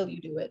until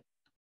you do it.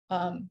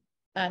 And,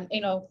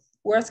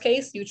 worst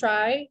case, you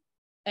try,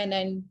 and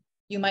then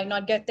you might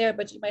not get there,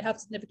 but you might have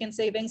significant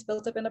savings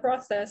built up in the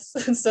process.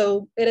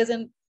 So it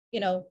isn't,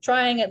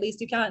 trying, at least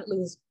you can't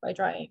lose by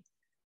trying.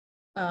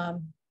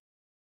 So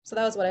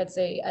that was what I'd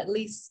say. At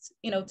least,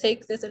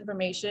 take this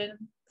information,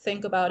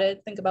 think about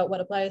it, think about what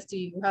applies to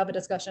you, have a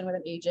discussion with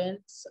an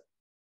agent,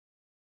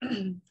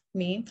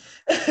 me,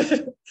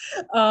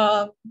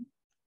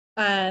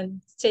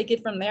 and take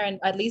it from there, and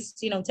at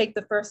least, take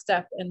the first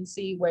step and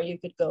see where you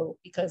could go,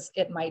 because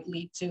it might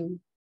lead to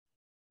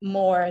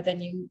more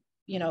than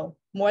you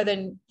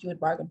would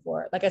bargain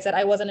for. Like I said,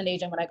 I wasn't an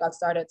agent when I got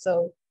started,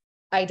 so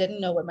I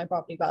didn't know what my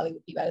property value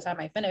would be by the time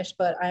I finished,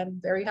 but I'm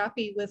very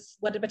happy with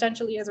what it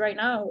potentially is right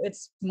now.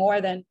 It's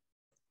more than,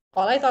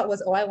 all I thought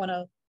was, oh, I want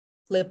to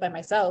live by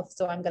myself,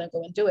 so I'm going to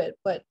go and do it.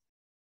 But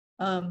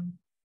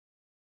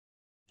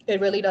it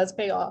really does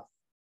pay off.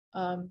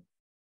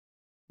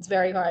 It's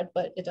very hard,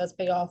 but it does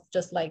pay off,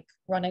 just like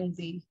running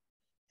the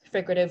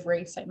figurative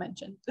race I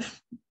mentioned.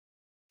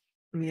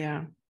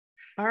 Yeah.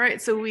 All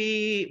right. So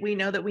we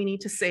know that we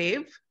need to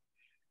save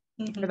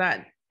for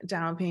that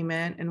down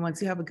payment. And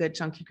once you have a good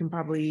chunk, you can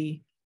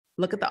probably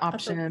look at the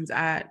options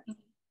at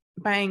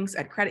banks,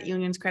 at credit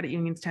unions. Credit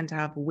unions tend to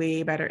have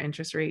way better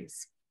interest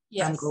rates.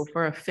 Yes. Go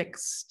for a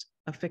fixed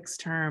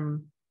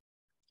term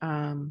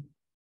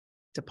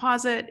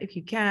deposit if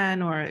you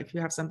can, or if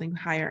you have something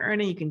higher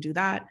earning, you can do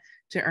that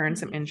to earn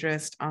some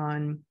interest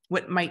on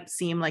what might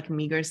seem like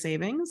meager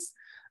savings.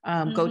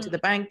 Go to the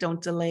bank,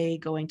 don't delay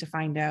going to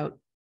find out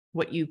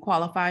what you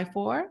qualify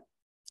for.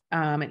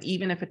 And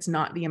even if it's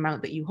not the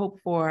amount that you hope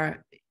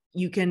for,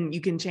 you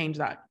can change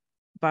that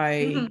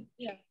by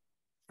Yeah.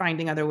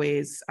 finding other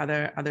ways,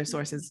 other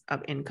sources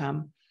of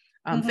income.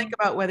 Think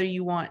about whether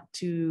you want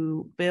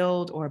to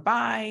build or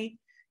buy.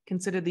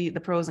 Consider the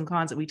pros and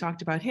cons that we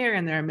talked about here,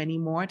 and there are many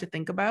more to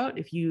think about.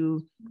 If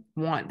you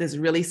want this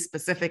really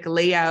specific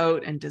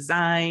layout and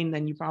design,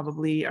 then you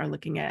probably are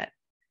looking at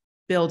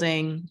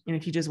building. And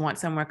if you just want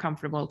somewhere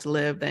comfortable to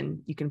live,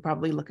 then you can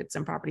probably look at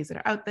some properties that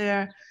are out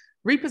there.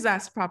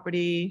 Repossessed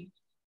property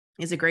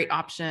is a great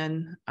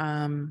option,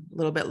 a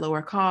little bit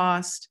lower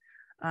cost.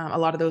 A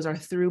lot of those are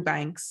through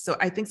banks. So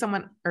I think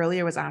someone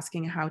earlier was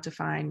asking how to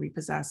find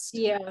repossessed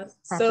property.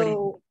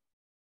 So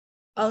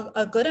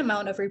a good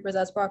amount of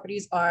repossessed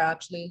properties are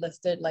actually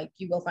listed, like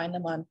you will find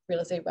them on real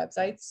estate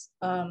websites,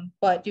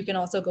 but you can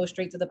also go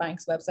straight to the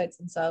bank's websites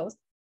themselves.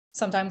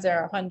 Sometimes there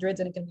are hundreds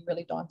and it can be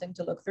really daunting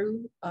to look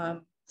through.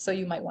 So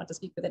you might want to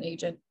speak with an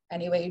agent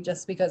anyway,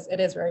 just because it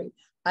is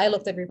I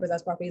looked at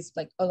repossessed properties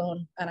like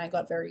alone and I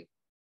got very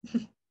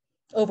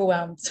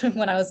overwhelmed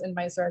when I was in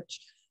my search.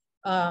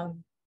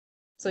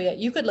 So yeah,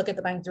 you could look at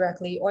the bank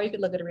directly, or you could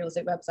look at a real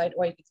estate website,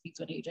 or you could speak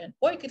to an agent,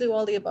 or you could do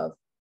all the above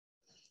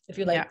if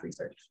you like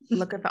research.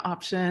 Look at the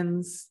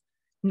options.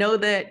 Know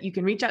that you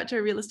can reach out to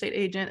a real estate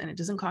agent and it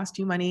doesn't cost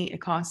you money. It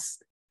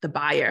costs the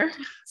buyer.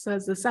 So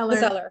as the seller.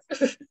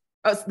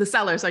 The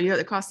seller. So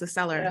it costs the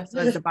seller. Yeah. So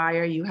as the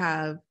buyer, you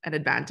have an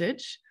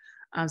advantage.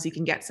 So you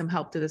can get some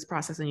help through this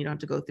process and you don't have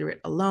to go through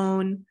it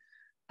alone.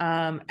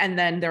 And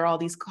then there are all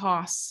these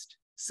costs.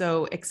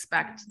 So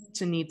expect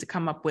to need to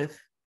come up with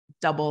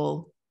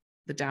double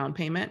the down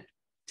payment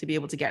to be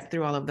able to get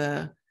through all of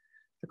the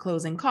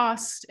closing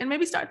costs, and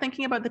maybe start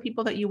thinking about the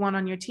people that you want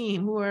on your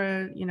team, who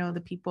are,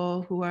 the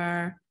people who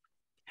are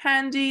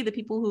handy, the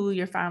people who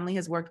your family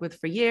has worked with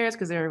for years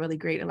because they're a really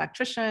great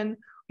electrician,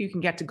 who you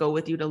can get to go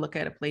with you to look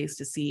at a place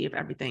to see if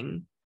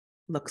everything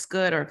looks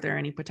good or if there are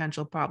any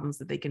potential problems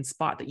that they can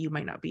spot that you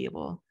might not be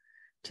able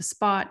to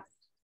spot.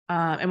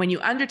 And when you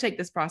undertake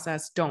this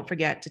process, don't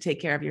forget to take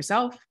care of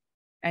yourself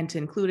and to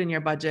include in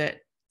your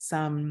budget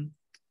some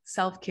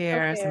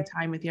self-care, some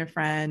time with your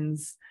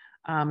friends.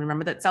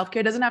 Remember that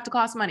self-care doesn't have to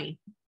cost money.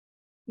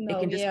 It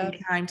can just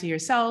be time to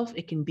yourself.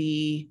 It can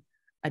be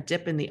a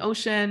dip in the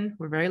ocean.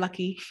 We're very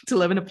lucky to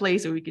live in a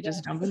place where we could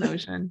just jump in the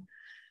ocean.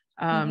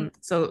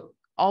 So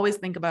always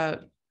think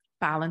about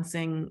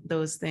balancing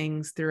those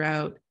things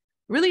throughout.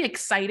 Really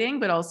exciting,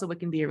 but also it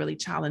can be a really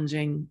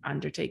challenging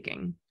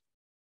undertaking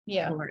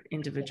for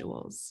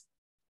individuals.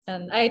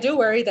 And I do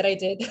worry that I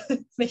did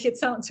make it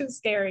sound too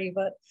scary,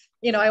 but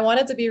I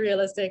wanted to be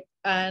realistic,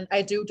 and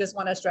I do just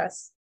want to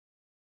stress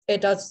it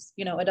does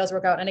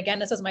work out. And again,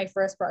 this is my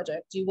first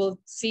project. You will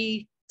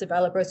see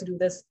developers who do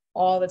this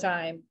all the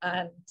time,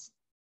 and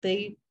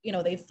they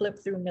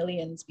flip through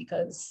millions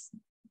because,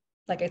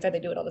 like I said, they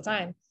do it all the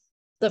time.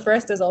 The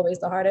first is always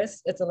the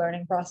hardest. It's a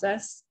learning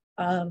process.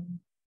 But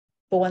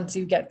once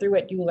you get through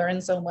it, you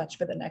learn so much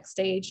for the next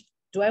stage.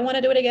 Do I want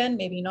to do it again?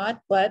 Maybe not,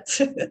 but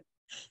it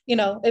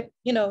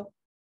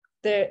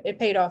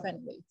paid off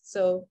anyway.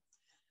 So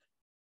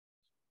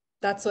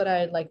that's what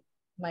I'd like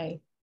you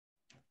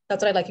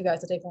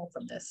guys to take home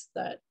from this,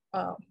 that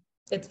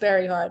it's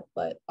very hard,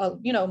 but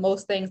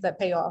most things that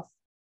pay off,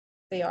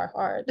 they are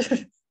hard.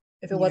 If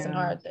it wasn't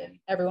hard, then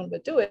everyone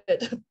would do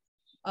it.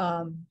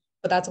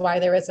 But that's why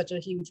there is such a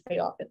huge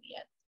payoff in the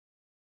end.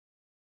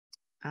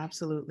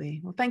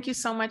 Absolutely. Well, thank you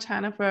so much,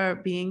 Hannah,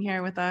 for being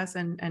here with us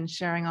and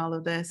sharing all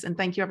of this. And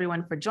thank you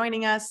everyone for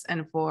joining us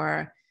and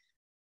for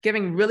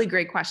giving really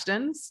great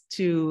questions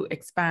to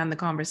expand the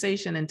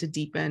conversation and to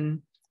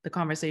deepen the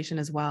conversation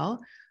as well.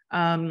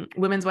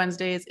 Women's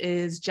Wednesdays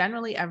is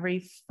generally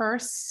every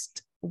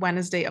first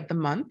Wednesday of the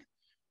month.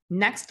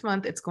 Next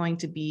month, it's going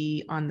to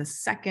be on the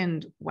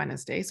second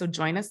Wednesday. So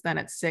join us then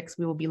at 6.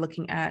 We will be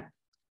looking at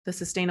the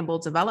Sustainable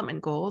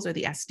Development Goals, or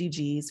the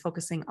SDGs,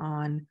 focusing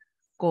on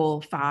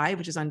Goal 5,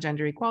 which is on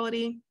gender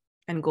equality,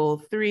 and Goal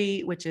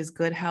 3, which is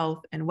good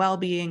health and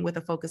well-being, with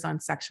a focus on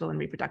sexual and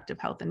reproductive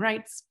health and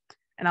rights.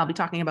 And I'll be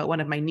talking about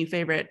one of my new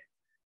favorite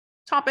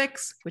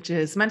topics, which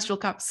is menstrual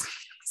cups.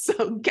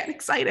 So get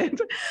excited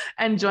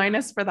and join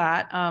us for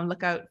that.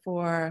 Look out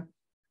for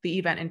the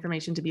event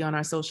information to be on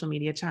our social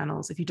media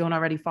channels. If you don't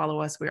already follow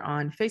us, we're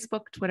on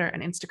Facebook, Twitter,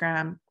 and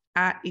Instagram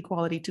at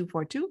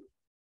Equality242,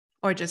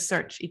 or just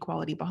search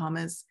Equality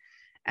Bahamas.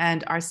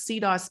 And our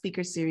CDAW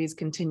speaker series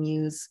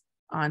continues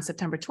on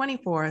September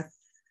 24th,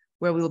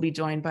 where we will be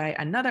joined by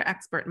another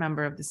expert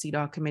member of the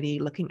CDAW committee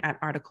looking at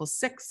Article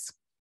 6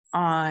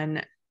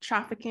 on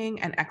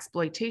trafficking and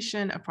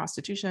exploitation of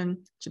prostitution.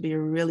 Should be a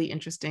really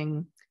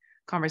interesting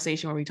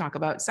conversation where we talk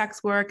about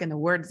sex work and the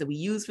words that we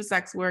use for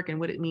sex work and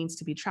what it means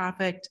to be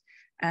trafficked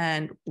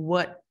and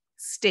what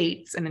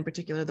states, and in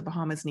particular the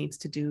Bahamas, needs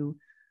to do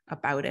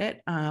about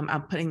it.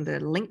 I'm putting the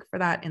link for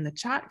that in the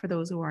chat for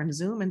those who are on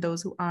Zoom, and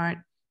those who aren't,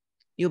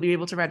 you'll be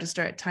able to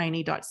register at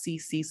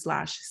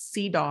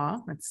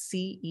tiny.cc/CDAW, that's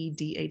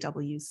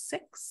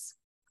CEDAW6.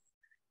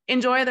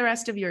 Enjoy the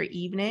rest of your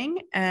evening,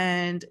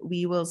 and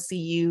we will see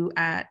you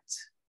at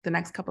the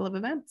next couple of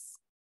events.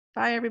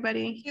 Bye,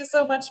 everybody. Thank you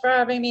so much for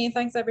having me.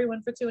 Thanks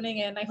everyone for tuning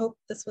in. I hope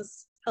this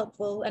was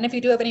helpful. And if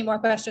you do have any more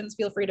questions,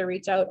 feel free to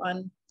reach out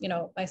on,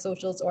 my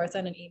socials or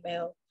send an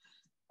email.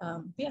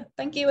 Yeah,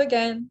 thank you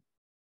again.